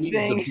he needs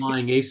is the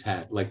flying ace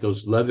hat, like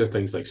those leather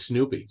things like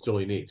Snoopy. That's all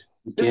he needs.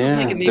 This is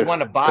making me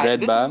want to buy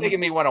it. This is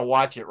making me want to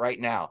watch it right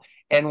now.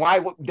 And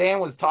why Dan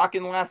was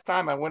talking last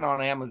time, I went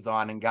on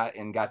Amazon and got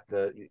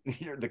the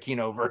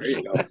Kino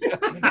version.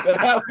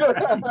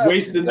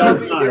 Wasting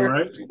no time,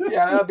 right?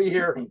 Yeah, I'll be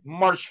here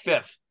March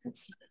 5th.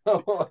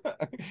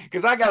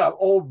 Because I got an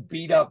old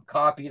beat up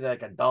copy,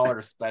 like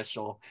 $1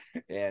 special,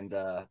 and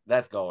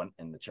that's going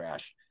in the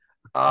trash.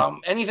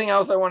 Anything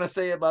else I want to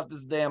say about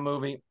this damn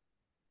movie?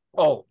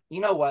 Oh,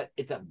 you know what?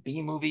 It's a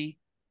B movie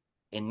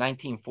in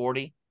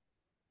 1940.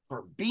 For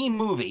a B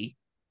movie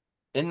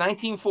in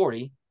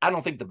 1940, I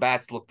don't think the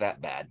bats look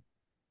that bad.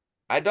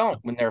 I don't,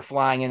 when they're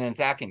flying in and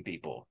attacking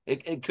people.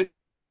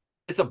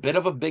 It's a bit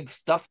of a big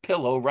stuffed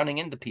pillow running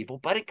into people,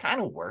 but it kind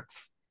of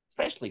works,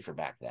 especially for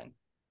back then.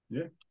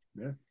 Yeah.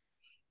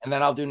 And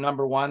then I'll do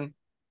number 1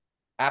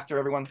 after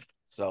everyone.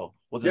 So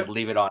we'll just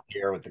leave it on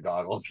here with the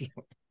goggles.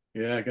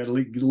 Yeah, I got to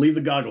leave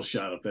the goggle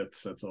shot up.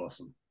 That's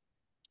awesome.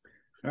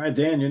 All right,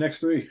 Dan, your next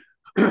 3.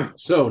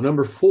 So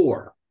number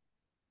 4,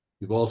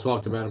 we've all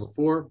talked about it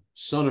before,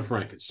 Son of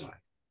Frankenstein.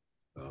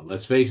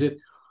 Let's face it,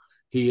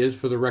 he is,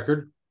 for the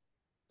record,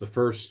 the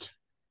first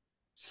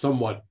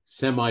somewhat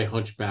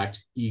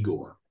semi-hunchbacked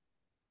Igor,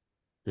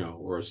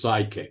 or a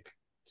sidekick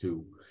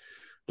to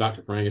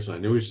Dr.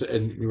 Frankenstein.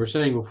 And we were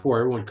saying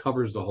before, everyone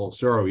covers the whole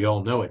story. We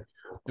all know it.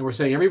 And we're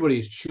saying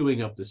everybody's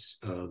chewing up this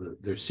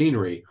their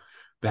scenery.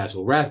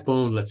 Basil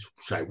Rathbone,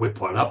 should I whip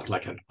one up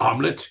like an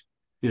omelet?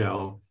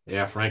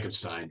 Yeah,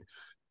 Frankenstein.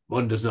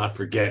 One does not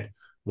forget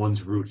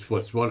one's roots.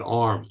 What's one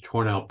arm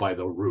torn out by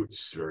the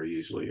roots very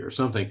easily or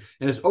something.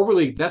 And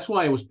that's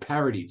why it was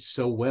parodied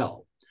so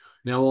well.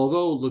 Now,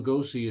 although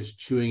Lugosi is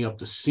chewing up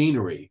the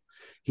scenery,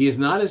 He is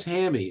not as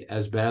hammy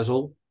as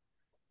Basil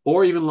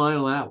or even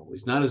Lionel Atwill.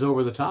 He's not as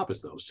over the top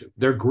as those two.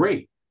 They're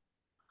great.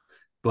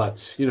 But,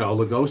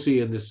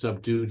 Lugosi in this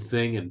subdued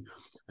thing. And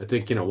I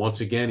think,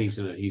 once again,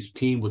 he's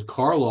teamed with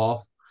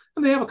Karloff.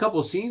 And they have a couple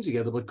of scenes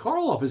together. But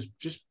Karloff is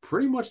just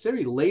pretty much there.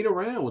 He laid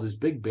around with his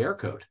big bear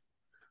coat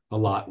a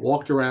lot,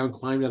 walked around,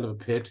 climbed out of a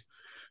pit,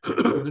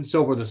 and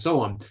so forth and so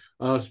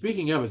on.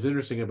 Speaking of, it's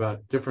interesting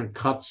about different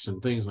cuts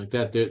and things like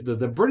that.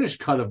 The British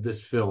cut of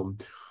this film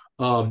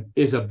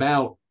is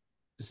about,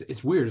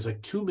 it's weird, it's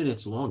like 2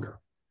 minutes longer.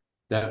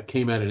 That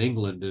came out in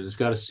England, and it's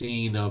got a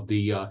scene of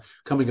the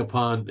coming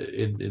upon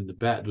in the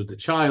bat with the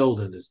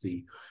child, and it's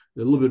a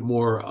little bit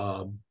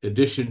more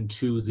addition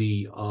to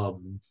the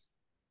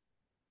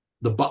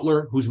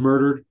butler who's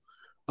murdered.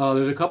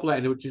 There's a couple of,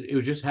 and it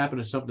would just happen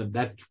to something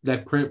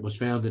that print was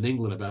found in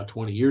England about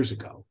 20 years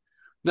ago.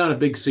 Not a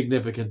big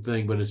significant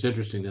thing, but it's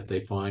interesting that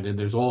they find. And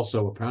there's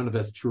also, I don't know if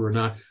that's true or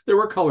not, there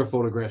were color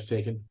photographs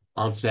taken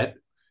on set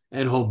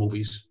and home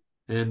movies,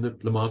 and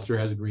the monster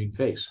has a green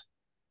face.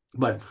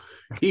 But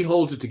he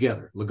holds it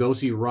together.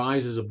 Lugosi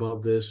rises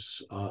above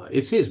this.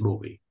 It's his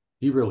movie.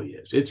 He really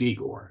is. It's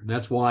Igor. And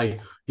that's why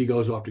he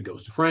goes off to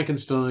Ghost of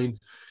Frankenstein.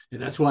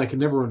 And that's why I can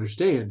never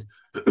understand.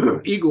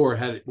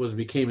 Igor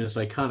became this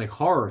iconic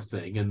horror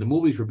thing, and the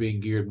movies were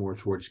being geared more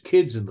towards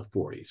kids in the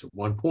 40s at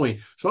one point.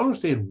 So I don't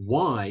understand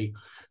why,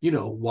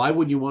 why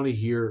would you want to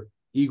hear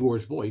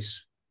Igor's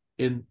voice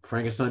in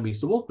Frankenstein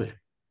Meets the Wolfman?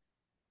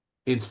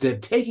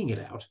 Instead, taking it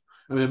out.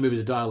 I mean, maybe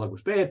the dialogue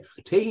was bad,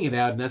 taking it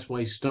out, and that's why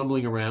he's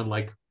stumbling around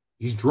like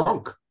he's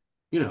drunk.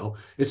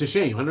 It's a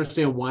shame. I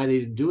understand why they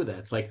didn't do that.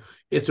 It's like,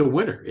 it's a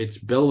winner. It's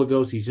Bela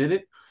Lugosi's in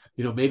it.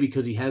 Maybe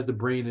because he has the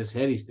brain in his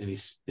head,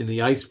 he's in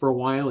the ice for a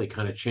while. He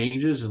kind of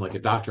changes and like a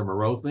Dr.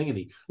 Moreau thing, and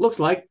he looks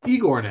like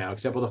Igor now,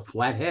 except with a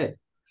flat head,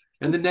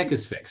 and the neck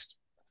is fixed.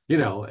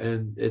 And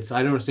I don't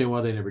understand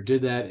why they never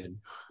did that, and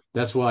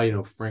that's why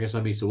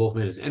Frankenstein Meets the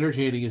Wolfman, as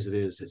entertaining as it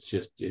is,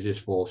 it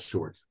just falls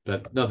short.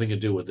 But nothing to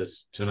do with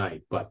this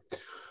tonight. But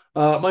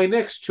my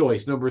next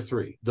choice, number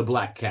 3, The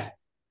Black Cat.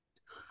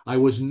 I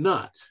was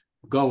not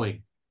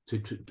going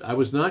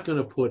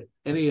to put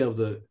any of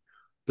the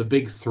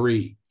big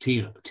 3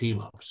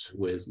 team-ups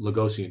with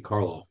Lugosi and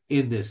Karloff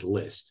in this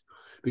list,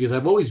 because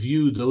I've always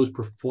viewed those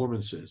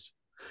performances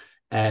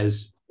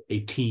as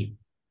a team.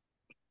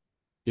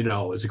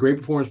 It's a great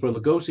performance by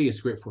Lugosi, it's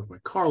a great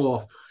performance by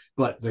Karloff,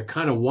 but they're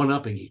kind of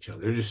one-upping each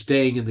other. They're just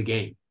staying in the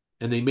game,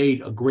 and they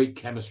made a great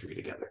chemistry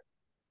together.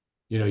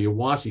 You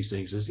watch these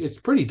things, it's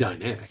pretty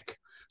dynamic.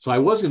 So I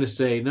was going to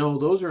say, no,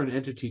 those are an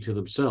entity to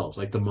themselves,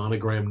 like the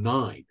Monogram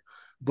 9,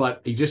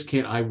 but you just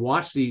can't. I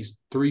watched these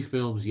 3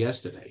 films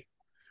yesterday,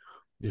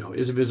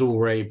 Is Invisible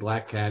Ray,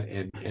 Black Cat,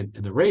 and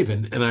The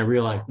Raven. And I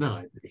realized,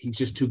 no, he's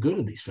just too good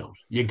in these films.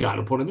 You got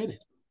to put him in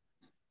it.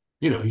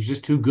 He's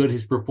just too good,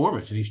 his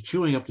performance. And he's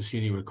chewing up the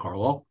scenery with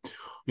Karloff.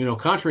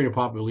 Contrary to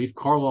popular belief,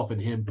 Karloff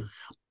and him,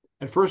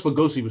 at first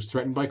Lugosi was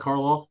threatened by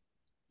Karloff.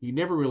 He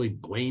never really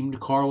blamed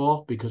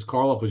Karloff because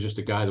Karloff was just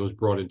a guy that was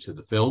brought into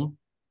the film.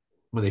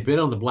 When they bid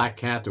on The Black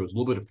Cat, there was a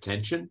little bit of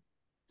tension.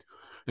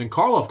 And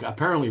Karloff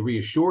apparently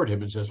reassured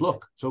him and says,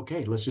 look, it's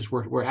okay. Let's just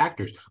work. We're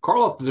actors.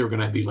 Karloff, they were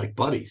going to be like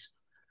buddies.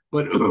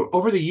 But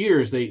over the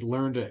years, they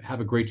learned to have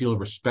a great deal of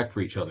respect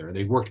for each other, and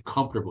they worked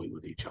comfortably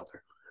with each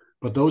other.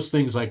 But those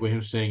things, like when he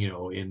was saying,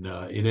 in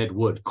Ed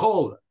Wood,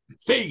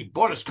 say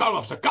Boris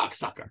Karloff's a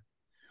cocksucker.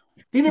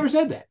 He never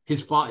said that.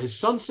 His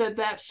son said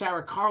that.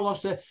 Sarah Karloff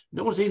said,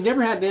 no one said. He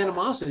never had an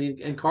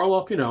animosity. And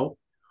Karloff,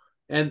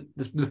 and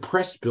the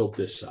press built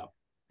this up.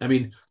 I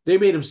mean, they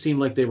made him seem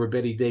like they were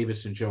Betty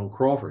Davis and Joan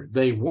Crawford.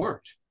 They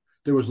weren't.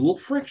 There was a little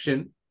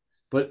friction,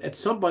 but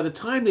by the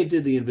time they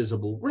did The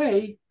Invisible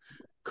Ray,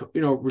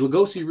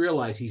 Lugosi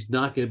realized he's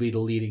not going to be the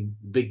leading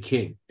big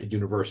king at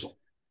Universal.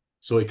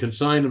 So he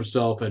consigned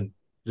himself, and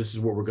this is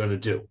what we're going to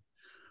do.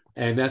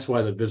 And that's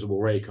why The Invisible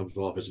Ray comes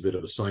off as a bit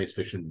of a science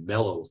fiction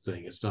mellow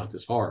thing. It's not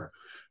this horror.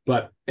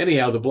 But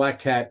anyhow, The Black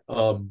Cat,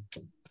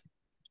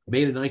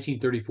 made in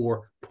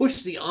 1934,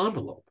 pushed the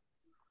envelope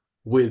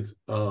with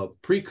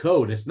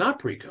pre-code. It's not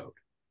pre-code.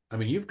 I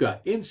mean, you've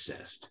got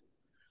incest.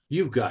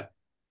 You've got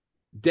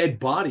dead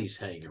bodies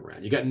hanging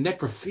around. You got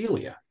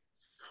necrophilia.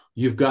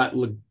 You've got,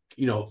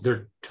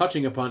 they're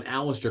touching upon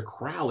Aleister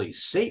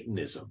Crowley's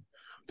Satanism.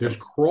 There's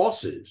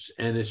crosses,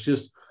 and it's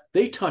just,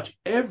 they touch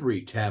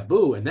every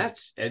taboo, and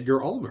that's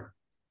Edgar Ulmer,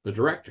 the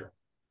director.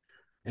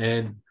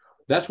 And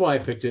that's why I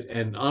picked it.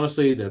 And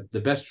honestly, the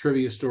best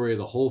trivia story of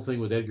the whole thing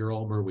with Edgar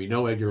Ulmer, we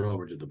know Edgar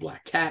Ulmer did The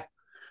Black Cat,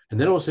 and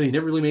then all of a sudden he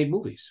never really made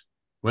movies.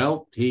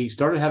 Well, he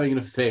started having an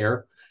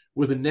affair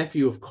with a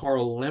nephew of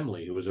Carl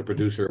Laemmle, who was a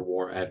producer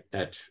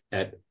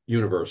at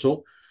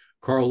Universal.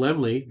 Carl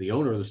Laemmle, the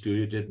owner of the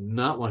studio, did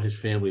not want his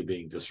family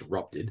being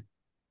disrupted,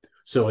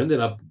 so ended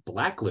up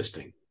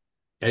blacklisting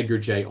Edgar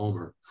J.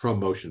 Ulmer from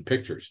motion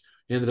pictures.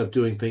 He ended up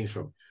doing things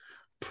from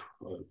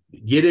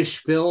Yiddish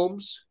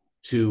films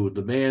to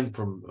the man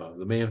from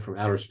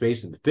Outer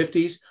Space in the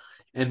 50s,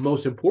 and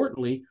most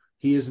importantly,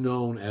 he is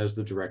known as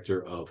the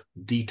director of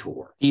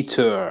Detour.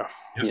 Detour,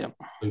 yeah.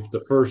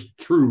 The first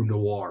true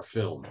noir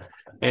film.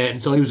 And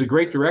so he was a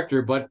great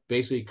director, but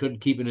basically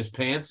couldn't keep in his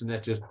pants, and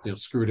that just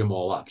screwed him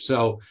all up.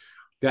 So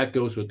that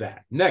goes with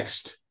that.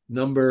 Next,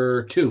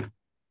 number 2.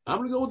 I'm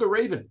going to go with The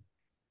Raven.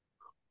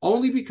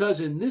 Only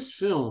because in this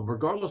film,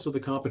 regardless of the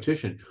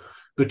competition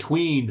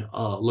between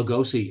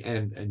Lugosi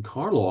and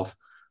Karloff,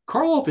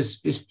 Karloff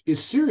is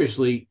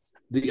seriously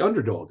the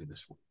underdog in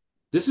this one.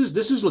 This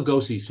is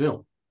Lugosi's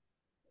film.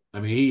 I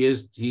mean,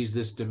 he's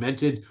this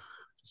demented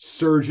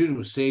surgeon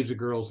who saves a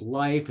girl's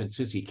life, and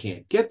since he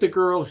can't get the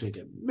girl, so he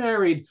get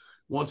married.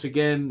 Once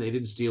again, they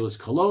didn't steal his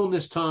cologne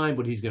this time,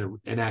 but he's going to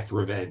enact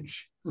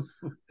revenge. And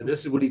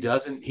this is what he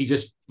does, and he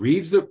just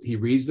reads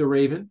the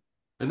Raven,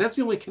 and that's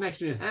the only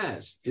connection it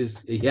has.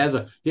 Is he has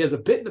a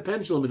pit and a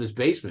pendulum in his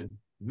basement,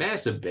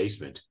 massive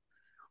basement,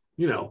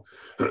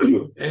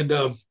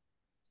 and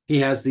he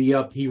has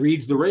he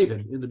reads the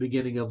Raven in the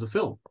beginning of the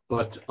film,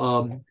 but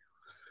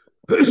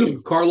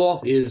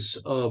Karloff is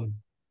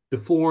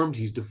deformed.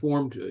 He's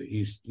deformed.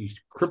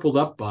 He's crippled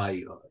up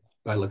by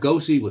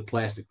Lugosi with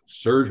plastic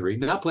surgery.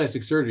 Not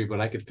plastic surgery,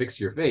 but I could fix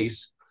your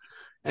face.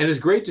 And it's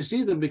great to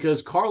see them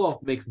because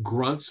Karloff makes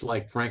grunts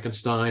like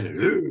Frankenstein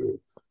and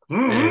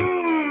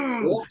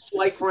walks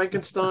like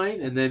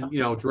Frankenstein, and then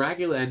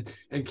Dracula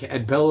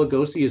and Bela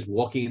Lugosi is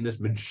walking in this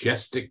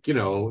majestic,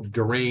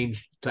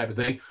 deranged type of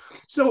thing.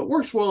 So it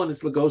works well, and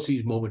it's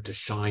Lugosi's moment to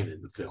shine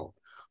in the film.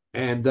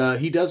 And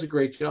he does a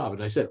great job.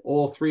 And I said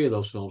all 3 of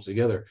those films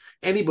together.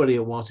 Anybody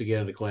that wants to get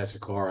into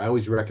classic horror, I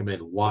always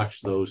recommend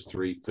watch those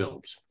 3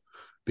 films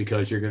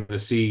because you're going to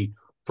see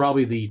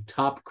probably the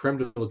top creme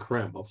de la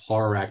creme of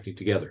horror acting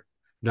together.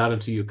 Not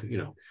until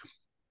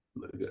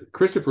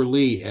Christopher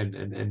Lee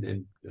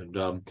and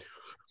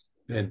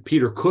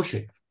Peter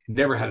Cushing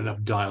never had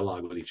enough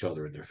dialogue with each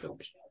other in their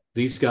films.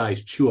 These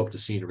guys chew up the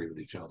scenery with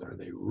each other, and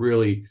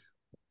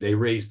they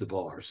raise the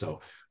bar.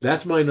 So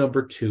that's my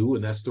number 2,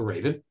 and that's The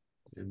Raven.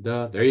 And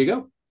there you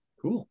go.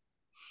 Cool.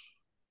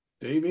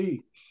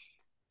 Davey.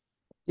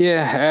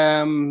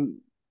 Yeah.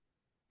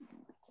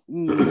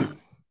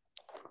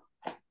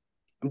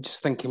 I'm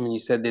just thinking when you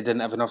said they didn't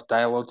have enough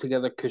dialogue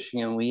together,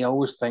 Cushing and Lee, I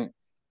always think,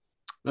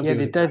 they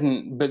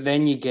didn't. But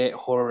then you get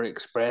Horror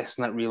Express,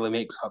 and that really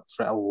makes up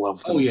for it. I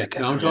love them together.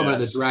 No, I'm talking about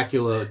the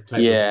Dracula type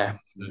of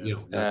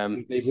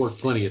thing. They've worked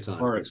plenty of times.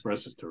 Horror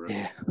Express is terrific.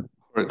 Yeah.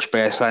 Horror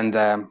Express and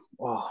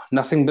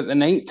Nothing But the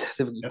Night.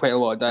 They've got quite a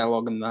lot of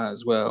dialogue in that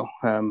as well.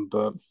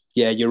 But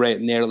yeah, you're right,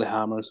 in the early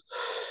Hammers.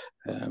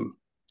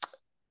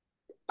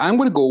 I'm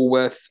going to go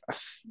with,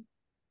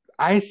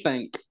 I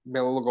think,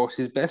 Bela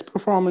Lugosi's best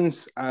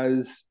performance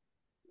as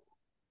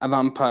a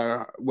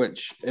vampire,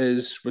 which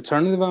is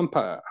Return of the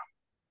Vampire.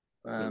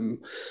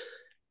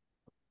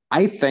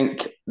 I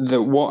think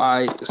that what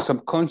I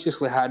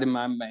subconsciously had in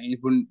my mind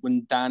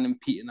when Dan and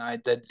Pete and I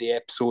did the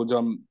episodes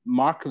on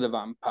Mark of the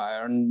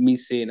Vampire, and me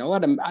saying,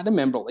 I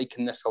remember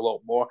liking this a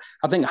lot more.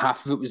 I think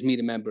half of it was me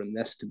remembering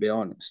this, to be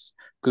honest.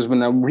 Because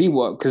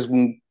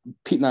when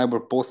Pete and I were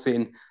both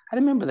saying, I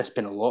remember this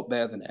being a lot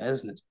better than it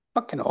is, and it's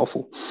fucking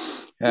awful.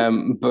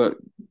 But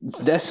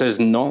this is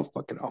not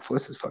fucking awful.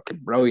 This is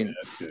fucking brilliant.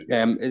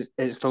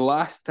 It's the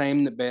last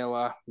time that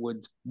Bela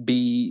would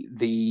be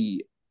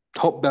the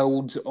top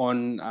billed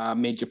on a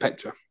major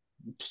picture,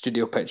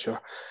 studio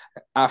picture.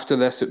 After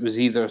this, it was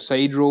either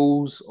side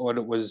roles or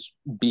it was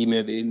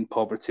B-movie and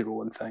poverty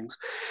role and things.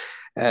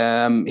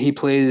 He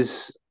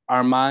plays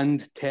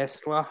Armand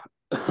Tesla,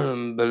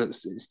 but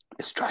it's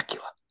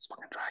Dracula. It's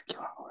fucking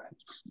Dracula.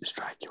 It's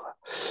Dracula.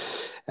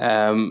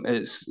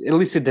 It's at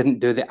least it didn't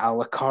do the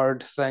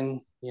Alucard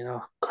thing.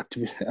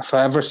 If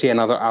I ever see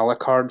another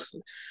Alucard,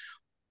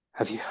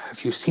 have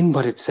you seen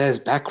what it says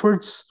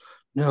backwards?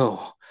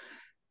 No.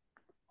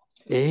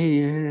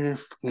 And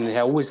they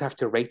always have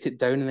to write it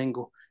down and then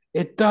go,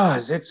 it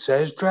does, it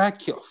says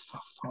Dracula. For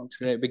fuck's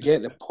sake, we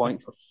get the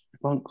point, for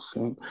fuck's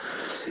sake.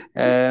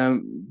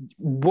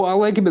 What I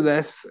like about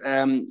this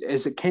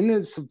is it kind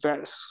of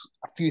subverts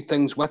a few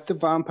things with the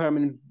vampire. I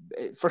mean,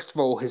 first of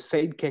all, his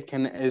sidekick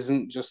in it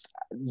isn't just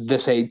the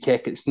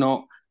sidekick. It's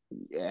not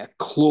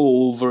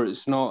Clove, or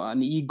it's not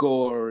an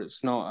Igor, or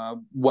it's not a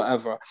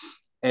whatever.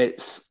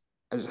 It's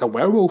a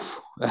werewolf,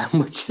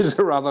 which is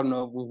a rather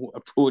novel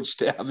approach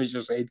to have as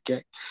your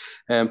sidekick.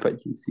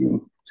 But you see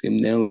him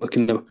there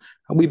looking a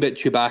wee bit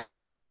Chewbacca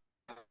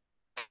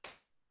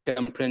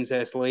and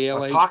Princess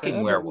Leia.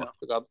 Talking werewolf.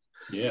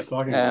 Yeah,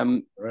 talking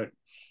werewolf. Right.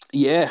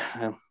 Yeah.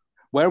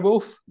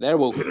 Werewolf.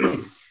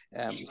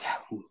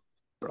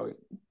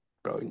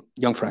 Brilliant.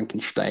 Young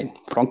Frankenstein.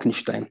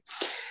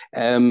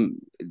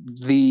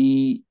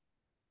 The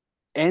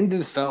end of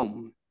the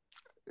film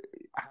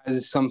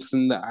has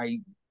something that I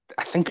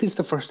think is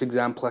the first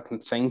example I can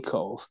think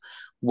of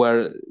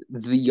where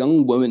the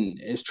young woman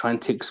is trying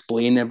to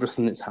explain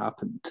everything that's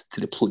happened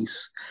to the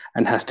police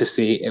and has to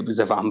say it was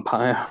a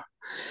vampire.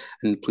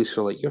 And the police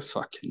are like, you're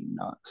fucking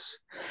nuts.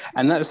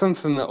 And that's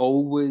something that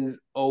always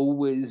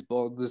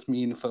bothers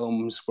me in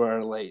films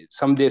where like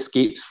somebody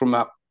escapes from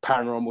a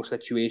paranormal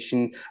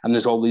situation and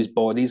there's all these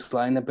bodies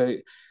lying about.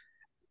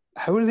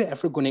 how are they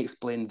ever going to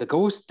explain the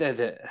ghost did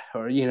it,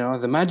 or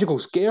the magical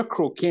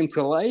scarecrow came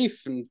to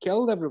life and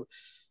killed everyone?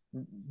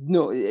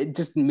 No, it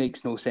just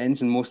makes no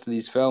sense in most of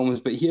these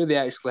films. But here they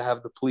actually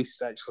have the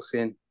police actually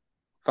saying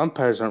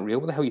vampires aren't real.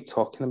 What the hell are you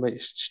talking about?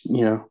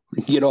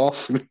 Get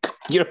off.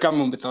 You're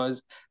coming with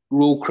us.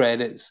 Roll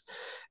credits.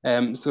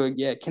 So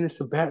yeah, it kind of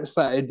subverts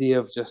that idea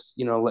of just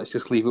let's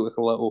just leave it with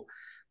a little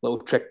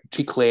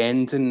trickly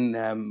ending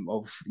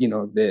of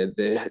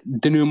the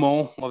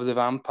denouement of the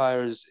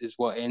vampires is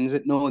what ends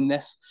it. No, in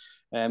this,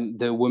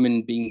 the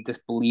woman being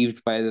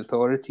disbelieved by the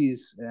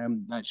authorities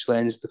actually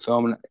ends the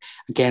film. And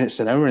again, it's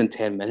an hour and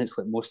 10 minutes,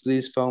 like most of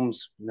these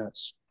films.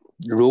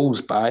 It rolls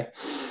by.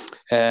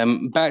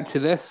 Back to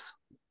this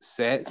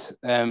set,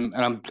 and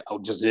I'll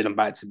just do them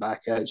back to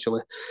back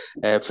actually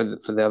for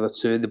the other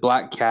two, the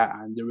Black Cat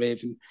and the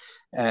Raven.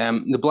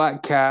 The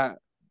Black Cat,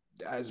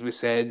 as we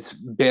said,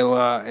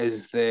 Bela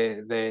is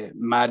the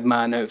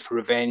madman out for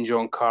revenge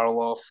on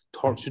Karloff,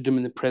 tortured him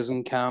in the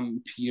prison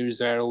camp years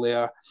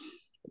earlier.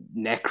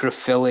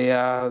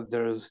 Necrophilia,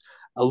 there's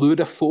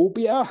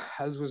alludophobia,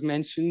 as was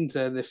mentioned,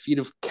 the fear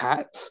of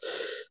cats,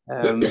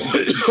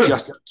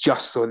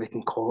 just so they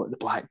can call it the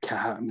Black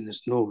Cat. I mean,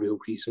 there's no real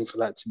reason for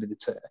that to be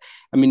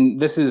I mean,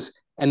 this is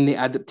in the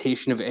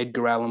adaptation of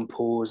Edgar Allan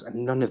Poe's,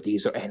 and none of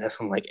these are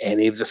anything like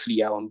any of the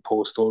three Allan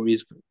Poe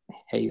stories, but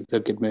hey, they're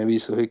good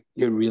movies, so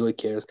who really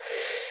cares?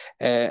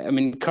 I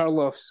mean,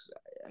 Karloff's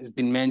has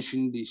been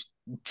mentioned, he's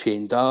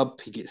chained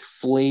up, he gets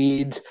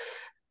flayed.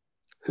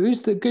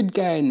 Who's the good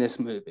guy in this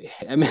movie?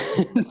 I mean,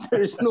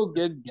 there's no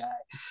good guy.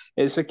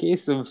 It's a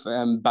case of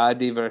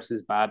baddie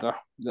versus badder.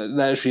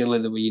 That's really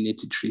the way you need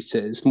to treat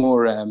it. It's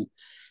more,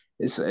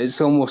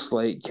 it's almost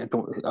like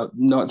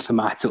not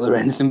thematically or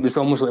anything, but it's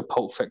almost like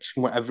Pulp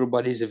Fiction, where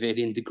everybody's a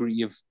varying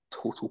degree of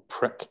total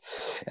prick.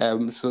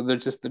 So they're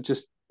just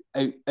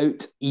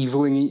out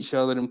eviling each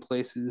other in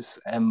places.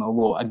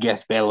 Although I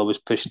guess Bela was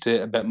pushed to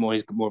it a bit more.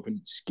 He's got more of an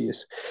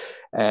excuse.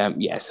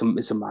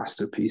 It's a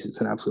masterpiece.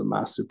 It's an absolute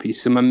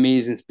masterpiece. Some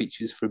amazing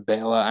speeches for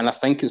Bela, and I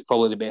think it's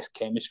probably the best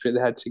chemistry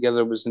they had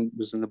together was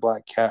in the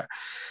Black Cat.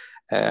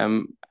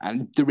 And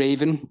the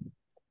Raven.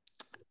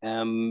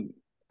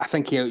 I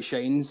think he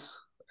outshines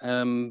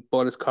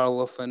Boris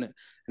Karloff in it,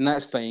 and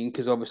that's fine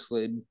because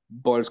obviously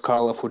Boris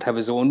Karloff would have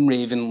his own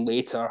Raven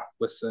later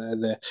with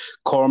the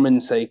Corman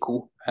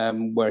cycle,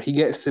 where he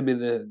gets to be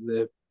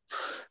the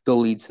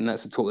leads, and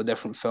that's a totally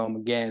different film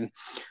again.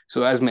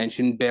 So as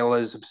mentioned, Bela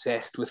is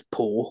obsessed with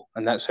Poe,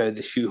 and that's how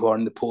they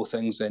shoehorn the Poe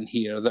things in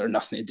here that are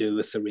nothing to do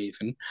with the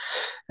Raven.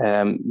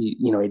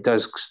 He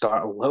does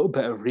start a little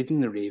bit of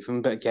reading the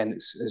Raven, but again,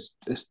 it's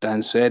as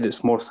Dan said,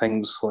 it's more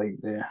things like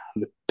the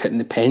Pit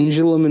and the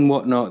Pendulum and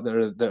whatnot that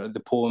are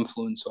the Poe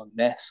influence on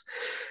this,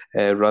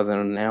 rather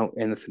than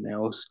anything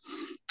else.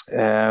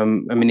 I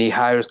mean, he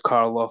hires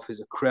Karloff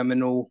as a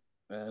criminal,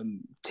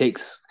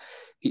 takes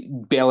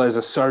Bela as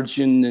a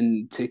surgeon,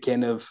 and to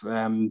kind of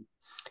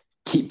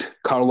keep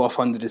Karloff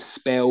under his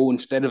spell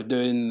instead of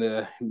doing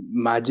the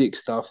magic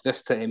stuff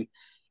this time.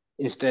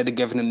 Instead of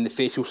giving him the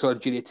facial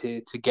surgery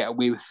to get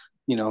away with,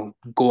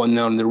 going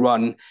on the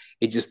run,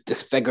 he just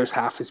disfigures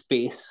half his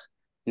face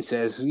and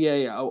says,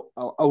 yeah,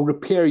 I'll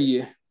repair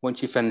you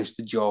once you finish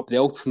the job. The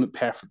ultimate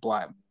perfect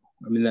blackmail.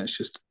 I mean, that's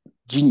just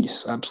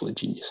genius, absolute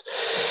genius.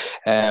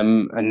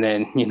 And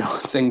then,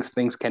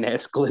 things kind of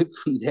escalate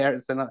from there.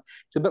 It's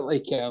a bit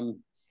like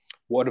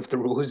War of the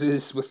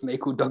Roses with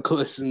Michael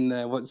Douglas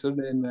and what's her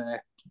name,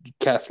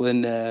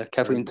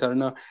 Kathleen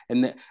Turner,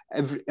 and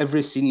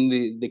every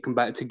scene they come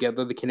back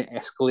together, they kind of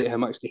escalate how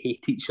much they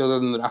hate each other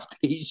and they're after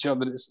each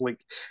other. It's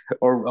like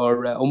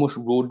or almost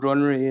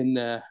Roadrunner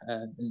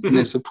in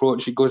its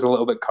approach. It goes a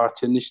little bit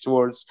cartoonish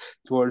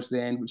towards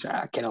the end, which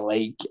I kind of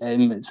like.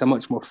 It's a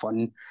much more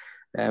fun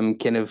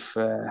kind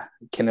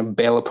of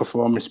Bela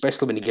performance,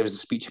 especially when he gives a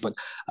speech about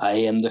 "I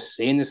am the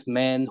sanest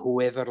man who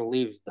ever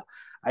lived.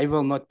 I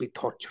will not be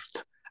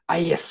tortured. I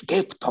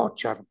escape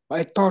torture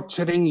by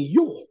torturing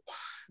you."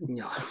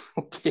 Yeah,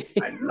 okay.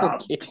 I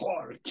love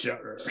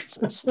torture.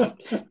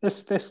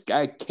 This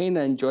guy kind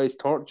of enjoys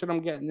torture.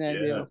 I'm getting the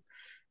idea.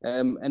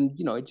 And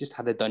he just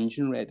had a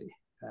dungeon ready.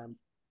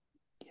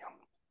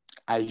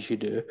 As you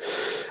do.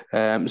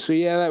 So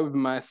yeah, that would be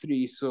my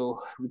three. So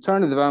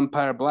Return of the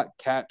Vampire, Black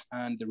Cat,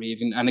 and The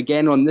Raven. And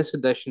again, on this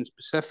edition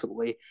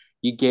specifically,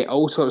 you get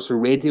all sorts of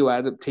radio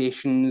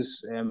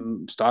adaptations,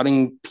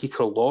 starring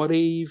Peter Lorre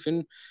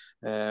even.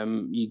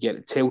 You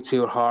get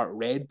Telltale Heart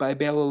read by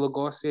Bela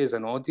Lugosi as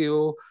an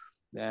audio.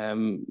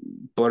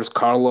 Boris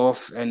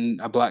Karloff in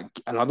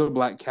another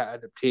Black Cat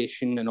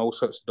adaptation, and all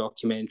sorts of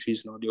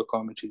documentaries and audio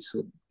commentaries.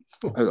 So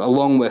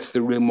along with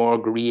the Rue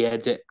Morgue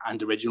re-edit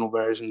and original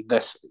version,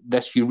 this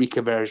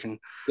Eureka version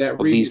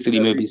of these three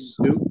movies.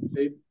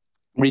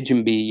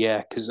 Region B,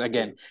 yeah, because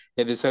again,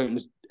 if it's out in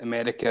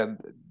America,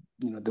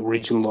 the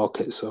region lock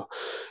it. So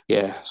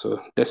yeah, so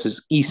this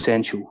is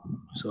essential.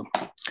 So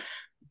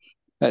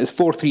that is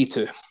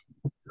 4-3-2.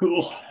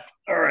 Cool.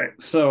 All right,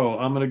 so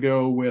I'm gonna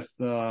go with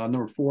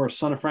number 4,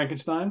 Son of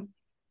Frankenstein,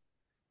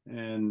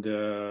 and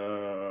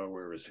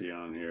where is he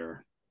on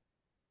here?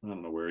 I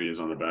don't know where he is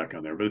on the back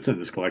on there, but it's in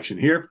this collection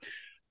here.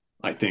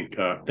 I think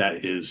that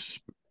is,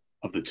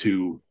 of the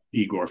two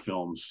Igor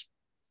films,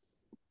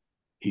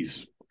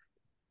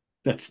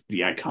 that's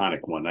the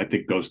iconic one. I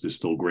think Ghost is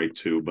still great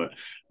too, but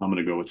I'm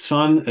going to go with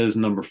Son as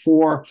number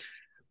 4.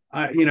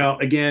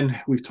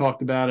 Again, we've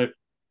talked about it.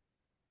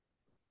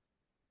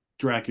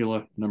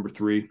 Dracula, number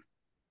 3.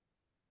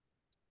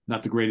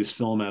 Not the greatest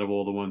film out of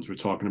all the ones we're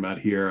talking about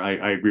here.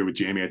 I agree with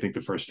Jamie. I think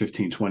the first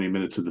 15, 20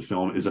 minutes of the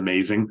film is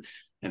amazing,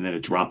 and then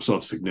it drops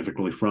off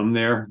significantly from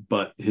there.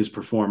 But his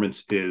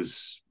performance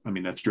is,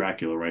 that's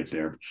Dracula right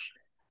there.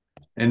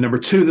 And number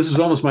 2, this is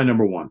almost my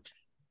number 1.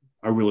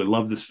 I really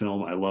love this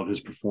film. I love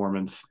his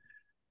performance.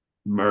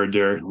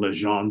 Murder,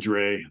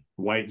 Legendre,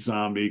 White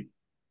Zombie.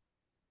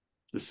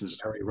 This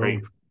is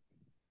great.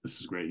 This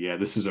is great. Yeah,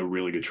 this is a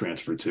really good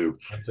transfer too.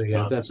 So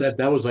yeah,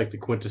 that was like the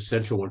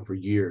quintessential one for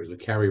years.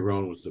 Carrie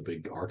Roan was the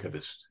big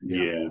archivist.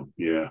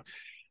 Yeah.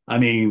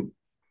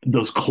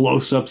 Those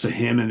close-ups of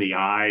him in the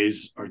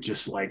eyes are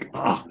just like,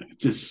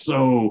 just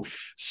so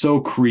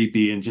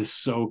creepy and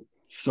just so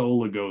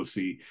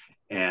Lugosi.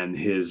 And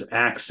his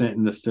accent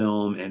in the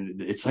film, and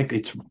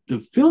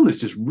the film is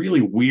just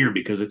really weird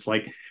because it's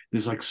like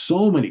there's like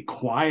so many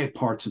quiet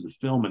parts of the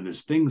film and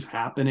there's things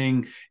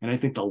happening, and I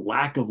think the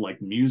lack of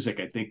like music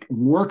I think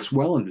works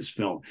well in this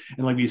film.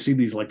 And like you see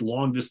these like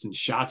long distance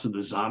shots of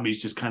the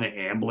zombies just kind of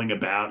ambling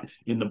about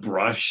in the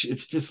brush.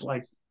 It's just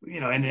like,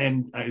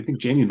 and I think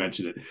Jamie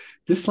mentioned it.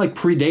 This like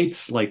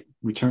predates like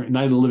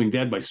Night of the Living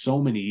Dead by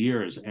so many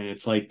years, and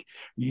it's like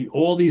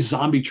all these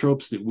zombie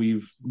tropes that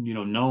we've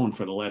known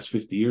for the last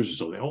 50 years or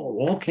so. They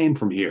all came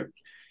from here,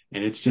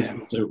 and it's just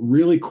it's a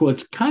really cool.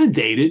 It's kind of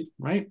dated,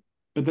 right?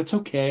 But that's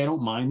okay. I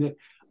don't mind it.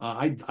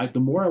 The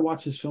more I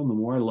watch this film, the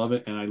more I love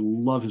it, and I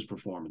love his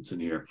performance in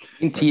here.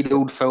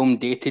 20-year-old film,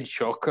 dated,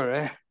 shocker,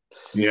 eh?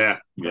 Yeah.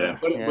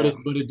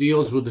 But it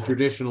deals with the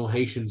traditional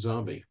Haitian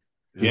zombie.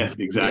 Yes,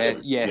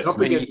 exactly. Yes. Don't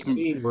forget the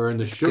scene where in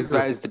the sugar.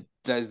 Because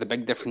that is the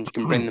big difference. You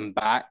can bring them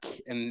back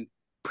in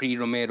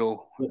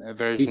pre-Romero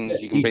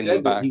versions. You can bring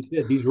them back. He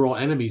said these were all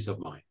enemies of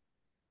mine.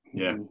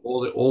 Yeah.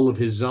 All of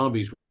his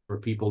zombies were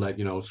people that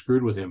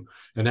screwed with him,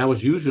 and that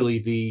was usually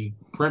the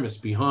premise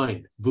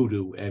behind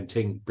Voodoo and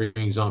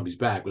bringing zombies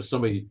back, was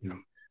somebody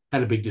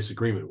had a big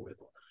disagreement with.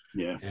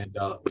 Yeah. And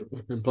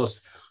plus,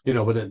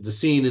 but the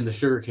scene in the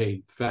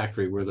sugarcane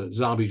factory where the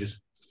zombie just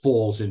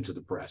falls into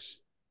the press.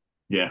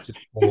 Yeah.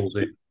 Just falls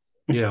in.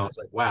 It's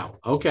like, wow,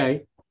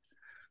 okay.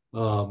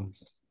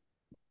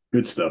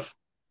 Good stuff.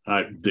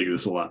 I dig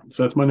this a lot.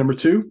 So that's my number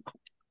 2.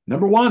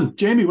 Number 1,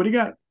 Jamie, what do you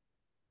got?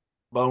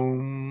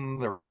 Boom,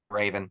 the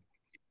Raven.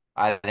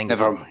 I think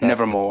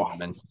nevermore.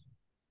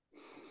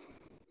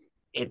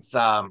 It's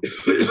it's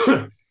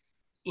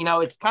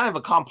kind of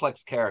a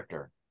complex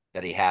character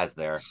that he has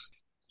there.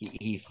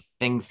 He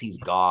thinks he's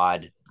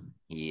God.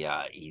 He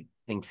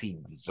thinks he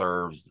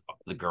deserves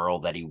the girl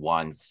that he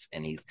wants,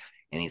 and he's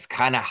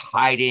kind of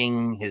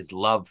hiding his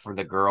love for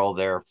the girl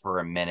there for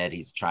a minute.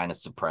 He's trying to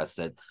suppress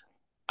it.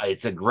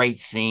 It's a great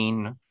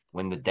scene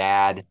when the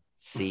dad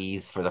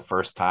sees for the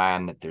first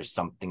time that there's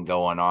something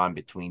going on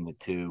between the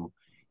two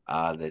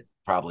that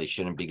probably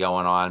shouldn't be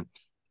going on.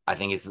 I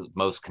think he's the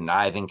most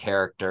conniving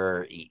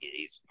character.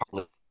 He's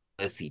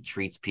heartless. He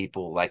treats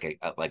people like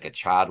a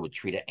child would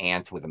treat an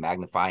ant with a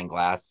magnifying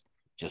glass,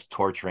 just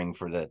torturing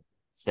for the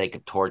sake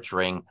of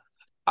torturing.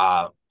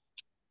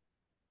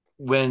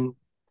 When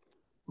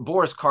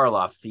Boris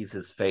Karloff sees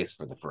his face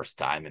for the first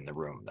time in the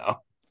room, though,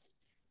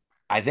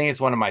 I think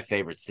it's one of my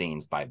favorite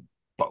scenes by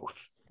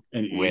both.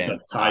 And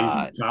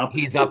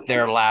he's up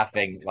there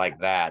laughing like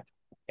that,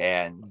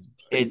 and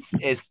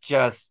it's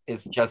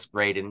just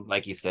great. And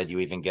like you said, you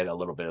even get a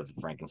little bit of the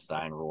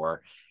Frankenstein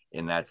roar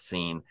in that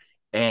scene.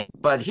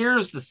 But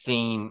here's the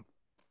scene,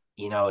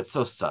 it's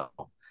so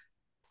subtle.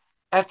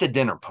 At the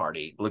dinner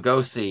party,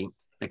 Lugosi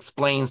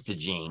explains to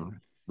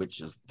Jean,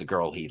 which is the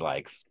girl he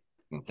likes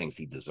and thinks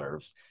he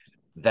deserves,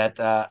 that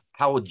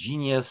how a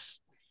genius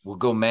will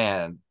go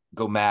mad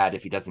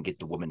if he doesn't get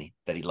the woman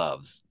that he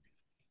loves.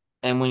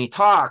 And when he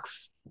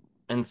talks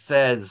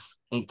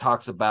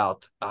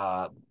about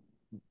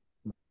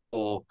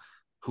people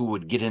who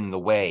would get in the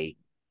way,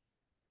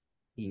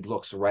 he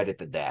looks right at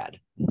the dad,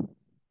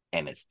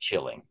 and it's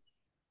chilling.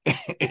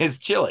 It's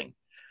chilling.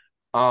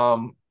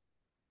 And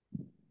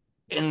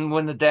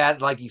when the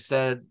dad, like you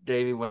said,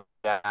 Davey, when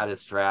the dad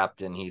is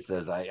strapped and he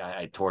says, I tear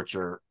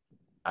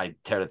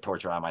the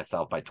torture out of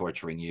myself by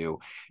torturing you.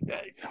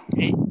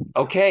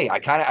 Okay, I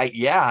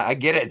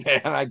get it,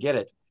 man. I get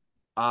it.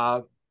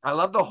 I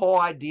love the whole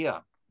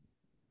idea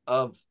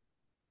of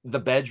the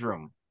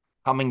bedroom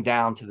coming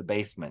down to the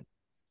basement.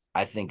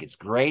 I think it's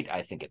great.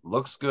 I think it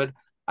looks good.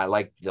 I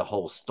like the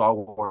whole Star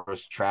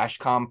Wars trash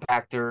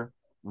compactor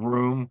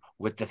room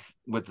with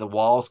the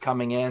walls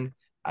coming in.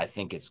 I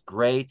think it's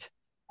great.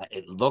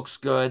 It looks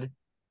good.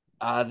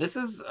 This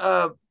is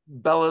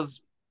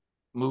Bela's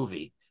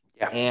movie.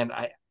 Yeah. And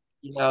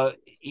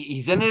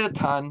he's in it a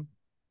ton.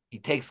 He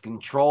takes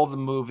control of the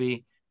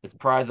movie. It's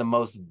probably the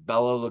most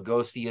Bela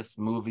Lugosi-est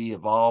movie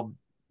of all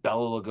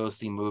Bela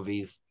Lugosi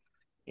movies.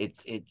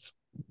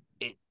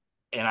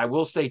 and I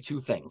will say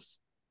two things.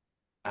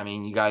 I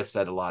mean, you guys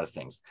said a lot of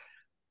things.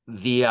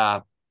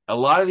 A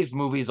lot of these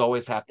movies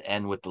always have to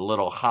end with the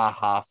little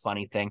ha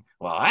funny thing.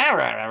 Well,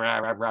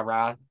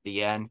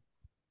 the end.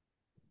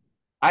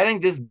 I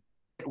think this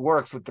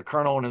works with the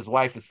Colonel and his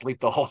wife asleep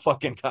the whole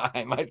fucking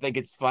time. I think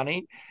it's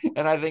funny,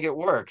 and I think it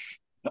works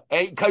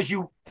because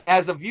you,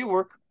 as a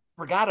viewer,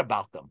 forgot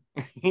about them,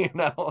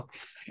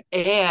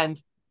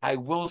 And I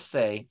will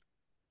say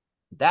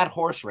that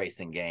horse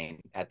racing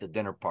game at the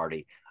dinner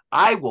party,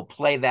 I will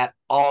play that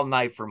all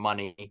night for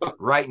money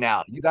right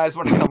now. You guys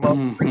want to come up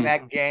and bring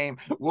that game?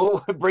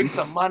 We'll bring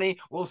some money.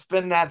 We'll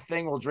spin that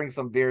thing. We'll drink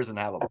some beers and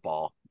have a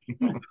ball.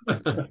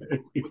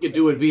 We could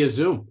do it via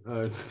Zoom.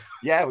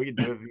 Yeah, we could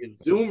do it via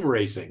Zoom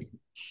racing.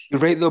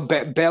 You're right, though.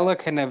 Bella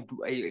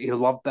he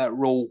loved that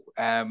role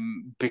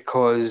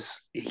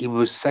because he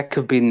was sick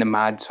of being the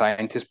mad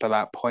scientist by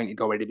that point.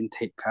 He'd already been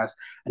typecast,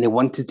 and he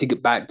wanted to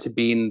get back to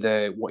being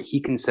what he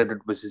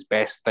considered was his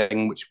best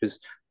thing, which was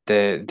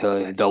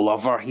the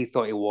lover. He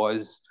thought he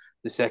was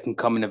the second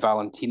coming of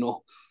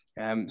Valentino.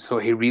 So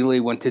he really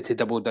wanted to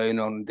double down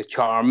on the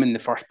charm in the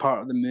first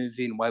part of the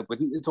movie, and why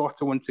wouldn't the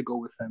daughter want to go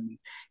with him?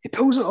 He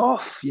pulls it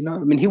off, I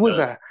mean, he was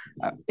a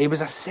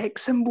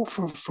sex symbol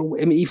for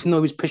I mean, even though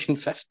he was pushing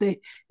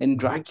 50 in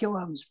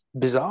Dracula, it was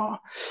bizarre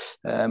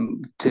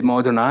to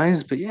modern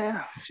eyes, but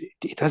yeah,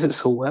 he does it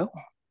so well.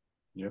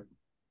 Yep,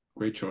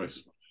 great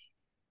choice.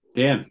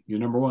 Dan, you're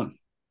number one.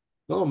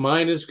 Well,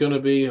 mine is going to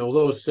be,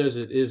 although it says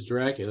it is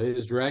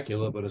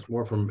Dracula, but it's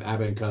more from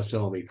Abbott and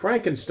Costello. I mean,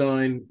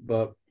 Frankenstein,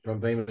 but from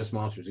Famous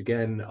Monsters.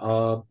 Again,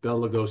 Bela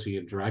Lugosi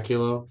and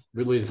Dracula.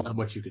 Really, there's not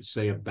much you could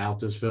say about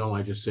this film.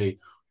 I just say,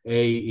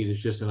 it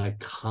is just an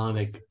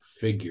iconic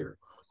figure.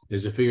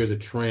 It's a figure that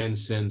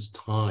transcends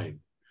time.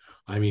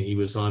 I mean, he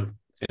was on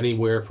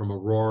anywhere from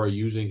Aurora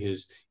using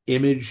his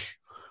image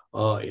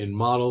in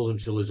models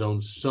until his own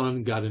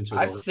son got into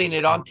I've seen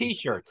it on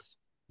T-shirts.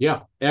 Yeah,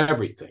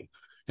 everything.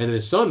 And then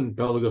his son,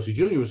 Bela Lugosi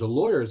Jr., was a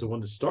lawyer, is the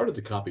one that started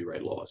the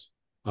copyright laws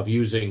of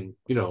using,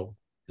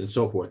 and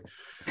so forth,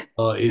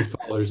 his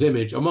father's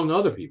image, among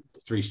other people, the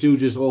Three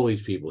Stooges, all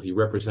these people. He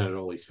represented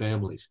all these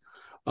families.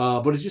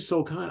 But it's just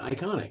so kind of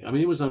iconic. I mean,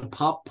 he was on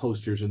pop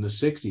posters in the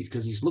 60s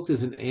because he's looked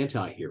as an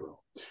anti-hero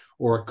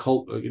or a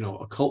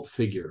cult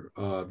figure.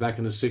 Back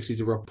in the 60s,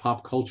 there were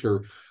pop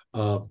culture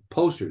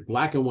posters,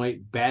 black and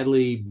white,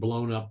 badly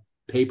blown up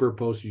paper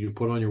posters you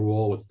put on your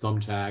wall with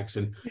thumbtacks.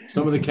 And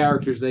some of the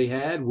characters they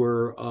had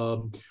were,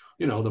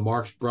 the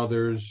Marx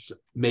Brothers,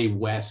 Mae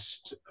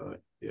West,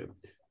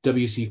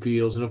 W.C.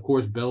 Fields, and of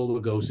course Bela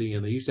Lugosi,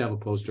 and they used to have a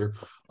poster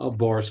of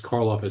Boris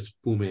Karloff as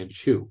Fu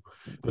Manchu.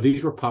 But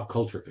these were pop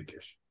culture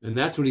figures, and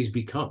that's what he's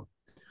become.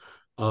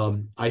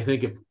 I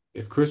think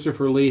if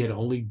Christopher Lee had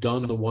only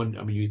done the one,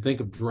 I mean, you think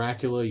of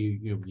Dracula,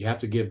 you have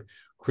to give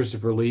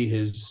Christopher Lee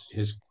his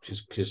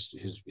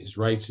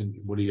rights and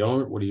what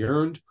he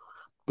earned.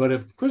 But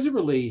if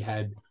Christopher Lee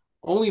had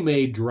only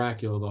made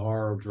Dracula, the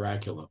horror of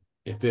Dracula,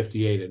 in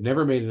 '58, and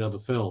never made another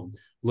film,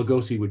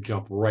 Lugosi would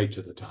jump right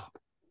to the top.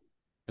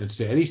 And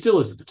he still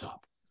is at the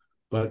top,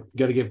 but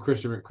got to give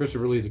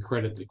Christopher Lee the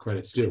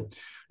credit's due.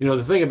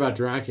 The thing about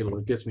Dracula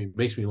that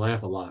makes me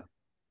laugh a lot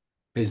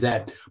is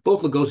that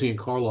both Lugosi and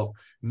Karloff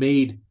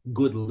made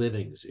good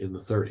livings in the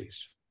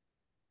 30s.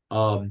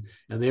 And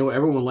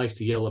everyone likes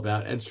to yell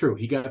about, and it's true,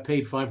 he got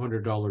paid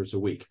 $500 a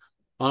week.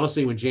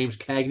 Honestly, when James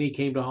Cagney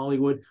came to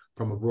Hollywood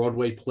from a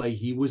Broadway play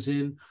he was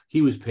in,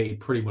 he was paid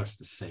pretty much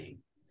the same.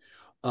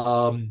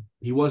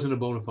 He wasn't a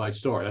bona fide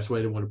star. That's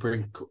why they want to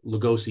bring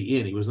Lugosi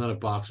in. He was not a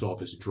box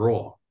office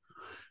draw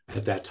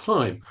at that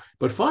time.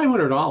 But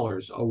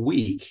 $500 a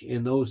week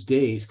in those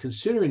days,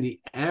 considering the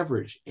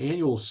average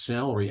annual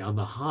salary on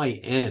the high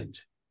end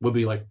would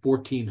be like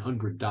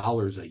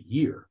 $1,400 a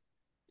year.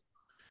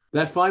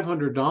 That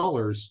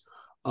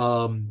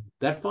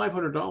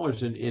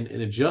 $500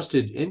 in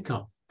adjusted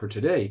income for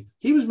today,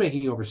 he was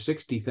making over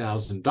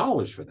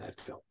 $60,000 for that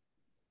film.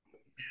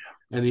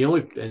 And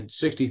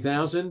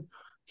 $60,000.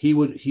 He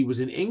was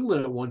in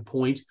England at one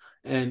point,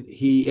 and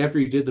after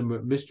he did the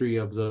Mystery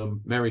of the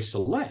Mary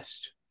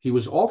Celeste, he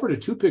was offered a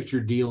 2-picture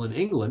deal in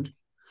England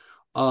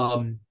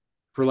for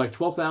like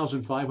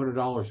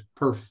 $12,500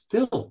 per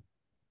film.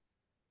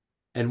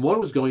 And one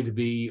was going to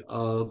be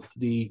of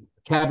the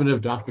Cabinet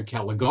of Dr.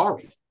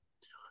 Caligari.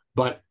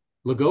 But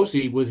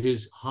Lugosi, with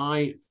his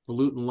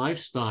highfalutin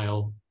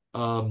lifestyle,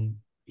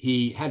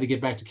 he had to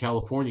get back to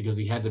California because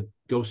he had to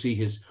go see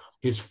his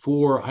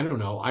 4,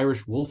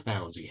 Irish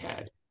wolfhounds he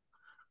had.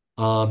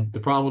 The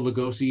problem with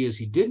Lugosi is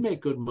he did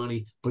make good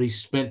money, but he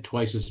spent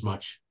twice as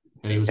much,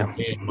 and he was a bad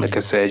money. Like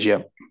I said,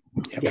 yeah.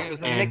 It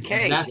was a Nick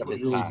Cage. That's what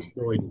really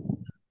destroyed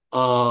him.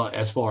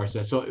 As far as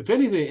that, so if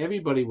anything,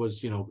 everybody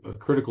was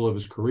critical of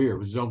his career. It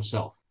was his own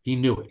self. He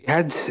knew it.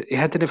 He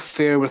had an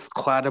affair with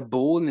Clara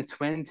Bow in the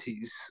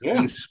 20s,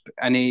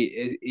 and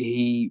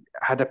he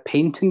had a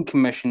painting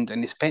commissioned,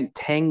 and he spent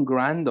 10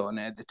 grand on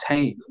it at the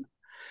time.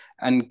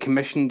 And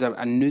commissioned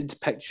a nude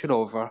picture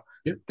of her.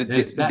 Yep. But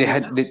they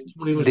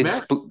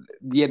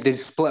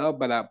split up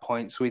by that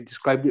point. So he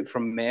described it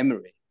from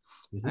memory.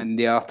 Mm-hmm. And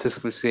the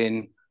artist was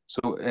saying,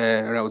 So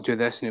I'll do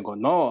this, and you go,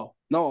 no,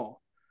 no,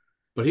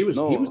 But he was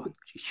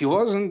she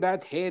wasn't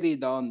that hairy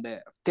down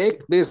there.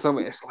 Take this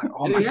away. It's like,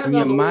 oh and man, he had can you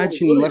that little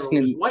imagine girl,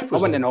 listening? his wife I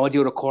was want on an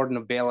audio recording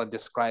of Bella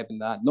describing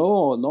that.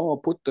 No, no,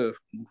 put the.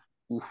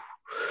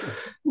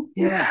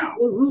 Yeah,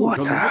 More rouge what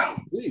on the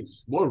a.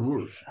 please, more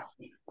rouge.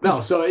 No,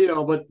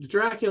 so but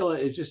Dracula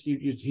is just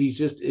he's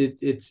just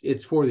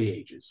it's for the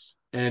ages.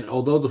 And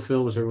although the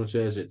film, as everyone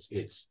says,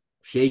 it's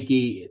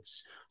shaky,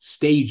 it's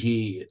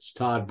stagey, it's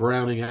Todd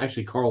Browning.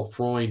 Actually, Carl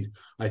Freund,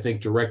 I think,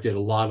 directed a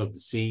lot of the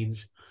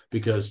scenes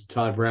because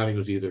Todd Browning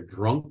was either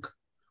drunk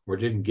or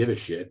didn't give a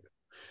shit,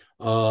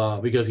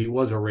 because he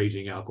was a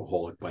raging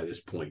alcoholic by this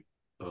point,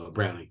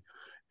 Browning.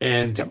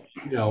 And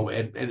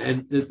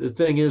and the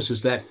thing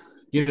is that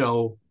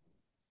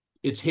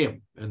it's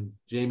him. And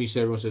Jamie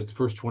said, everyone says the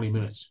first 20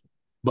 minutes.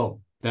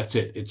 Boom. That's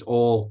it. It's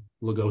all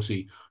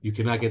Lugosi. You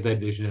cannot get that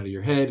vision out of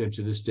your head. And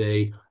to this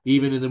day,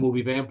 even in the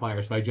movie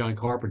Vampires by John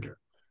Carpenter,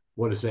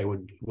 what to say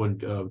when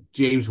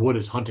James Wood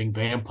is hunting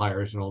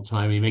vampires an old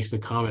time, he makes the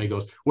comment, he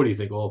goes, what do you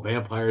think? All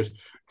vampires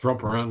run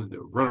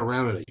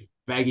around in a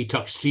baggy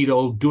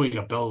tuxedo doing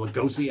a Bela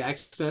Lugosi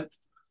accent?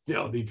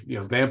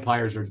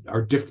 Vampires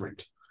are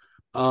different.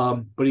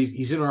 But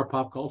he's in our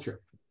pop culture,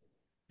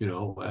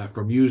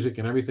 for music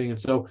and everything. And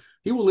so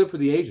he will live for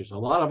the ages. A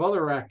lot of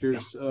other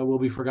actors will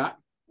be forgotten.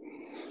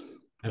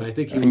 And I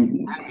think he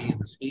was happy in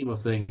the scheme of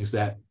things,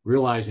 that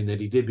realizing that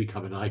he did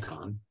become an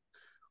icon,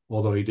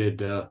 although he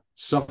did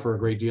suffer a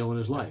great deal in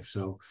his life.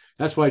 So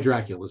that's why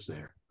Dracula's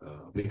there.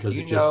 Because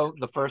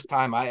the first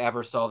time I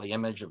ever saw the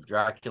image of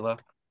Dracula,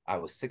 I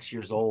was 6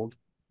 years old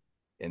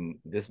in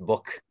this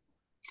book,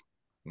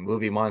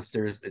 Movie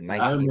Monsters, in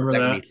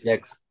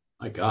 1976.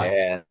 My God.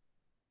 And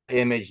the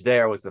image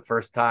there was the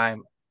first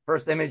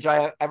image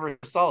I ever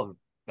saw of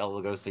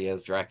Bela Lugosi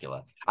as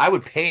Dracula. I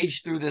would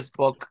page through this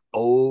book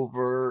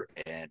over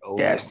and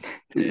over. Yes,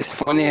 it's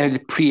funny how the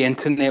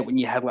pre-internet, when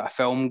you had like a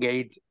film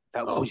guide,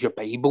 that was your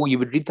Bible. You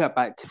would read that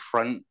back to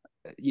front,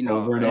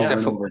 over and over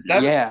and over.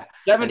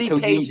 70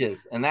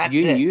 pages, and that's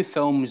you it. knew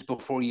films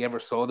before you ever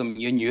saw them.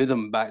 You knew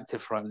them back to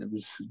front. It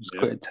was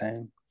quite a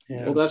time.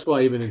 Yeah. Well, that's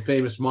why even in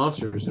Famous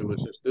Monsters,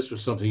 this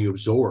was something you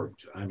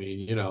absorbed.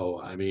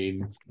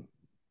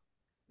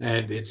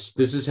 And this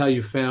is how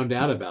you found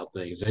out about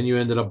things. And you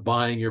ended up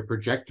buying your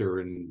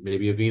projector and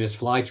maybe a Venus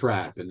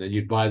flytrap, and then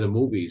you'd buy the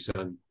movies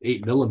on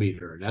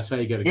 8mm, and that's how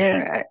you get.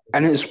 Yeah,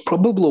 and it's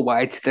probably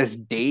why to this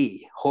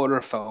day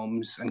horror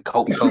films and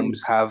cult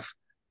films have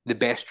the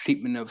best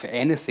treatment of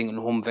anything on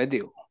home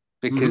video,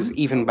 because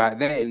even back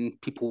then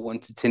people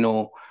wanted to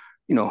know,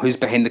 who's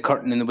behind the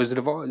curtain in The Wizard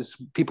of Oz.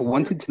 People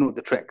wanted to know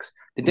the tricks.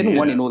 They didn't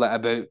want to know that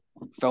about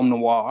film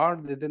noir.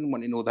 They didn't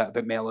want to know that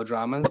about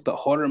melodramas. But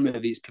horror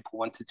movies, people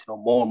wanted to know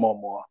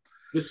more.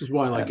 This is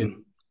why,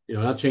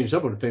 not changed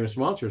up on Famous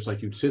Monsters.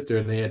 Like, you'd sit there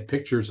and they had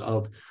pictures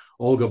of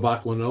Olga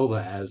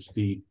Baklanova as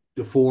the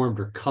deformed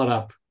or cut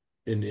up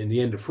in the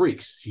end of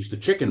Freaks. She's the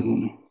chicken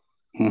woman.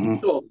 You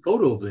saw a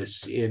photo of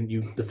this, and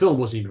the film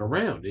wasn't even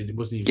around. It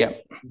wasn't even you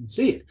didn't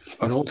see it.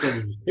 And all of a sudden,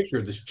 there's this picture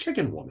of this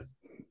chicken woman.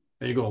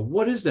 And you go,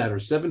 what is that? Or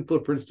 7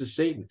 Footprints to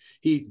Satan.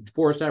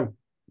 Forrest and I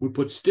would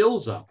put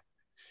stills up.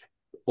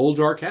 Old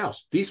Dark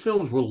House. These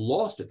films were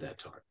lost at that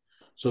time.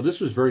 So this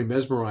was very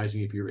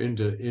mesmerizing if you're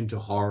into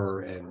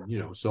horror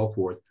and so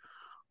forth.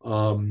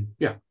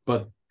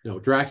 But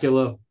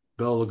Dracula,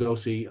 Bela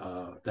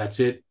Lugosi,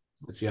 that's it.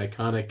 It's the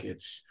iconic.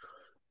 It's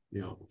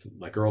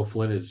like Earl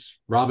Flynn is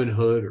Robin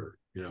Hood, or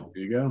there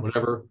you go.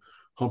 Whatever.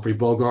 Humphrey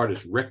Bogart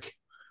is Rick,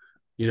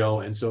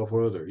 and so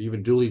forth. Or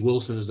even Dooley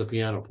Wilson is the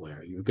piano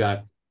player. You've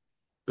got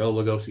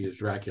Bela Lugosi as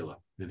Dracula,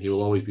 and he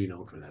will always be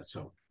known for that.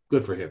 So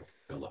good for him,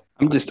 Bela.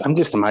 I'm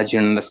just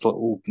imagining this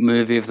little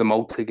movie of them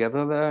all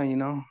together there,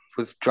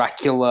 with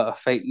Dracula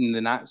fighting the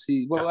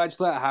Nazis. Well,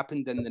 actually, that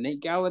happened in the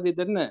Night Gallery,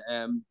 didn't it?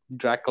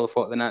 Dracula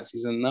fought the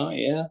Nazis in that.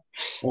 Yeah.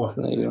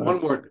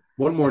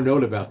 One more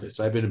note about this.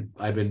 I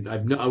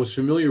was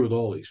familiar with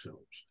all these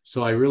films,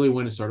 so I really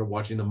went and started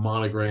watching the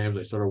monograms.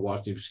 I started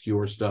watching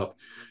obscure stuff,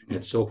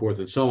 and so forth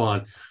and so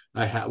on.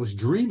 I was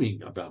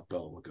dreaming about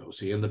Bela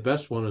Lugosi, and the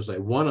best one is I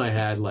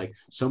had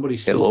somebody.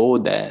 Hello,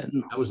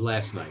 Dan. That was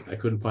last night. I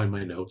couldn't find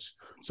my notes.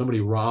 Somebody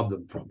robbed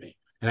them from me,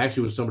 and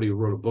actually it was somebody who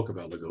wrote a book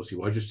about Lugosi.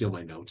 Why'd you steal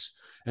my notes?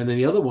 And then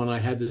the other one, I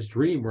had this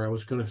dream where I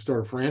was going to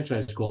start a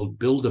franchise called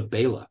Build a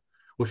Bela,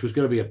 which was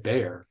going to be a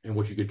bear in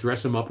which you could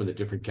dress him up into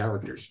different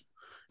characters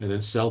and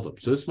then sell them.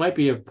 So this might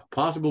be a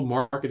possible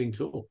marketing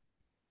tool.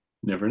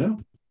 Never know.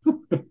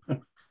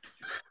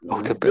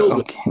 Build a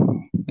Bela.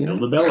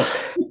 Build a Bela.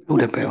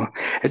 Build a Bela.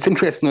 It's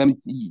interesting.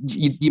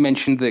 You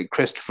mentioned that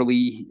Christopher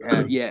Lee,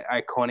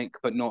 iconic,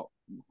 but not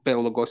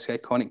Bela Lugosi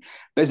iconic.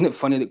 But isn't it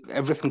funny that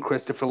everything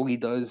Christopher Lee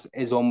does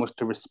is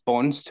almost a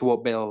response to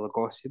what Bela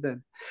Lugosi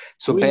did?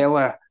 So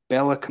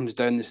Bela comes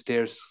down the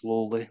stairs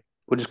slowly.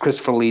 What does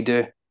Christopher Lee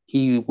do?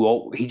 He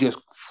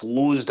just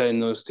flows down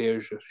those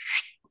stairs. Just,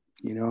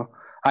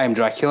 I am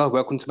Dracula.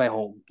 Welcome to my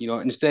home.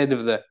 Instead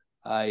of the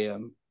I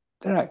am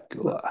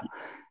Dracula.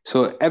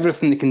 So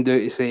everything they can do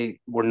to say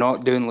we're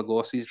not doing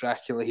Lugosi's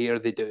Dracula here,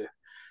 they do.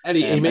 And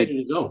he made it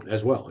his own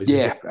as well.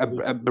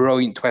 A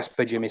brilliant twist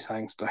by Jimmy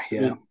Sangster. Yeah.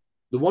 I mean,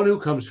 the one who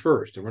comes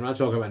first, and we're not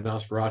talking about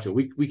Nosferatu.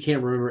 We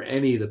can't remember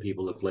any of the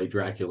people that played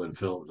Dracula in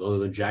films other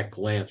than Jack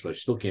Palance, so I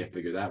still can't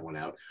figure that one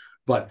out.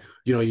 But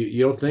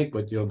you don't think,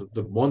 but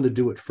the one to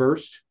do it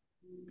first,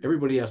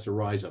 everybody has to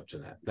rise up to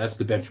that. That's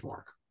the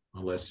benchmark,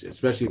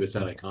 especially if it's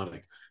that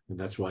iconic, and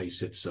that's why he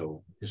sits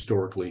so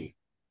historically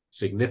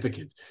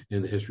significant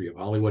in the history of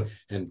Hollywood.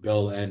 And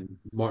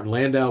Martin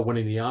Landau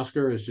winning the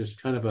Oscar is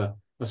just kind of a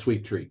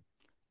sweet treat.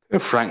 Poor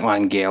Frank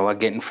Langella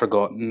getting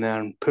forgotten there,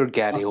 and poor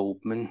Gary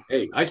Oldman.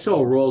 Hey, I saw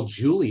Raul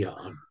Julia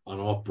on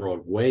Off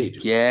Broadway.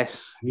 Dude.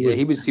 Yes, he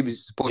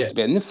was supposed to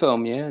be in the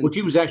film, which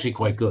he was actually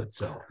quite good.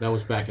 So that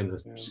was back in the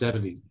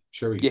 '70s.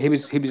 Sure, he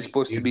was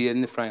supposed to be in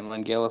the Frank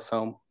Langella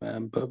film,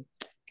 but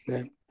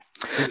yeah.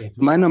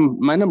 My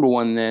number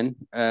one then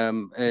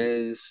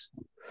is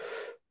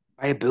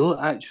by a bullet.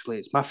 Actually,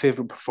 it's my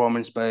favorite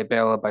performance by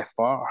Bela by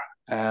far.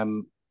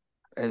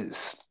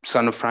 It's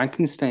Son of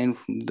Frankenstein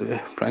from the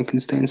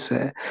Frankenstein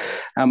set.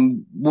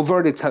 We've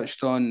already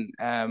touched on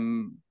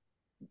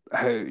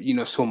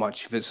how so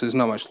much of it, so there's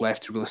not much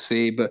left to really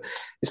say. But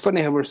it's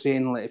funny how we're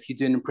saying, like, if you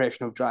do an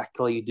impression of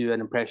Dracula, you do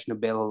an impression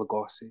of Bela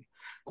Lugosi.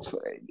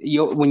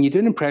 When you do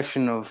an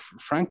impression of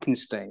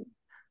Frankenstein,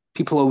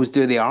 people always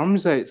do the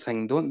arms out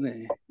thing, don't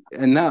they?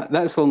 And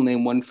that's only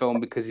in one film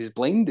because he's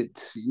blinded,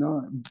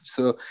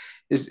 So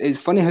it's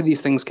funny how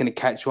these things kind of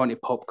catch on to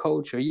pop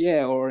culture.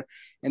 Yeah, or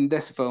in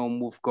this film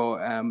we've got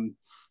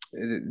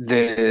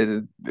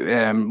the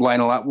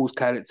Lionel Atwill's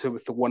character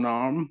with the one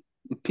arm.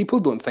 People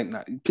don't think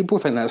that. People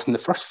think that's in the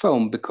first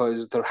film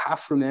because they're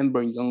half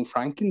remembering young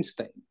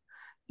Frankenstein.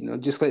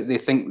 Just like they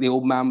think the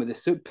old man with the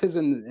soup is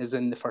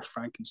in the first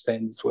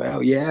Frankenstein as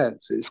well. Yeah,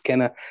 it's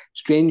kind of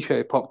strange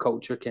how pop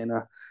culture kind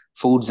of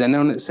folds in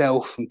on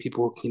itself and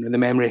people, the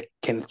memory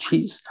kind of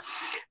cheats.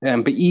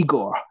 But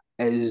Igor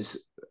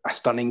is a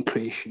stunning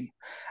creation.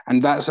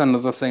 And that's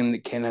another thing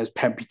that kind of has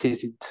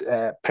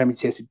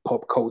permutated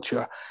pop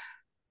culture.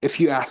 If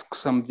you ask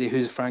somebody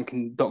who's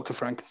Dr.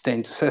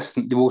 Frankenstein's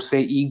assistant, they will say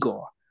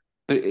Igor,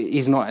 but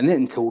he's not in it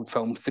until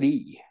film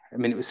 3. I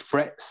mean, it was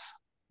Fritz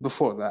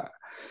before that.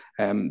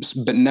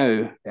 But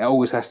now it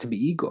always has to be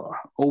Igor.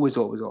 Always,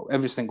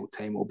 every single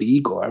time it'll be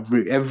Igor.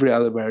 Every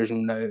other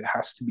version now it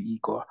has to be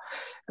Igor.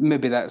 And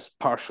maybe that's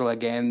partial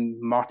again,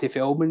 Marty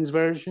Feldman's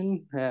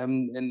version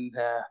in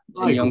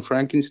Young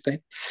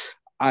Frankenstein.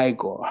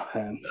 Igor.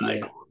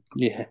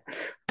 Yeah.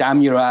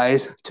 Damn your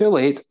eyes. Too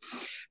late.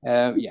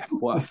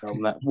 What a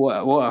film that.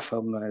 What a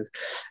film that is.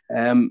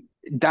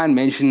 Dan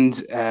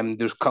mentioned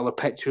there's color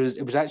pictures.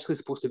 It was actually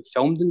supposed to be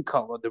filmed in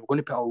color. They were going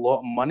to put a lot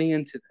of money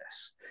into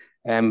this.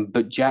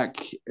 But Jack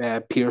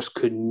Pierce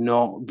could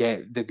not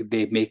get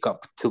the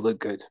makeup to look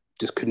good.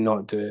 Just could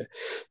not do it.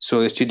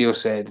 So the studio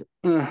said,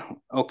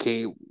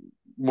 okay,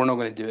 we're not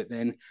going to do it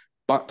then.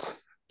 But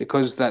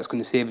because that's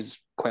going to save us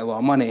quite a lot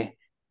of money,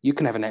 you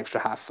can have an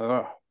extra half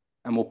hour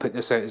and we'll put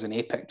this out as an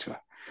A picture.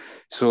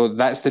 So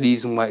that's the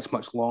reason why it's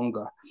much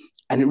longer.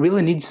 And it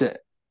really needs it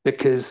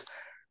because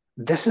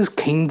this is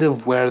kind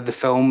of where the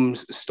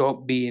films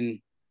stop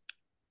being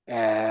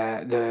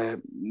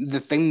the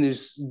thing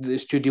the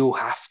studio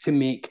have to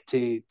make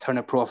to turn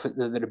a profit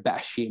that they're a bit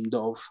ashamed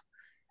of,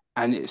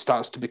 and it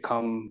starts to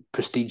become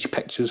prestige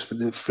pictures for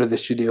the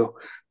studio.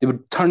 They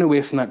would turn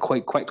away from that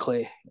quite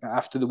quickly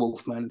after the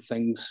Wolfman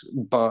things,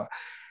 but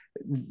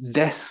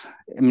this,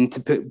 I mean,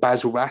 to put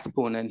Basil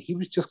Rathbone in, he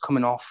was just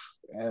coming off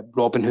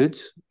Robin Hood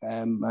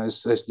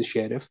as the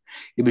sheriff.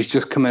 He was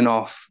just coming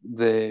off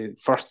the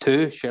first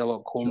 2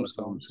 Sherlock Holmes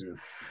films. Yeah.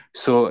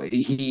 So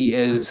he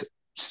is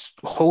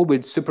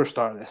Hollywood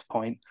superstar at this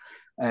point,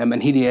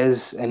 and here he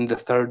is in the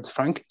 3rd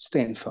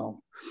Frankenstein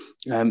film.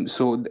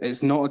 So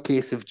it's not a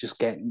case of just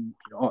getting,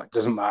 it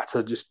doesn't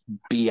matter, just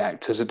be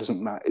actors, it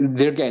doesn't matter.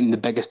 They're getting the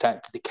biggest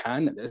actor they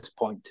can at this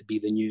point to be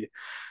the new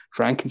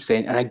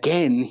Frankenstein. And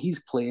again,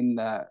 he's playing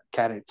that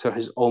character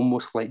who's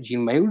almost like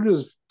Gene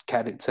Wilder's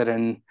character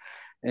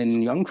in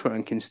Young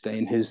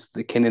Frankenstein, who's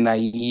the kind of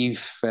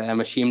naive,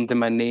 I'm ashamed of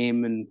my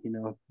name and,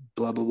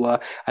 blah, blah, blah.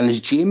 And as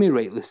Jamie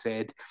rightly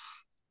said,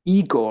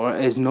 Igor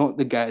is not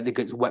the guy that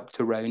gets whipped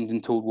around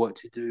and told what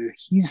to do.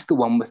 He's the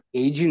one with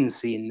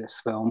agency in this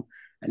film,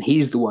 and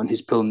he's the one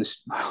who's pulling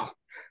this.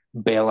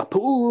 Bela,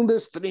 pull the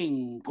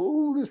string,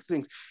 pull the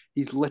strings.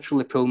 He's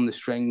literally pulling the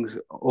strings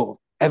of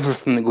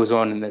everything that goes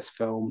on in this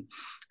film.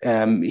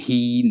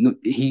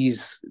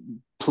 He's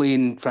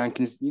playing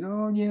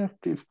Frankenstein.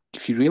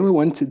 If you really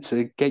wanted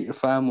to get your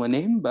family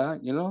name back,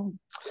 you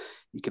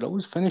could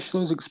always finish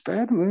those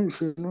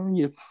experiments.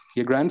 Your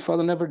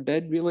grandfather never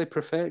did really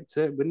perfect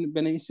it. Wouldn't it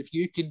be nice if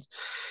you could?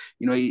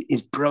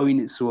 He's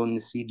brilliant at sowing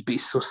the seeds, but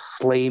he's so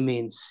slimy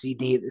and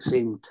seedy at the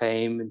same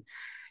time. And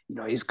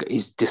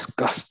he's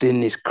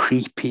disgusting, he's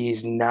creepy,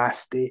 he's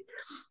nasty.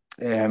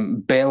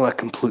 Bela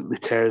completely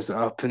tears it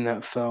up in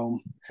that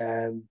film.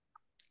 I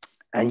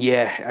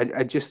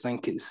just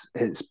think it's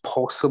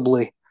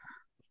possibly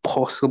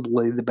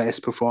the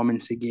best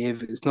performance he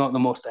gave. It's not the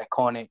most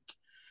iconic.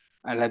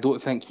 and I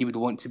don't think he would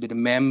want to be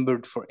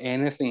remembered for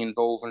anything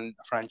involving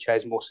a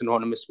franchise more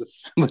synonymous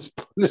with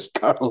Boris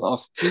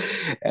Karloff.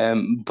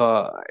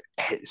 But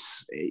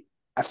it's,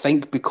 I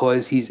think,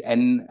 because he's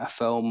in a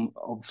film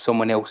of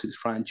someone else's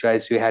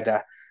franchise who had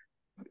a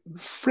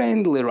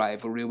friendly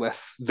rivalry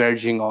with,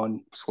 verging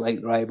on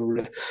slight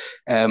rivalry,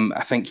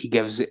 I think he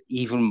gives it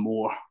even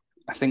more.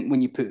 I think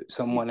when you put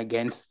someone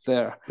against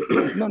their,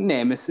 not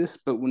nemesis,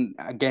 but when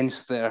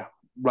against their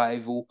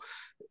rival,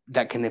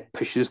 that kind of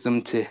pushes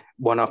them to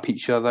one up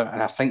each other.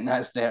 And I think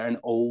that's there in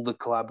all the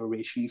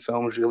collaboration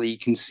films, really. You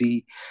can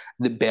see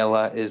that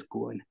Bela is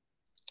going,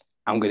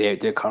 I'm going to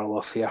outdo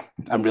Karloff here.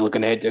 I'm really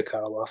going to outdo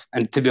Karloff.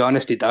 And to be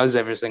honest, he does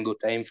every single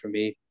time for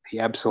me. He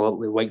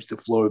absolutely wipes the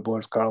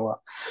floorboards Karloff,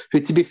 who,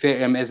 to be fair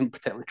to him, isn't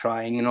particularly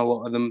trying in a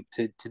lot of them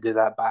to do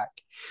that back.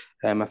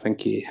 I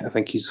think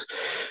he's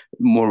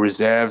more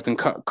reserved. And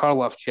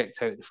Karloff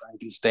checked out the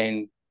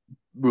Frankenstein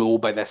role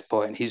by this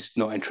point. He's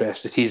not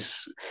interested.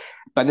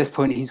 By this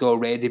point he's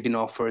already been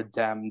offered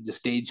the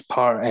stage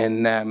part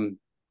in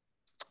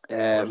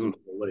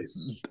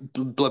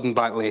Blood and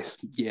Black Lace.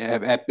 Yeah,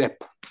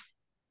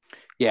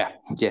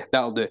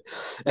 that'll do.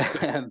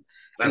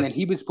 And then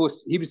he was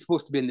supposed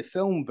to be in the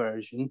film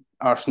version,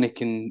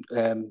 Arsenic and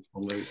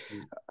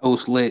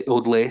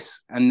Old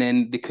Lace, and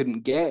then they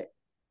couldn't get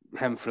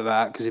him for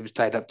that because he was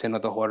tied up to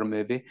another horror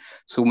movie.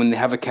 So when they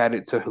have a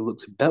character who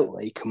looks a bit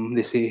like him,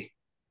 they say,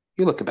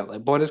 you look a bit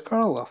like Boris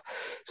Karloff.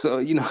 So,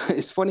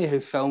 it's funny how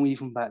film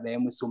even back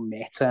then was so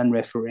meta and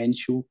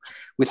referential.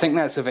 We think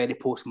that's a very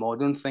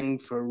postmodern thing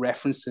for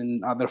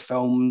referencing other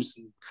films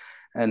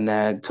and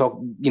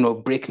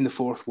breaking the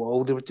fourth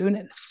wall. They were doing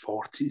it in the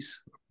 40s,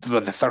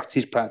 but the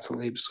 30s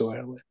practically. It was so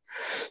early.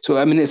 So,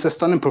 I mean, it's a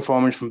stunning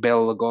performance from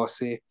Bela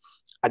Lugosi.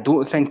 I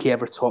don't think he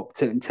ever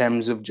topped it in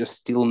terms of just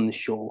stealing the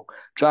show.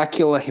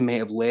 Dracula, he may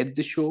have led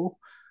the show,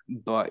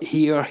 but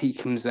here he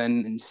comes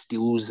in and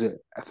steals it.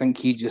 I think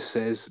he just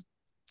says,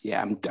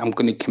 yeah, I'm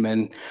going to come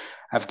in.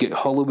 I've got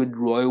Hollywood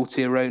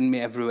royalty around me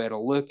everywhere I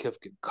look. I've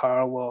got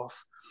Karloff,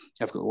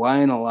 I've got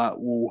Lionel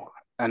Atwill,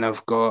 and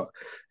I've got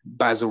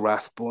Basil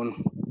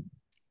Rathbone.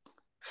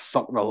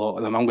 Fuck the lot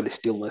of them. I'm going to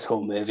steal this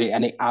whole movie.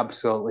 And he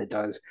absolutely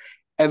does.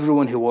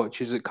 Everyone who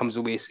watches it comes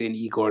away saying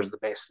Igor's the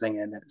best thing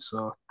in it.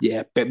 So,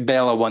 yeah, but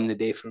Bela won the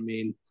day for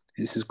me. And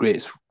it's his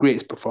greatest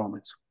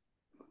performance.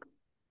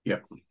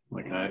 Yep.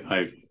 Like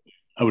I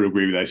would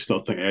agree with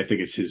that. I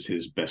think it's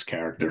his best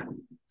character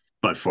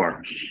by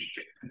far.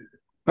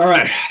 All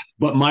right.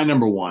 But my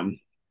number one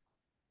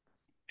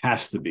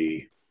has to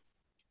be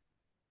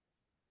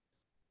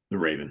The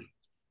Raven.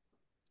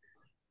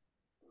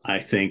 I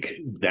think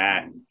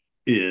that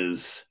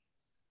is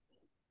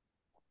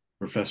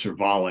Professor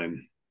Valen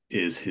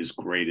is his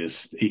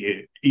greatest.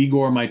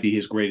 Igor might be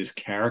his greatest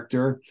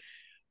character.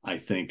 I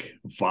think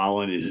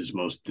Valen is his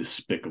most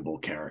despicable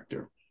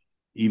character,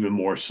 even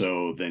more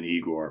so than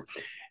Igor.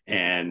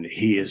 And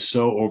he is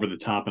so over the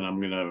top. And I'm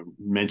going to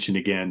mention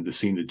again the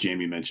scene that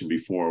Jamie mentioned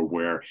before,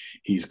 where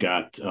he's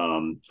got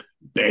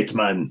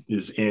Bateman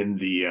is in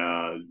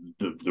the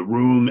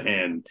room,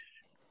 and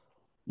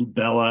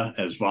Bela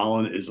as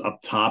Valen is up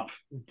top.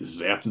 This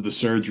is after the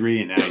surgery,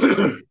 and now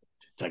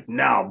it's like,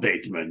 now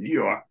Bateman,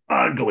 you're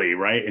ugly,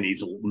 right? And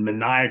he's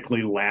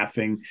maniacally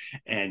laughing,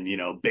 and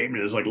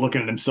Bateman is like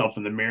looking at himself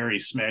in the mirror.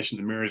 He's smashing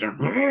the mirrors,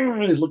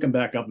 and he's looking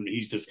back up, and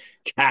he's just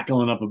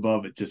cackling up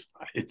above.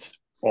 It's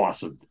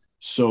awesome,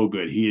 so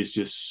good. He is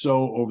just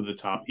so over the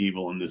top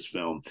evil in this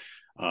film.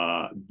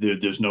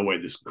 There's no way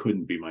this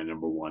couldn't be my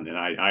number one, and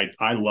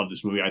I love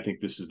this movie. I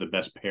think this is the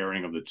best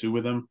pairing of the two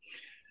of them.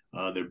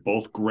 They're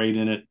both great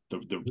in it.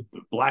 The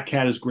Black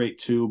Cat is great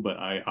too, but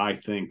I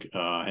think,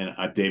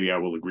 Davey, I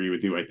will agree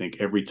with you. I think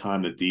every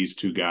time that these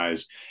two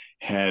guys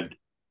had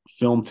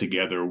filmed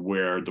together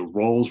where the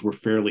roles were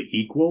fairly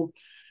equal,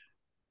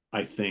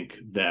 I think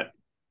that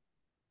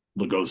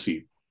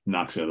Lugosi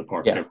knocks it out of the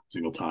park every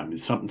single time.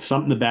 It's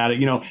something about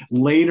it.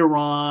 Later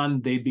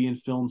on they'd be in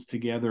films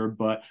together,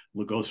 but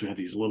Lugosi had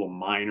these little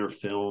minor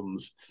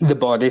films. The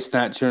Body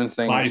Snatcher and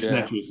things. Body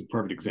Snatcher is a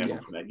perfect example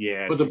for that.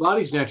 Yeah. But the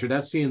Body Snatcher,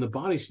 that scene in the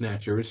Body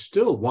Snatcher is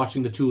still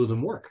watching the two of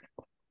them work.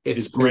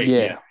 It's great.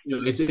 Yeah.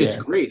 It's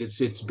great.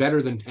 It's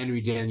better than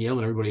Henry Danielle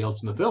and everybody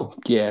else in the film.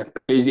 Yeah.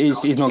 He's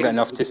not got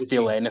enough to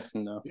steal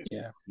anything though.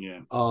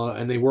 Yeah.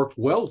 And they worked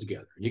well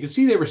together. You can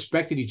see they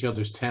respected each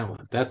other's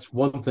talent. That's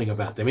one thing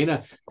about them.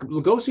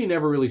 Lugosi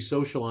never really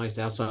socialized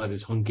outside of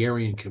his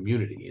Hungarian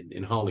community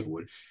in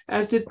Hollywood,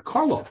 as did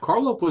Karloff.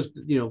 Karloff was,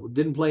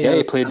 didn't play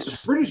he played the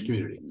British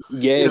community.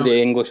 Yeah,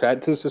 the English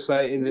Actors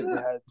Society that they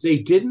had. They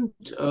didn't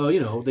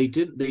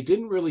they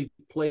didn't really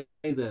play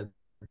the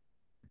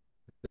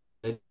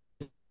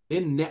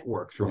in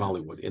network through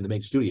Hollywood in the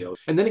main studio.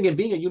 And then again,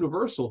 being at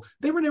Universal,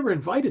 they were never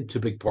invited to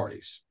big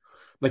parties.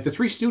 Like the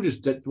Three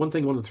Stooges, one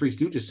of the Three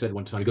Stooges said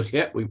one time, he goes,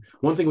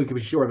 one thing we can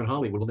be sure of in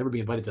Hollywood, we'll never be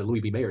invited to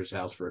Louis B. Mayer's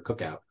house for a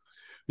cookout,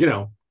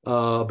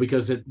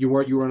 because you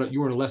were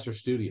in a lesser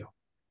studio.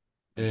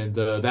 And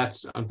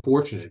that's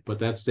unfortunate, but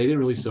they didn't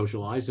really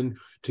socialize and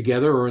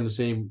together or in the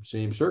same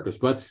circus,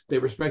 but they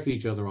respected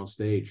each other on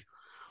stage.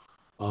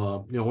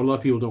 what a lot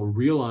of people don't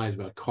realize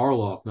about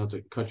Karloff, not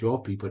to cut you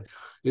off, Pete, but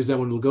is that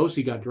when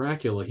Lugosi got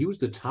Dracula, he was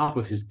the top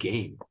of his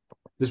game.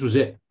 This was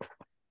it.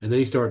 And then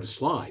he started to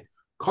slide.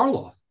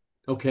 Karloff,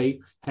 okay,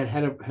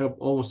 had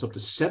almost up to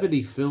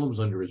 70 films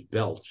under his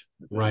belt,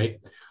 right?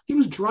 He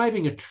was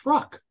driving a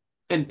truck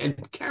and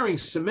carrying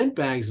cement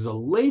bags as a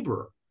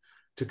laborer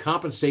to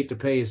compensate to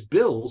pay his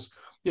bills.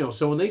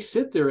 So when they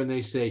sit there and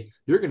they say,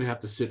 you're going to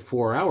have to sit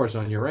 4 hours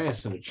on your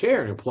ass in a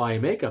chair and apply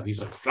makeup, he's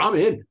like, I'm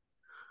in.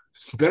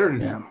 It's better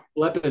than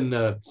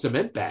schlepping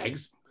cement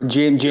bags.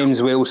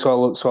 James Whale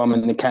saw him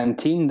in the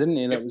canteen, didn't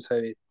he? That's how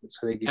he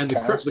and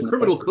the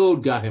Criminal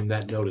Code got him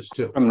that notice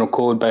too. Criminal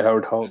Code by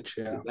Howard Hawks,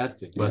 yeah. That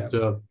thing. But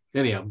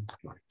anyhow,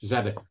 just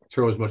had to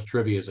throw as much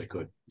trivia as I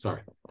could.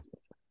 Sorry.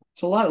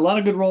 So a lot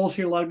of good roles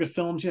here, a lot of good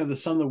films.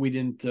 There's some that we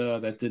didn't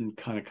that didn't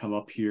kind of come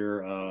up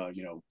here.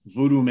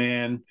 Voodoo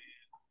Man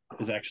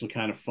is actually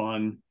kind of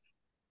fun.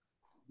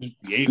 The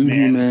Ape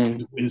Man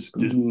is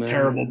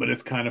terrible, but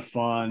it's kind of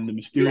fun. The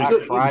Mysterious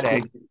Black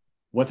Friday.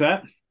 What's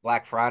that?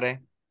 Black Friday.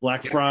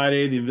 Black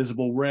Friday, The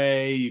Invisible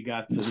Ray. You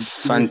got the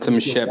Phantom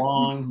Ship.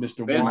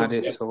 Mr.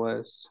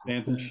 Wong,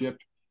 Phantom Ship.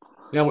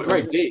 Now,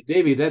 right,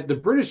 Davey, that the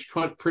British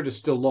print is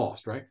still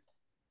lost, right?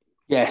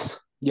 Yes.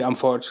 Yeah,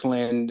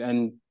 unfortunately,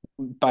 and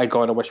by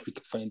God, I wish we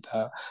could find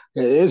that.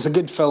 It's a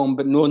good film,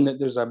 but knowing that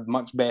there's a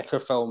much better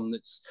film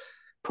that's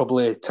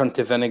probably turned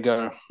to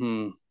vinegar,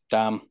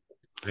 damn.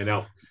 I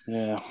know.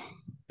 Yeah.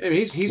 I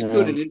mean, he's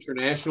good in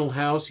International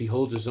House. He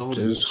holds his own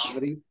in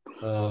comedy.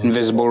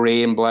 Invisible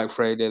Ray and Black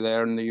Friday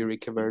there in the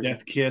Eureka version.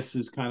 Death Kiss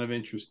is kind of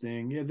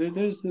interesting. Yeah,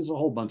 there's a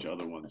whole bunch of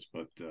other ones,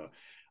 but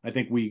I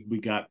think we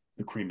got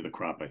the cream of the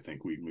crop. I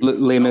think we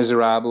Les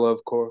Miserables,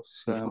 of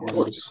course.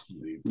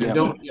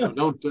 Don't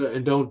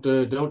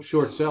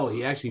short sell.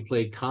 He actually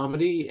played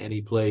comedy, and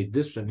he played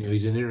this. And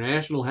he's in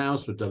International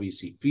House with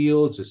W.C.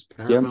 Fields. His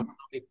Paramount.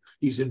 Yep.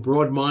 He's in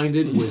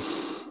Broad-Minded with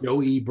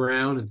Joe E.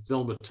 Brown and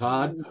Thelma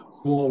Todd.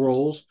 Small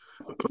roles.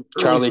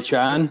 Charlie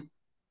Chan.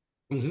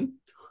 Mm-hmm.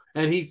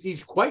 And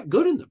he's quite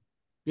good in them.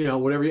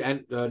 Whatever.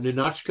 And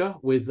Ninotchka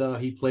with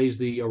he plays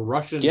the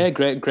Russian. Yeah,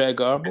 Greg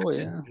Garbo.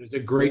 Yeah, it's a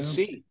great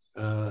scene.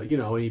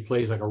 He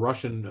plays like a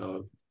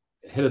Russian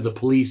head of the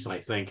police, I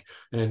think.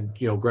 And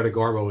Greta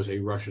Garbo is a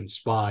Russian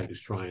spy who's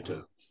trying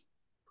to.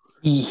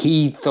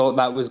 He thought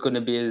that was going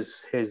to be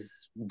his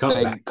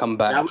big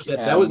comeback.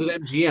 That was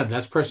at MGM.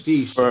 That's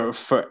prestige.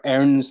 For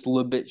Ernst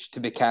Lubitsch to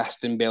be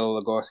cast in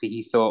Bela Lugosi,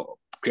 he thought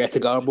Greta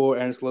Garbo,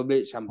 Ernst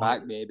Lubitsch, I'm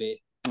back,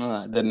 baby.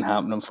 That didn't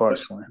happen,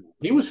 unfortunately.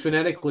 He was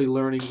phonetically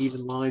learning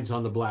even lines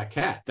on the Black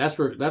Cat. That's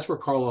where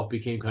Karloff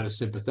became kind of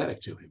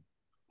sympathetic to him.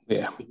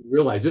 Yeah. You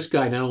realize this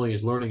guy not only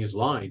is learning his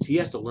lines, he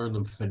has to learn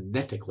them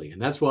phonetically.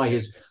 And that's why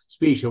his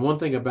speech, and one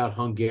thing about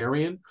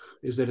Hungarian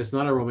is that it's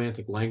not a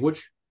romantic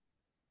language.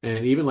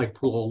 And even like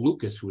Paul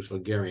Lucas, who was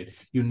Hungarian,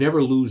 you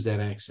never lose that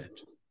accent.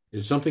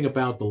 There's something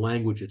about the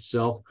language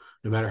itself.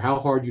 No matter how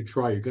hard you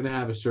try, you're going to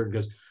have a certain,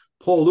 because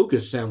Paul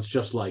Lucas sounds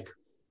just like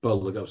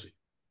Bela Lugosi.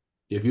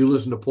 If you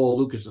listen to Paul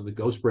Lucas and the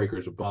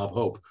Ghostbreakers of Bob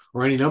Hope,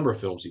 or any number of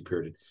films he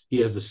appeared in, he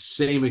has the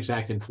same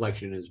exact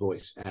inflection in his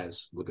voice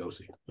as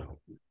Lugosi. So.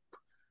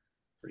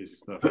 Crazy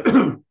stuff.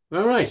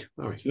 All right.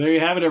 So there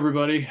you have it,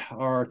 everybody.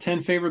 Our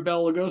 10 favorite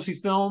Bela Lugosi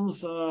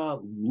films.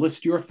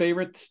 List your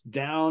favorites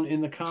down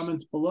in the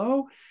comments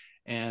below.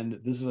 And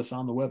visit us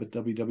on the web at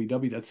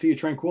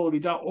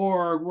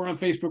www.seatranquility.org. We're on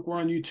Facebook. We're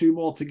on YouTube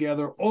all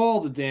together. All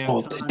the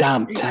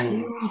damn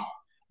time.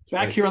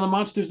 Back here on the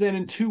Monsters Den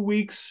in 2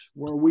 weeks,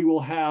 where we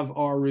will have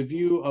our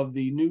review of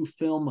the new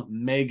film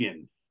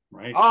Megan.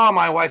 Right? Oh,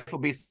 my wife will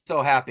be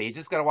so happy. You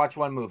just got to watch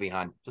one movie,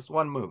 hon. Just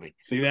one movie.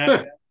 See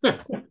that?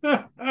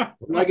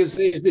 What I can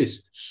say is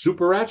this: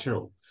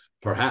 supernatural,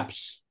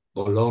 perhaps.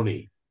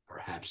 Baloney,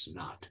 perhaps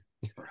not.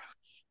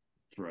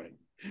 That's right.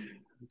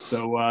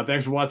 So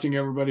thanks for watching,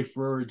 everybody.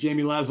 For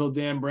Jamie, Laszlo,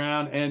 Dan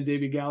Brown, and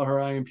Davy Gallagher,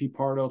 I am Pete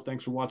Pardo.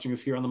 Thanks for watching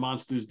us here on the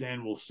Monsters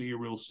Den. We'll see you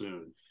real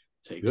soon.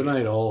 Good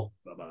night, all.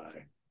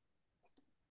 Bye-bye.